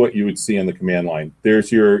this is what you would see on the command line.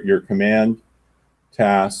 There's your command,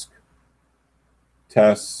 task,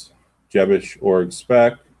 tests, Geb+org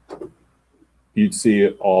spec. You'd see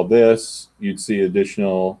all this. You'd see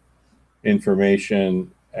additional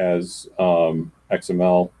information as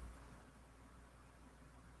XML.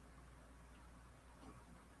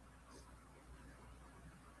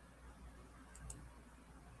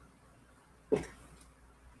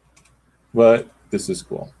 But this is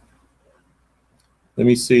cool. Let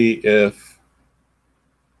me see if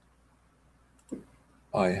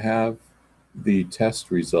I have the test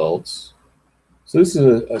results. So this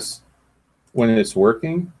is when it's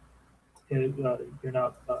working. You're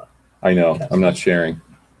not. I know, I'm not sharing.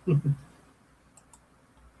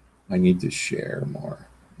 I need to share more.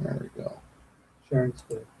 There we go. Sharing's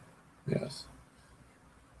good. Yes.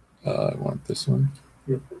 I want this one.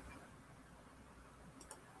 Yep.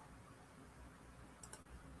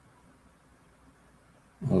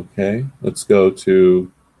 Okay, let's go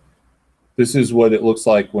to, this is what it looks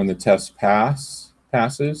like when the test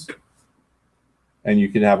passes. And you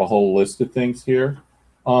can have a whole list of things here.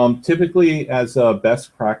 Typically, as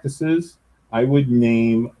best practices, I would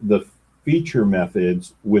name the feature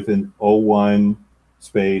methods with an O1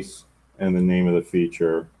 space and the name of the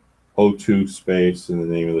feature, O2 space and the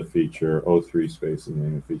name of the feature, O3 space and the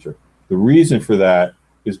name of the feature. The reason for that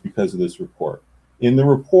is because of this report. In the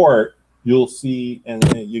report, you'll see, and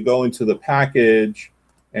you go into the package,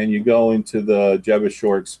 and you go into the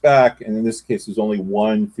Geb+Spock spec, and in this case, there's only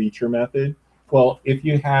one feature method. Well, if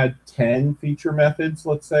you had 10 feature methods,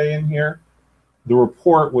 let's say, in here, the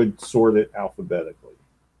report would sort it alphabetically.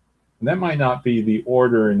 And that might not be the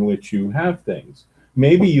order in which you have things.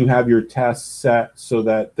 Maybe you have your tests set so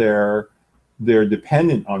that they're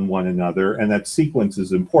dependent on one another, and that sequence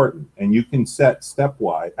is important. And you can set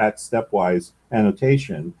stepwise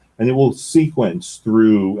annotation, and it will sequence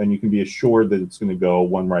through, and you can be assured that it's going to go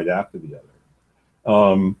one right after the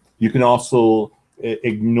other. You can also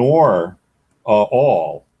ignore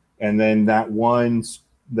all, and then that one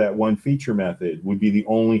feature method would be the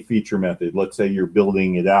only feature method. Let's say you're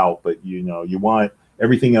building it out, but you want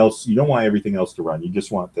everything else. You don't want everything else to run. You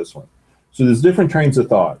just want this one. So there's different trains of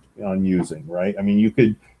thought on using, right? I mean, you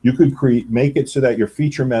could make it so that your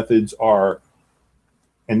feature methods are,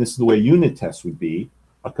 and this is the way unit tests would be,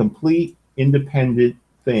 a complete independent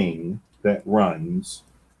thing that runs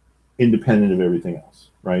independent of everything else,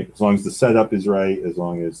 right? As long as the setup is right, as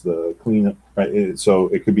long as the cleanup, right? So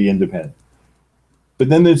it could be independent. But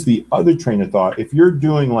then there's the other train of thought. If you're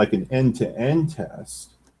doing like an end-to-end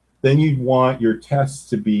test, then you'd want your tests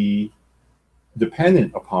to be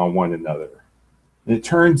dependent upon one another. And it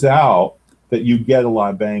turns out that you get a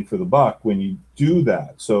lot of bang for the buck when you do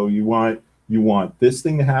that. So you want this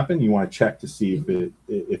thing to happen. You want to check to see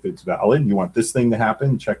if it's valid. You want this thing to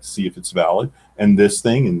happen, check to see if it's valid, and this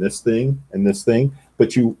thing, and this thing, and this thing.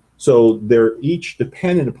 So they're each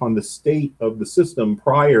dependent upon the state of the system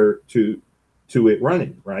prior to it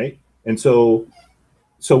running, right? And so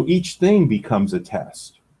each thing becomes a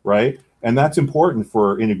test, right? And that's important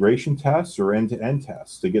for integration tests or end-to-end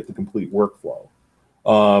tests to get the complete workflow.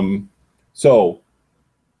 So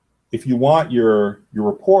if you want your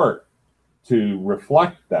report to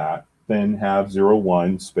reflect that, then have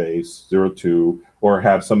 01 space 02, or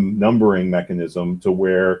have some numbering mechanism to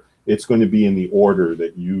where it's going to be in the order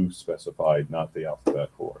that you specified, not the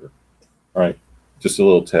alphabetical order. All right, just a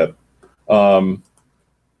little tip.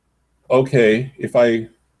 Okay, if I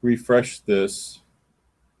refresh this,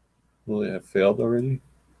 will it have failed already?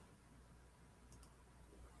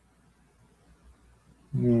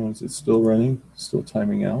 No, is it still running? Still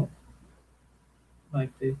timing out?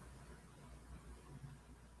 Might be.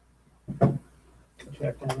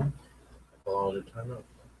 Check on it. How long did it time out?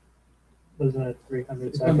 Wasn't it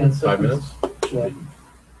 300 seconds? 5 minutes? Yeah.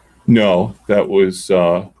 No, that was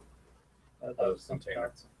That was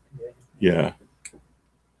container. yeah.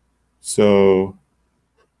 So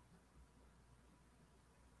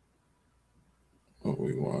what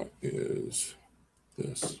we want is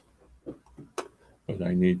this. But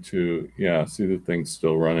I need to, yeah, see the thing's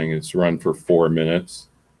still running. It's run for 4 minutes.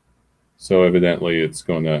 So evidently it's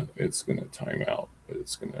gonna time out, but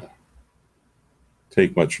it's gonna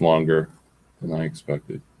take much longer than I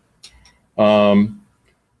expected.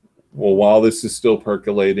 Well, while this is still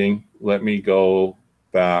percolating, let me go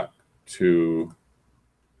back to,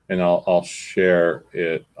 and I'll share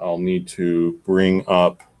it. I'll need to bring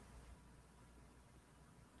up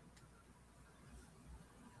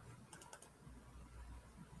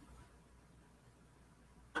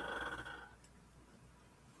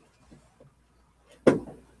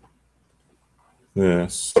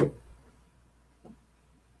this.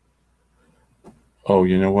 Oh,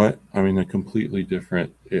 you know what? I'm in a completely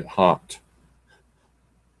different, it hopped.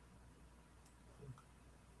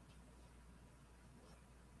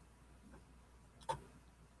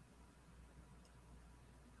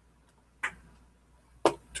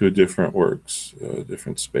 To a different works,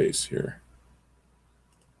 different space here.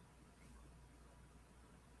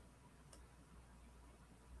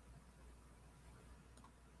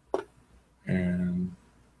 And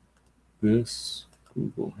this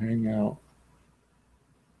Google Hangout.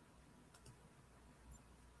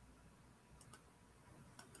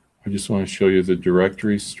 I just want to show you the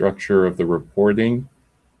directory structure of the reporting.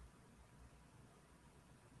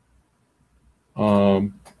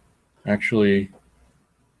 Actually,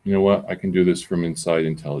 you know what? I can do this from inside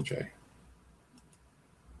IntelliJ.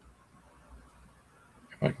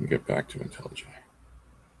 If If I can get back to IntelliJ.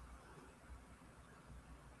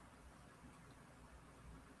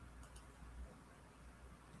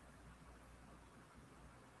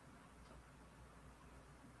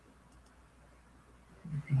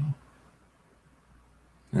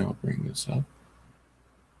 Now I'll bring this up.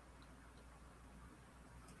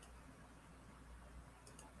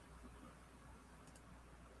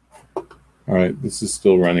 All right, this is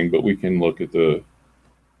still running, but we can look at the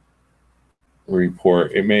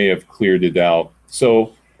report. It may have cleared it out.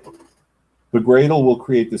 So the Gradle will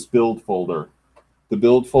create this build folder. The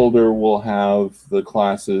build folder will have the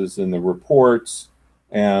classes and the reports,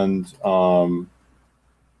 and we'll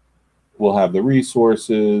have the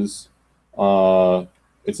resources.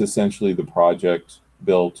 It's essentially the project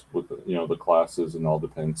built with the classes and all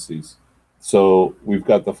dependencies. So we've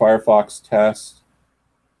got the Firefox test.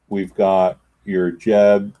 We've got your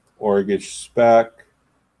Geb spec.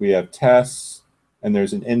 We have tests, and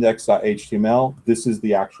there's an index.html. This is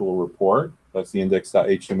the actual report. That's the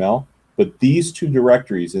index.html. But these two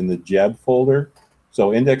directories in the Geb folder,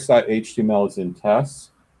 so index.html is in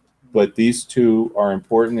tests, but these two are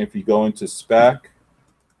important. If you go into spec,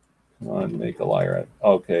 come on, make a liar.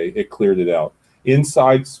 Okay, it cleared it out.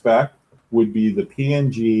 Inside spec would be the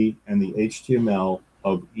PNG and the HTML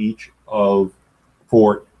of each of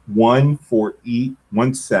one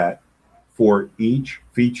set for each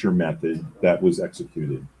feature method that was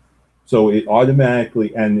executed. So it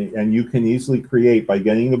automatically, and you can easily create by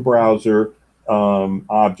getting the browser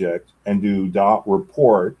object and do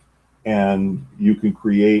 .report, and you can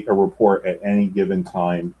create a report at any given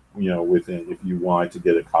time, within, if you want to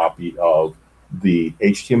get a copy of the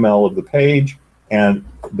HTML of the page and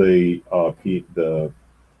a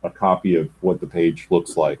copy of what the page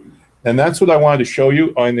looks like. And that's what I wanted to show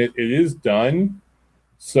you, and it is done.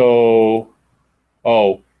 So,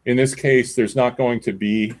 in this case, there's not going to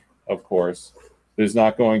be, of course, there's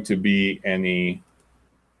not going to be any.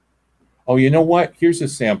 Oh, you know what? Here's a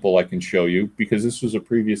sample I can show you, because this was a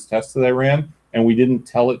previous test that I ran, and we didn't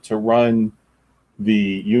tell it to run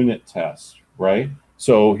the unit test, right?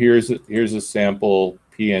 So here's a sample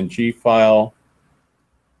PNG file.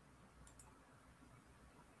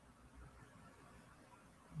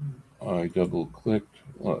 I double clicked.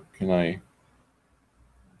 What can I?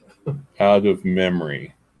 Out of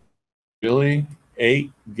memory. Really?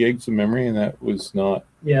 8 gigs of memory, and that was not.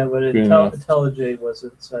 Yeah, but IntelliJ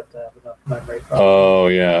wasn't set to have enough memory. Oh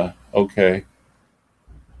yeah. Okay.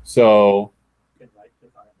 So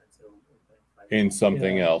in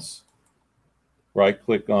something else, right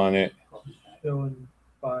click on it. Showing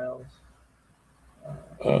files.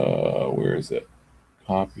 Where is it?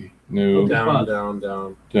 Copy. New. Down.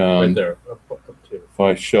 Right there. Up to. If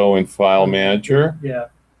I show in File Manager. Yeah.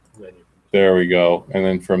 There we go. And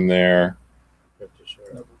then from there.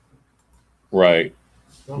 Right.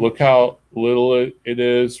 Look how little it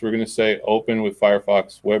is. We're going to say open with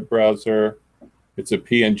Firefox web browser. It's a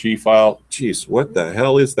PNG file. Jeez, what the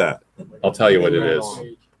hell is that? I'll tell you what it is.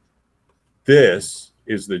 This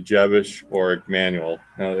is the Geb+Spock manual.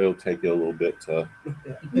 Now it'll take you a little bit to.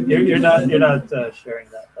 You're not sharing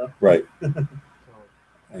that though. Right.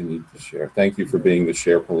 I need to share. Thank you for being the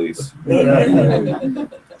share police. Yeah.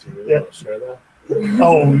 Share that.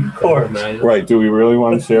 Oh, of course. Right. Do we really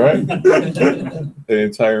want to share it? The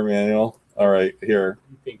entire manual. All right. Here.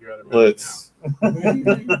 Let's.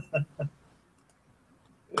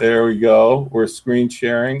 There we go. We're screen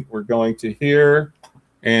sharing. We're going to here,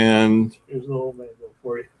 and here's the whole manual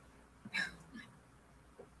for you.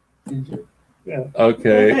 Yeah.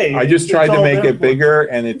 Okay. Well, hey, I just tried to make it for bigger,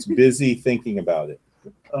 and it's busy thinking about it.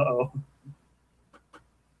 Uh-oh.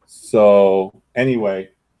 So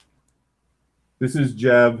anyway, this is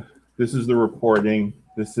Geb. This is the reporting.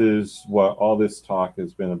 This is what all this talk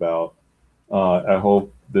has been about. I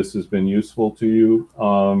hope this has been useful to you.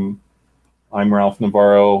 I'm Ralph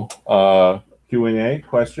Navarro. Q&A,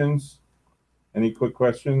 questions? Any quick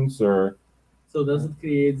questions or? So does it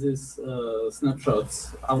create these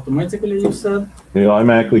snapshots automatically, you said? It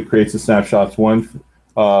automatically creates the snapshots.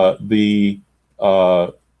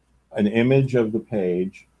 An image of the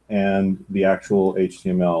page and the actual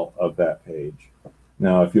HTML of that page.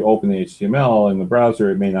 Now, if you open the HTML in the browser,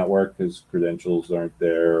 it may not work because credentials aren't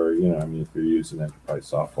there, or, if you're using enterprise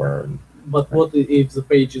software. But what if the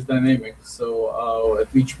page is dynamic? So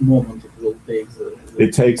at which moment it will take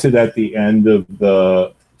It takes it at the end of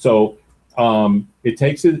the. So it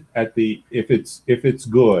takes it at the if it's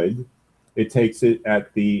good, it takes it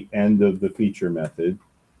at the end of the feature method.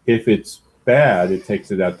 If it's bad, it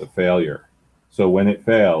takes it at the failure. So when it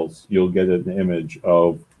fails, you'll get an image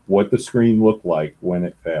of what the screen looked like when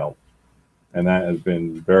it failed. and that has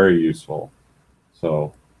been very useful.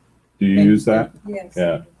 So, do you use that? Yes.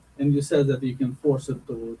 Yeah. And you said that you can force it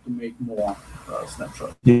to make more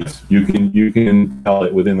snapshots. Yes, you can tell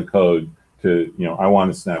it within the code to, you know, I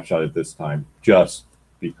want a snapshot at this time just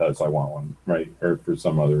because I want one, right? Or for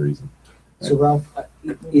some other reason. So Ralph,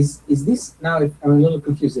 is this now? I'm a little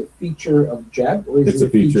confused. A feature of Geb, or is It's it a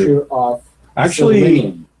feature of Actually,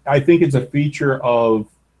 Selenium? I think it's a feature of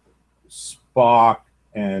Spock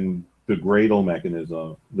and the Gradle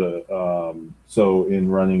mechanism. So in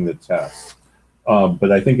running the test,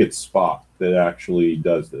 but I think it's Spock that actually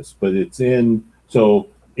does this. But it's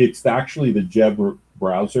actually the Geb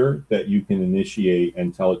browser that you can initiate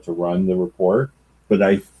and tell it to run the report.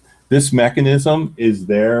 But this mechanism is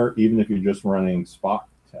there even if you're just running Spock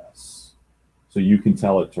tests. So you can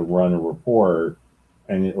tell it to run a report,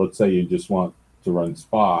 and let's say you just want to run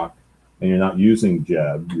Spock, and you're not using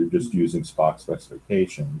Geb, you're just using Spock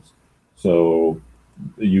specifications. So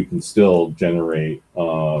you can still generate.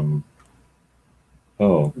 No,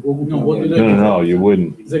 you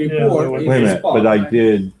wouldn't. The report Wait a minute, but I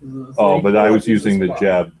did. But I was using the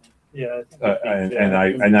Geb. Yeah.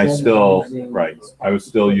 And I still, right, I was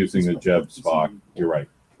still using the Geb+Spock. You're right.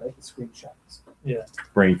 Like the screenshots. Yeah.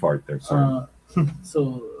 Brain fart there, sorry.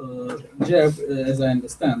 Geb, as I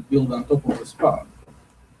understand, built on top of the Spock.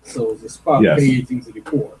 So the Spock Yes. creating the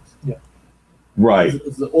report. Yeah. Right.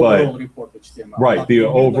 The overall report HTML. Right. The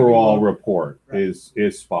overall report is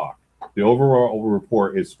Spock. The overall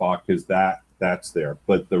report is Spock because that's there.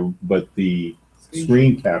 But the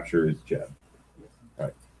screen capture is Geb.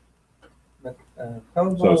 Right. But how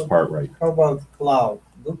about, So it's part right. How about cloud?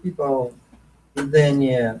 Do people, is there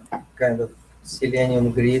any kind of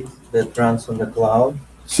Selenium grid that runs on the cloud?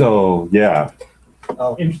 So yeah.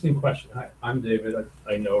 Oh. Interesting question. Hi, I'm David.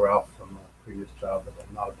 I know Ralph from a previous job, but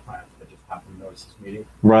I'm not a plant. I just happened to notice this meeting.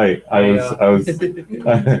 Right. I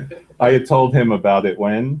had told him about it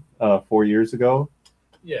when 4 years ago.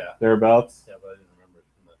 Yeah. Thereabouts. Yeah, but I didn't remember it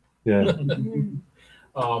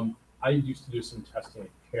from Yeah. I used to do some testing at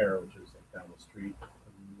Care, which is like down the street from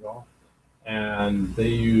you all, and they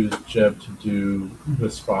use Geb to do the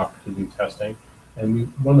Spock to do testing.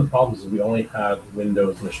 And one of the problems is we only had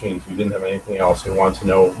Windows machines. We didn't have anything else. We wanted to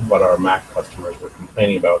know what our Mac customers were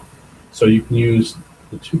complaining about. So you can use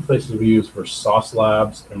the two places we use for Sauce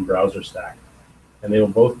Labs and Browser Stack, and they will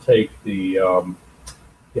both take the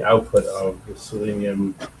output of the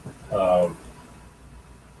Selenium. What's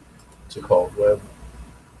it called?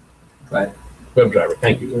 WebDriver.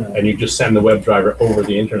 Thank you. Yeah. And you just send the WebDriver over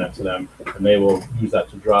the internet to them, and they will use that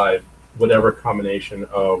to drive whatever combination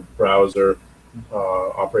of browser,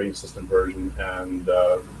 operating system version, and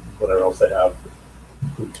whatever else they have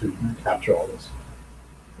to capture all this.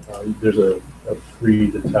 There's a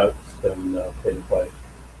free to test and pay to play.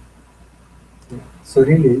 So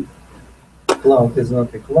really, cloud is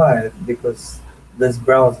not required because these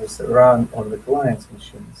browsers run on the client's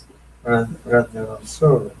machines rather than on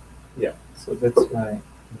server. Yeah. So that's why.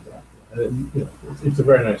 It's a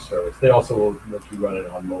very nice service. They also will let you run it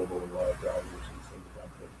on mobile browsers and things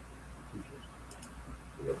like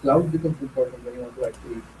that. Cloud becomes important when you want to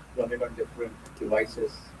actually run it on different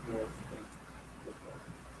devices.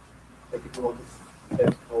 Like if you want to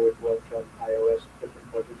test how it works on iOS, different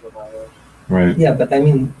versions of iOS. Right. Yeah, but I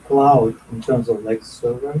mean cloud in terms of like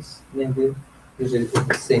servers, maybe usually it's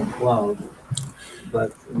the same cloud,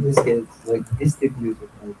 but in this case, like distributed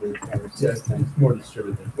on the kind of system. It's more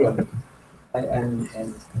distributed. Yeah, I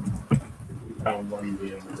understand. We found one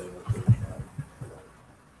VM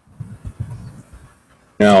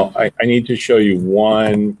Now, I need to show you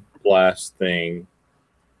one last thing.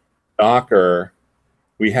 Docker,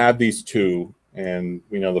 we have these two, and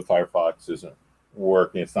we know the Firefox isn't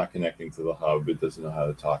working. It's not connecting to the hub. It doesn't know how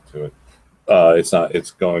to talk to it.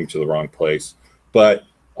 It's going to the wrong place. But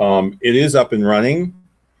it is up and running.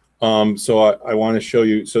 So I want to show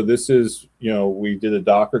you. So this is, we did a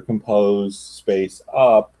Docker compose space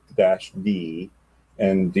up -d,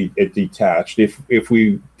 and it detached. If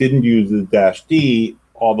we didn't use the -d,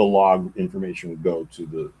 all the log information would go to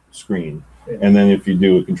the screen. And then if you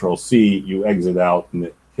do a Control-C, you exit out and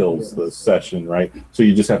it kills the session, right? So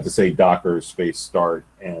you just have to say Docker space start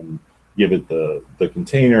and give it the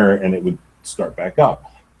container, and it would start back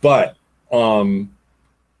up. But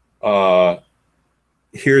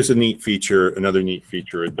here's a neat feature, another neat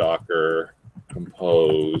feature of Docker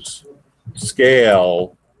compose.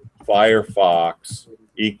 Scale Firefox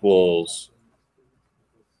equals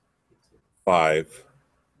 5.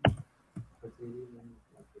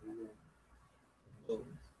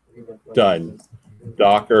 Done.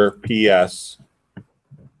 Docker PS.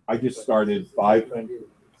 I just started 5.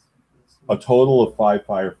 a total of 5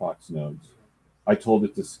 Firefox nodes. I told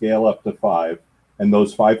it to scale up to 5, and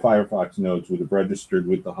those 5 Firefox nodes would have registered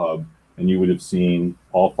with the hub, and you would have seen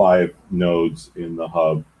all 5 nodes in the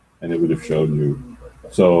hub, and it would have showed you.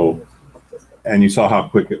 So, and you saw how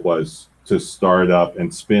quick it was to start up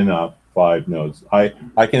and spin up 5 nodes. I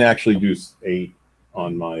can actually do 8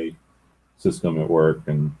 on my system at work,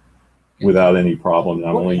 and without any problem.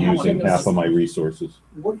 I'm only using half of my resources.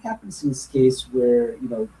 What happens in this case where, you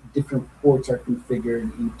know, different ports are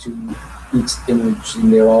configured into each image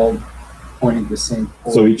and they're all pointing the same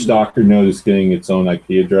port? So each Docker node is getting its own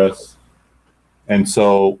IP address. And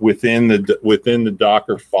so within the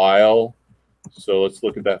Docker file, so let's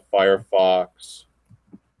look at that Firefox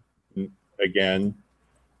again.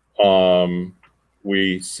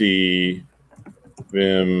 We see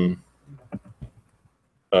Vim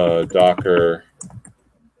Docker.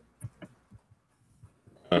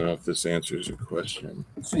 I don't know if this answers your question.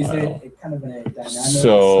 So is there a kind of a dynamic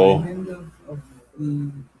assignment of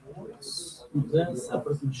the ports? They're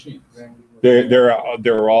separate machines.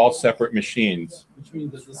 They're all separate machines. Which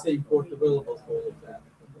means there's the same port available for all of them.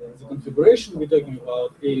 The configuration we're talking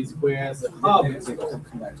about is where the hub is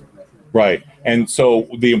connected. Right. And so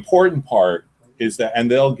the important part is that, and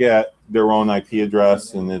they'll get their own IP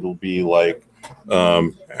address, and it'll be like,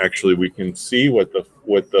 actually we can see what the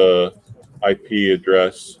IP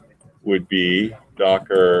address would be,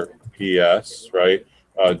 Docker PS, right?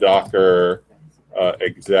 Docker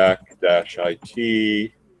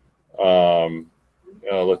exec-it.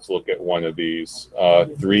 Let's look at one of these.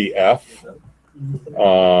 3F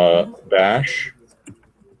bash.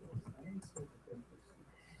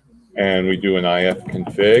 And we do an if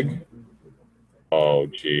config. Oh,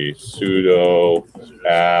 gee, sudo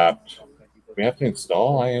apt. We have to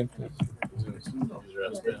install if.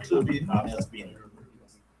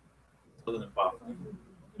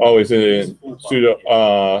 Oh, is it in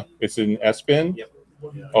sudo? It's in sbin? Yep.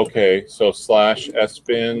 Okay, so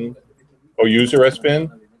 /sbin. Oh, user sbin?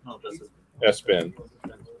 Sbin.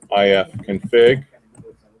 If config.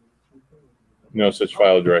 No such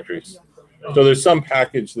file directories. So there's some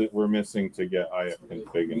package that we're missing to get if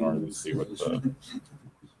config in order to see what the.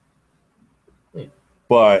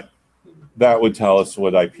 But that would tell us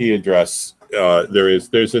what IP address there is.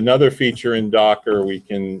 There's another feature in Docker we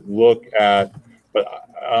can look at, but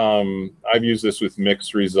I've used this with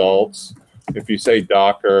mixed results. If you say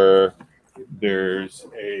Docker, there's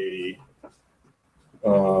a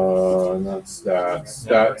not stats.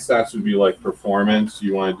 Stats would be like performance.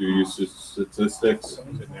 You want to do usage statistics.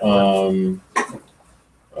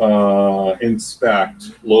 Inspect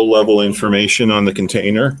low-level information on the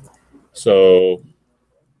container. So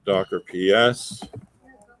Docker PS,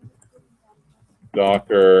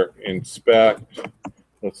 Docker inspect.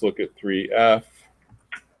 Let's look at 3F.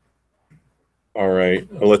 All right,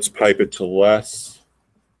 let's pipe it to less.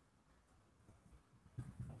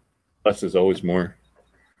 Less is always more.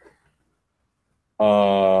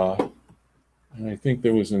 And I think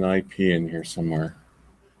there was an IP in here somewhere.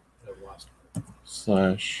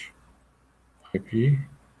 /IP.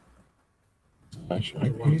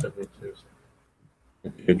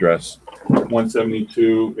 Address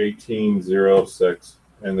 172.18.06,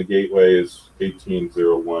 and the gateway is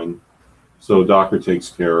 18.01. So Docker takes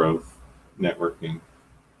care of networking.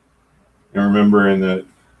 And remember in the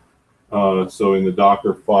so in the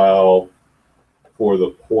Docker file for the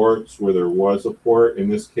ports where there was a port, in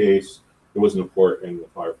this case, there wasn't a port in the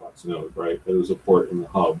Firefox node, right? There was a port in the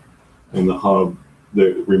hub. In the hub,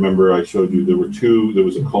 remember I showed you there were two, there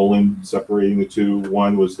was a colon separating the two.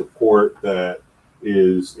 One was the port that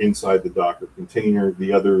is inside the Docker container.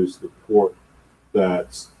 The other is the port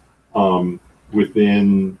that's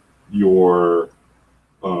within your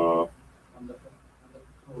on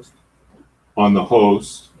the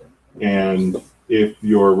host. And if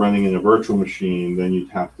you're running in a virtual machine, then you'd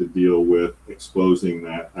have to deal with exposing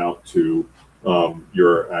that out to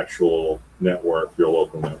your actual network, your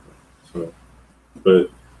local network. So, but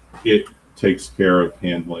it takes care of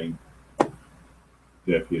handling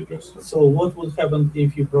the IP address. So what would happen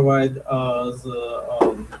if you provide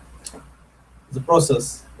the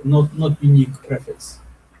process not unique prefix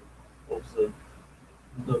of the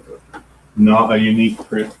Docker? Not a unique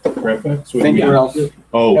prefix? Thank you, Ralph.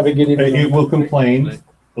 Oh, Have a good evening. it will complain.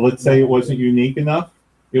 Let's say it wasn't unique enough.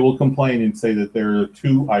 It will complain and say that there are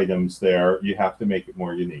 2 items there. You have to make it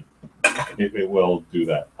more unique. It will do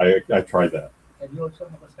that. I tried that. Can you also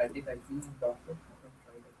have a static IP in Docker?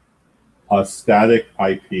 A static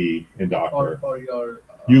IP in Docker. For your,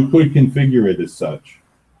 you could configure it as such,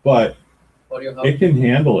 but for your hub. it can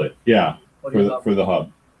handle it. Yeah, For for your the hub. for the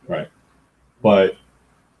hub, right? But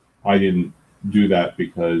I didn't do that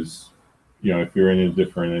because, you know, if you're in a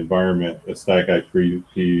different environment, a static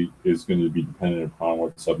IP is going to be dependent upon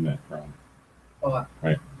what subnet you're on.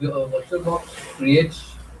 Right. VirtualBox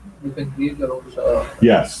creates, you can create your own.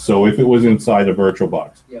 Yes. So if it was inside a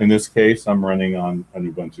VirtualBox, Yeah. in this case, I'm running on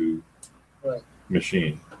an Ubuntu Right.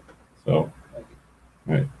 machine. So,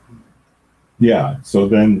 right. Yeah. So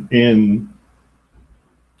then in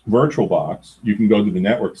VirtualBox, you can go to the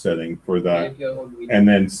network setting for that, Create your own video. and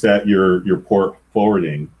then set your port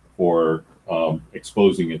forwarding for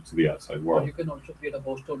exposing it to the outside Or world. you can also create a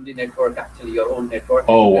host-only network, actually your own network.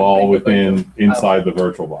 Oh, You can all bring a bunch within of- inside the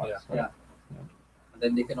VirtualBox. Yeah. Right? And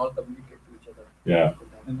then they can all communicate to each other. Yeah.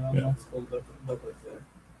 And run Yeah. multiple Dockers there.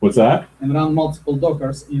 What's that? And run multiple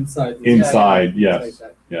Dockers inside. the- Inside, Yeah, yes.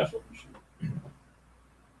 that. Yeah. This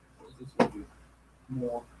will be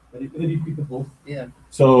more repeatable. Yeah.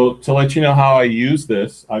 So to let you know how I use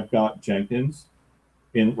this, I've got Jenkins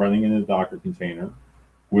running in a Docker container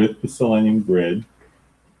with the Selenium grid,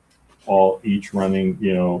 each running,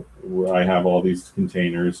 you know, I have all these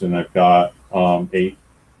containers, and I've got 8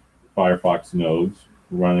 Firefox nodes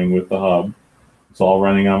running with the hub. It's all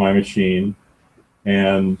running on my machine,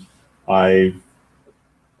 and I've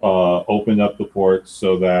opened up the ports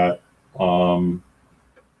so that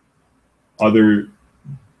other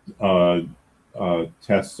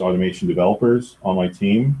test automation developers on my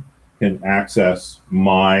team can access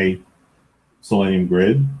my Selenium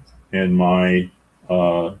grid and my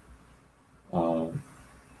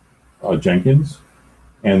Jenkins,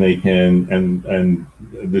 and they can, and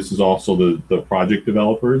this is also the project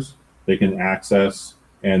developers, they can access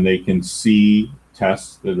and they can see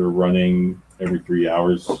tests that are running every 3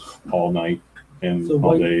 hours all night and So all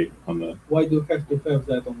why- day on the Why do you have to have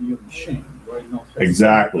that on your machine? Why not? have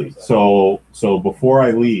exactly. something So before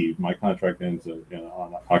I leave, my contract ends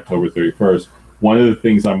on October 31st. One of the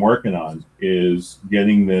things I'm working on is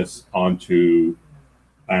getting this onto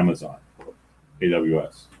Amazon,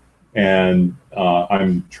 AWS, and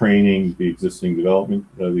I'm training the existing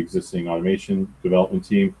automation development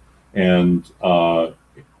team, and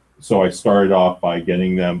so I started off by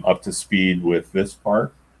getting them up to speed with this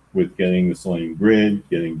part, with getting the Selenium grid,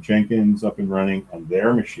 getting Jenkins up and running on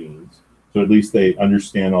their machines, so at least they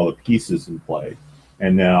understand all the pieces in play.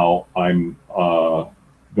 And now I'm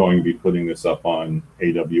going to be putting this up on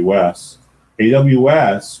AWS.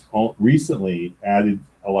 AWS recently added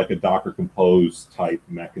like a Docker Compose type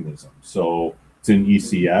mechanism. So it's in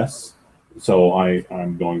ECS. So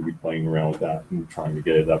I'm going to be playing around with that and trying to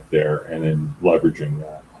get it up there and then leveraging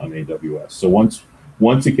that on AWS. So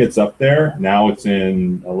once it gets up there, now it's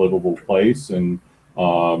in a livable place, and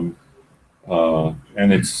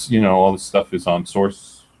it's, you know, all the stuff is on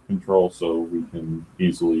source control, so we can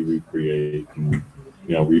easily recreate and,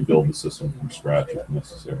 you know, rebuild the system from scratch if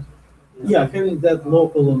necessary. Yeah, having that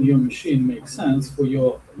local on your machine makes sense for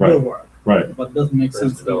your Right. work, Right. but doesn't make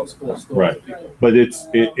sense to expose to Right. other people. But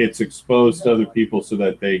it's exposed to other people so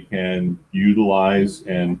that they can utilize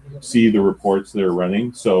and see the reports that are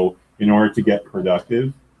running. So in order to get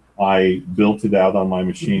productive, I built it out on my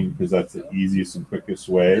machine because that's the easiest and quickest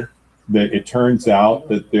way. That it turns out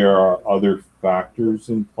that there are other factors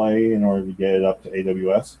in play in order to get it up to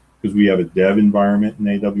AWS, because we have a dev environment in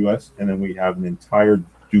AWS, and then we have an entire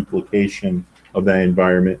duplication of that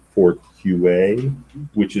environment for QA,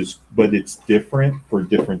 but it's different for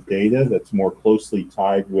different data that's more closely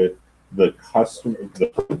tied with the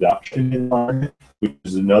production environment, which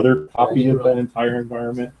is another copy of that entire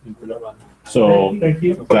environment in production. So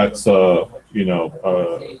that's, you know,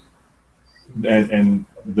 and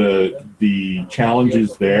the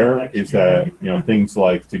challenges there is that, you know, things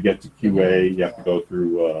like to get to QA, you have to go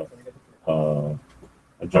through a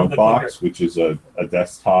jump box, which is a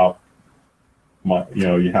desktop. You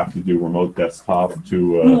know, you have to do remote desktop to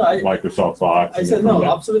Microsoft Box. I said, no,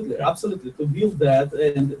 absolutely, absolutely. To build that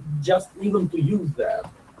and just even to use that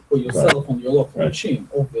for yourself on your local machine,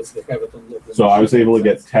 obviously have it on local So I was machine. able to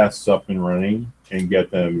get tests up and running and get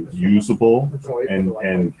them usable,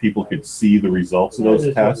 and people could see the results of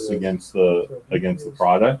those tests against the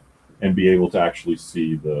product, and be able to actually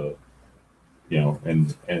see the, you know,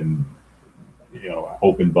 and you know,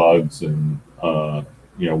 open bugs and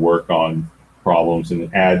you know, work on problems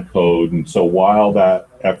and add code. And so while that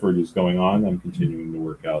effort is going on, I'm continuing to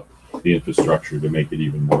work out the infrastructure to make it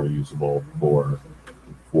even more usable for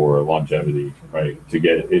longevity, right? To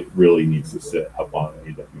get it really needs to sit up on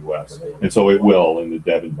AWS. And so it will in the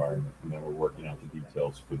dev environment, and then we're working out the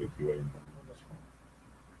details for the QA environment.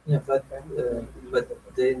 Yeah, but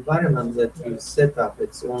the environment that you set up,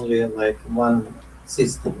 it's only like one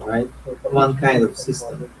system, right? One kind of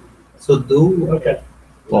system. So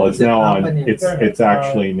Well, it's The now on, company- it's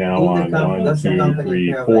actually now in the on company- does the 1, 2, company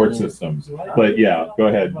 3, have 4 any- systems. But yeah, go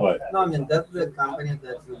ahead, what? No, I mean, that's the company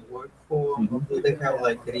that you work for. Do they have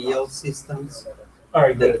like real systems? All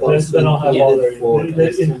right, That good. also Then I'll have all included for their.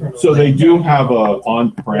 testing? So they do have a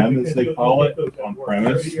on-prem, as they call it,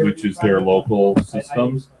 on-premise, which is their local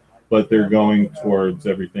systems, but they're going towards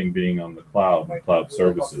everything being on the cloud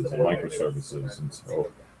services and microservices and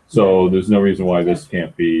so there's no reason why this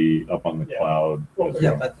can't be up on the cloud.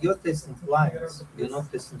 Yeah, but you're testing clients. You're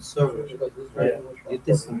not testing servers, right? You're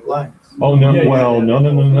testing clients. Oh, no, well,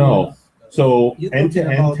 no. So You're talking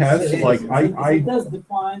end-to-end about tests, sales. like It does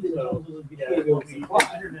define in terms of the behavior of the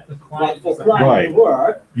client. But for Right. client to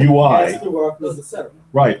work, it UI, has to work with the server.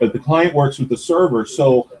 right, but the client works with the server,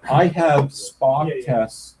 so I have Spock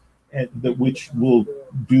tests which will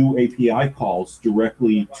do API calls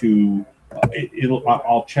directly to,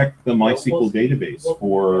 I'll check the MySQL database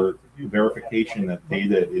for verification that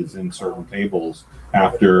data is in certain tables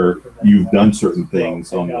after you've done certain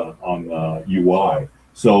things on the UI.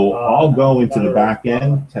 So I'll go into the back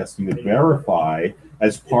end testing to verify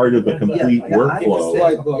as part of a complete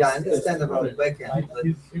workflow. I understand about backend,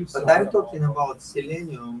 but I'm talking about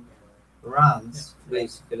Selenium runs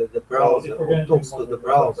basically the browser or talks to the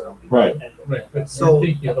browser. Right. Right, but So-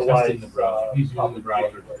 you're thinking of testing the browser. He's using the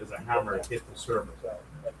browser as a hammer to hit the server.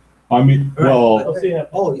 I mean, well,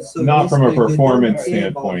 Oh, so not from a basically you don't performance care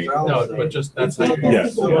about standpoint. browser. No, but just that's It's like, not Yes.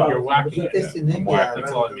 testing you're browser. whacking You're it. testing I'm API whacking,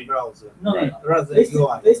 that's all I rather than mean. browser. No, Right. Rather than testing,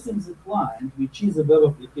 UI. testing the client, which is a web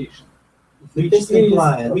application. If testing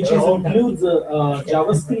client, Which includes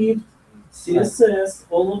JavaScript, CSS,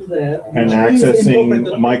 all of that. And which is accessing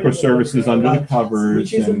interpreted- microservices under the covers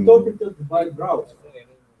Which is and, interpreted by browser.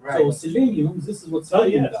 So right? Selenium, this is what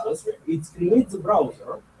Selenium does. It creates a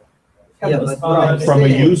browser. Yeah, Help us but what I'm browse. from a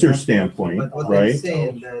saying- user standpoint, But what I'm right?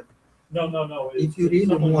 saying that No. if you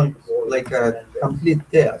really want like a complete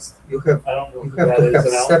test, you have I don't know you who have that to is, have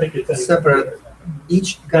and I don't think it's separate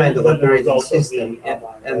each kind of operating system and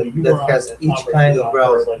that has each kind of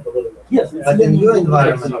browser. Yes. But in your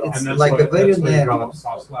environment, And it's that's like why- a very that's why you narrow. develop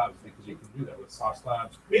Sauce Labs, because you can do that with Sauce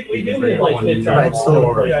Labs. We You do can bring it like one mid- user Right, so,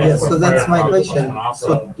 or- yeah, so that's my or- question. or-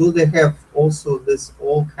 So do they have also this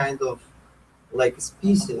all kind of like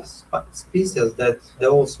species that they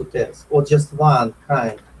also test, or just one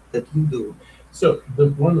kind that you do? So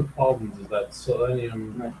one of the problems is that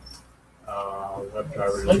Selenium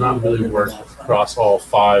WebDriver does not really work across all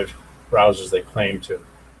 5 browsers they claim to.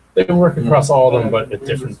 They can work across all of them, but at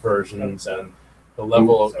different versions and the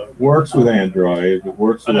level of. Works with Android, it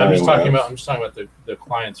works with I'm just talking iOS. about the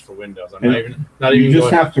clients for Windows. I'm And not You even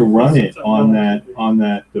just going. have to run it on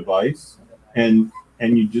that device, and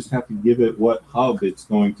you just have to give it what hub it's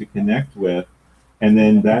going to connect with, and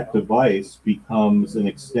then that device becomes an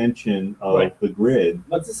extension of Right. the grid.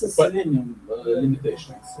 But this is But- Selenium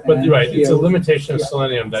limitations. But And you're right, it's a here- limitation of yeah.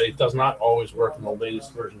 Selenium that it does not always work in the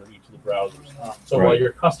latest version of each of the browsers. So Right. while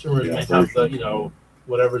your customers Yeah, may have the, version.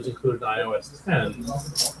 whatever's included in iOS 10,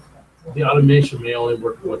 the automation may only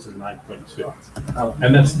work with what's in 9.2.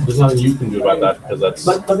 And there's nothing you can do about that because that's,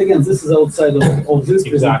 But again, this is outside of this Exactly,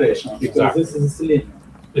 presentation, because exactly. this is Selenium.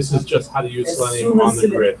 this is just how to use As Selenium soon on as the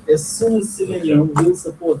Selenium, grid. as soon as Selenium will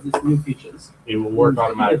support these new features, It will work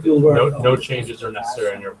automatically. It will work. No changes are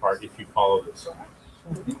necessary on your part if you follow this.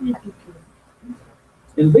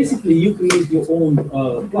 and basically you create your own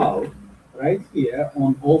cloud right here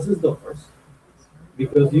on all these Dockers,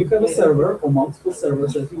 because you have a server or multiple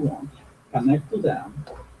servers that you want, connect to them,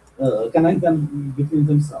 connect them between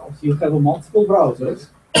themselves. You have multiple browsers,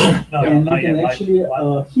 and you can actually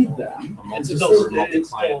hit them at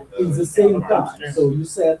the in the same time. So you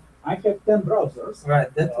said, I have 10 browsers.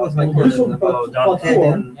 Right, that was my And question different about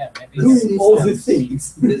platform having doing all these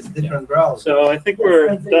systems things. with different browsers. So I think we're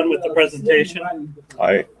done with the presentation.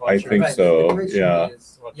 I think Right, so, the question yeah.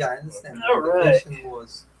 is- Yeah, I understand. All The right. question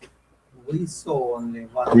was, we saw only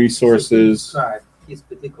one. Resources. Describe his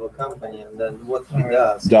particular company and then what he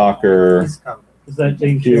does. Docker, His company. Is that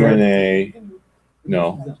being Q&A.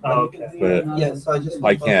 No, Oh, okay. but Yeah, so I just. I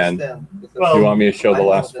want to can. understand, because Well, do you want me to show I the know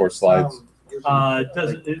last that 4 slides? some usually,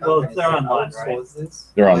 doesn't like, it- well, companies they're that online, outsource right? this,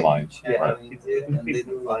 They're like online, China right. and India, and they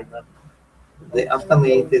do like, they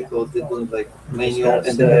automate it or they do like manual and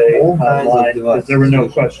they Say have all kinds online, of 'cause devices. there were no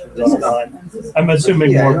questions This online. I'm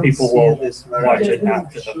assuming Yeah, I more don't people see will this very watch much. it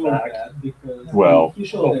after the fact. Well, No,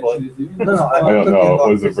 I don't talking know, it about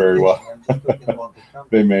wasn't very well. presentation. I'm just talking about the company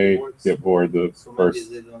They may that works get bored the so maybe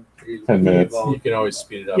first they don't really 10 care minutes. about You can always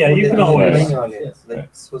speed it up. Yeah, you what can they do always- manually, Yes. like,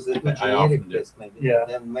 so they do I generic often do. test maybe, Yeah.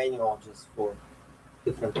 then manual just for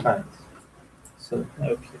different kinds. So,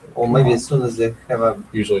 Okay. or maybe as soon as they have a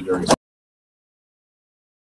Usually during